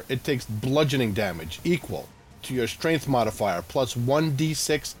creature, it takes bludgeoning damage equal to your strength modifier plus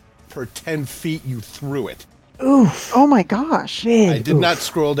 1d6 per 10 feet you threw it. Oof. Oh my gosh. I did not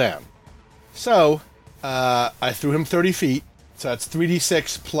scroll down. So, I threw him 30 feet, so that's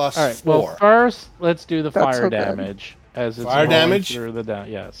 3d6 plus All right. 4. Well, first, let's do the That's fire so good. damage. As it's Fire rolling damage? through the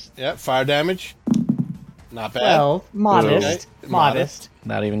down. Yes. Yeah, fire damage. Not bad. 12. Modest. Okay. Modest.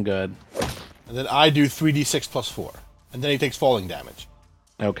 Not even good. And then I do 3d6 plus 4. And then he takes falling damage.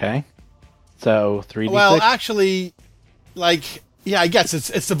 Okay. So 3d6. Well, actually, yeah, I guess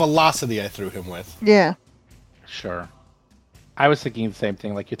it's the velocity I threw him with. Yeah. Sure. I was thinking the same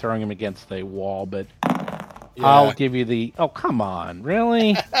thing, like you're throwing him against a wall, but Yeah. I'll give you the... Oh, come on.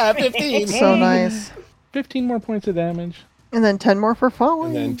 Really? 15. So nice. 15 more points of damage. And then 10 more for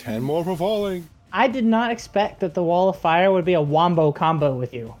falling. And then 10 more for falling. I did not expect that the Wall of Fire would be a wombo combo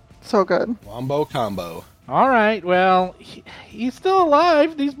with you. So good. Wombo combo. All right, well, he's still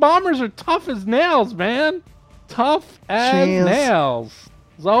alive. These bombers are tough as nails, man. Tough as Jeez. nails.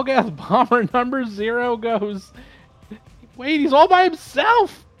 Zolgath bomber number 0 goes... Wait, he's all by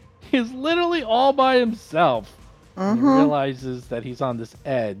himself! He's literally all by himself. He realizes that he's on this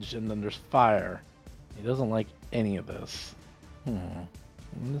edge, and then there's fire. He doesn't like any of this.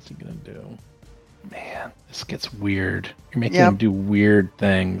 What is he gonna do? Man, this gets weird. You're making him do weird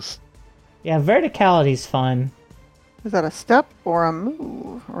things. Yeah, verticality's fun. Is that a step or a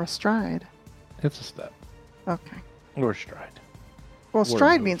move or a stride? It's a step. Okay. Or a stride. Well,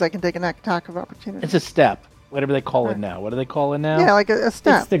 stride move. means I can take an attack of opportunity. It's a step. Whatever they call it now. What do they call it now? Yeah, like a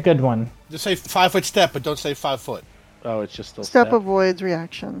step. It's the good one. Just say 5-foot step, but don't say 5 foot. Oh, it's just still Step avoids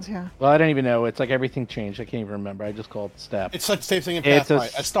reactions, yeah. Well, I don't even know. It's like everything changed. I can't even remember. I just call it step. It's like the same thing in It's a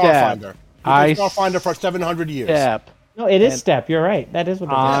Pathfinder. A Starfinder. step. You've been Starfinder for 700 years. Step. No, it is step. You're right. That is what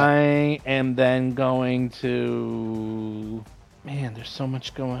it is. I am then going to... Man, there's so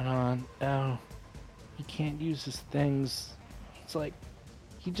much going on. Oh, he can't use his things. It's like,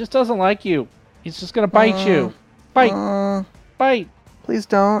 he just doesn't like you. He's just going to bite you. Bite. Bite. Please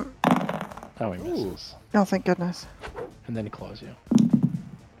don't. Oh, he misses. Oh, thank goodness. And then he claws you.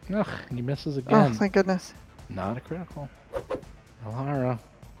 Ugh, and he misses Oh, again. thank goodness. Not a critical. Alhara.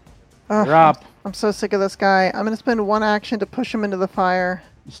 Ugh, You're up. I'm so sick of this guy. I'm going to spend one action to push him into the fire.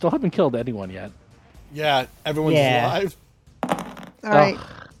 You still haven't killed anyone yet. Yeah, everyone's alive. All right.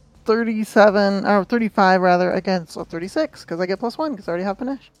 35 rather, against 36, because I get +1, because I already have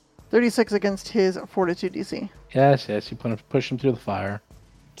Panache. 36 against his Fortitude DC. Yes, you push him through the fire.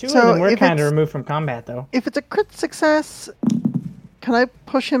 Two So of them were if kind of it's- removed from combat, though. If it's a crit success, can I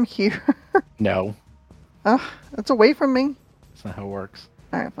push him here? No, It's away from me. that's not how it works.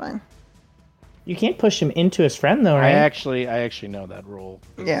 All right, fine. You can't push him into his friend, though, right? I actually know that rule.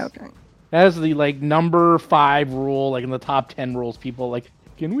 Yeah, okay. That is the number 5 rule, in the top 10 rules. People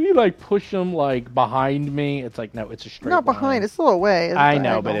can we push him behind me? It's no, it's a straight. Not behind. line. It's still away. It's I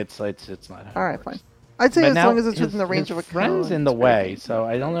know, but diagonal. it's not. How All it right, works. fine. I'd say But as now long as it's his- within the range his of a friend's cone, in the it's way, great. so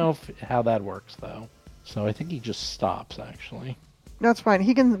I don't know how that works though. So I think he just stops actually. No, it's fine.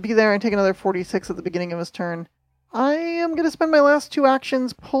 He can be there and take another 46 at the beginning of his turn. I am going to spend my last 2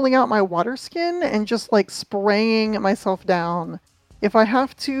 actions pulling out my water skin and just spraying myself down. If I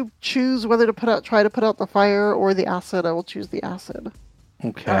have to choose whether to try to put out the fire or the acid, I will choose the acid.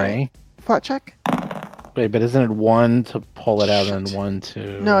 Okay. Alright. Thought check? Wait, but isn't it 1 to pull it out and 1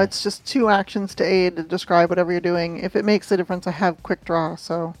 to? No, it's just 2 actions to aid to describe whatever you're doing. If it makes a difference, I have quick draw,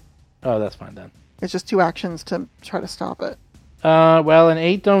 so Oh, that's fine then. it's just 2 actions to try to stop it. Well, an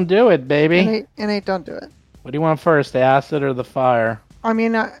 8 don't do it, baby. And 8 don't do it. What do you want first, the acid or the fire? I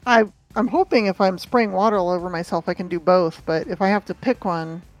mean, I'm hoping if I'm spraying water all over myself, I can do both. But if I have to pick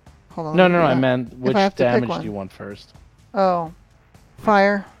one, hold on. No, let me do I that. meant which I have to pick damage one. do you want first? Oh,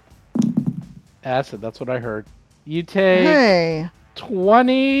 fire. Acid, that's what I heard. You take Hey,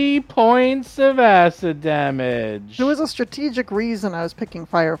 20 points of acid damage. there was a strategic reason I was picking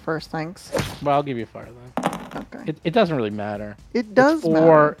fire first. Thanks. Well, I'll give you fire then. Okay. It doesn't really matter. It does it's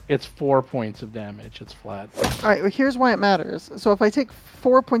matter. It's 4 points of damage. It's flat. All right. Well, here's why it matters. So if I take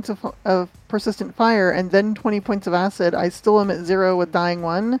 4 points of persistent fire and then 20 points of acid, I still am at 0 with dying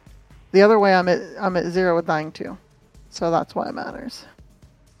 1. The other way, I'm at 0 with dying 2. So that's why it matters.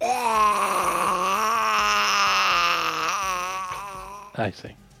 I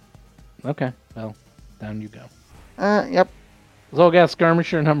see. Okay, well, down you go. Yep. Zolgath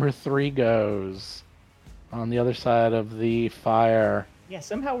Skirmisher number 3 goes on the other side of the fire. Yeah,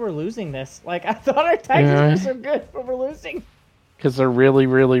 somehow we're losing this. I thought our tactics were so good, but we're losing. Because they're really,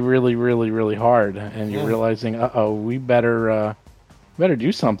 really, really, really, really hard. And you're realizing, we better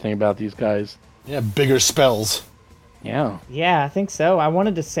do something about these guys. Yeah, bigger spells. Yeah. Yeah, I think so. I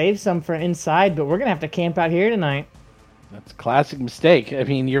wanted to save some for inside, but we're going to have to camp out here tonight. That's a classic mistake. I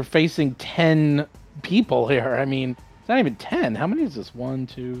mean, you're facing 10 people here. I mean, it's not even 10. How many is this? 1,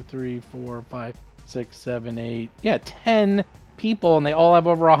 2, 3, 4, 5, 6, 7, 8. Yeah, 10 people, and they all have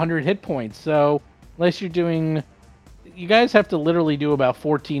over 100 hit points. So, unless you're doing... You guys have to literally do about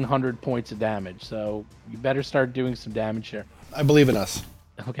 1,400 points of damage. So, you better start doing some damage here. I believe in us.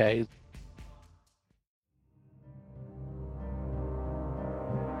 Okay.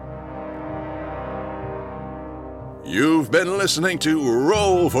 You've been listening to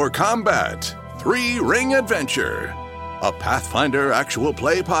Roll for Combat 3-Ring Adventure, a Pathfinder actual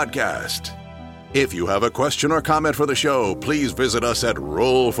play podcast. If you have a question or comment for the show, please visit us at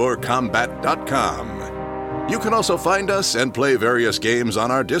rollforcombat.com. You can also find us and play various games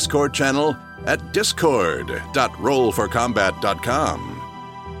on our Discord channel at discord.rollforcombat.com.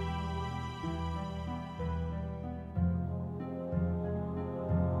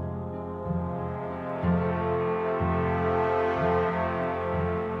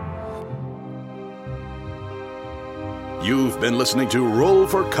 You've been listening to Roll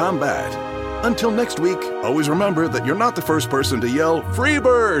for Combat. Until next week, always remember that you're not the first person to yell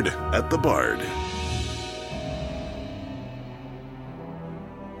 "Freebird" at the Bard.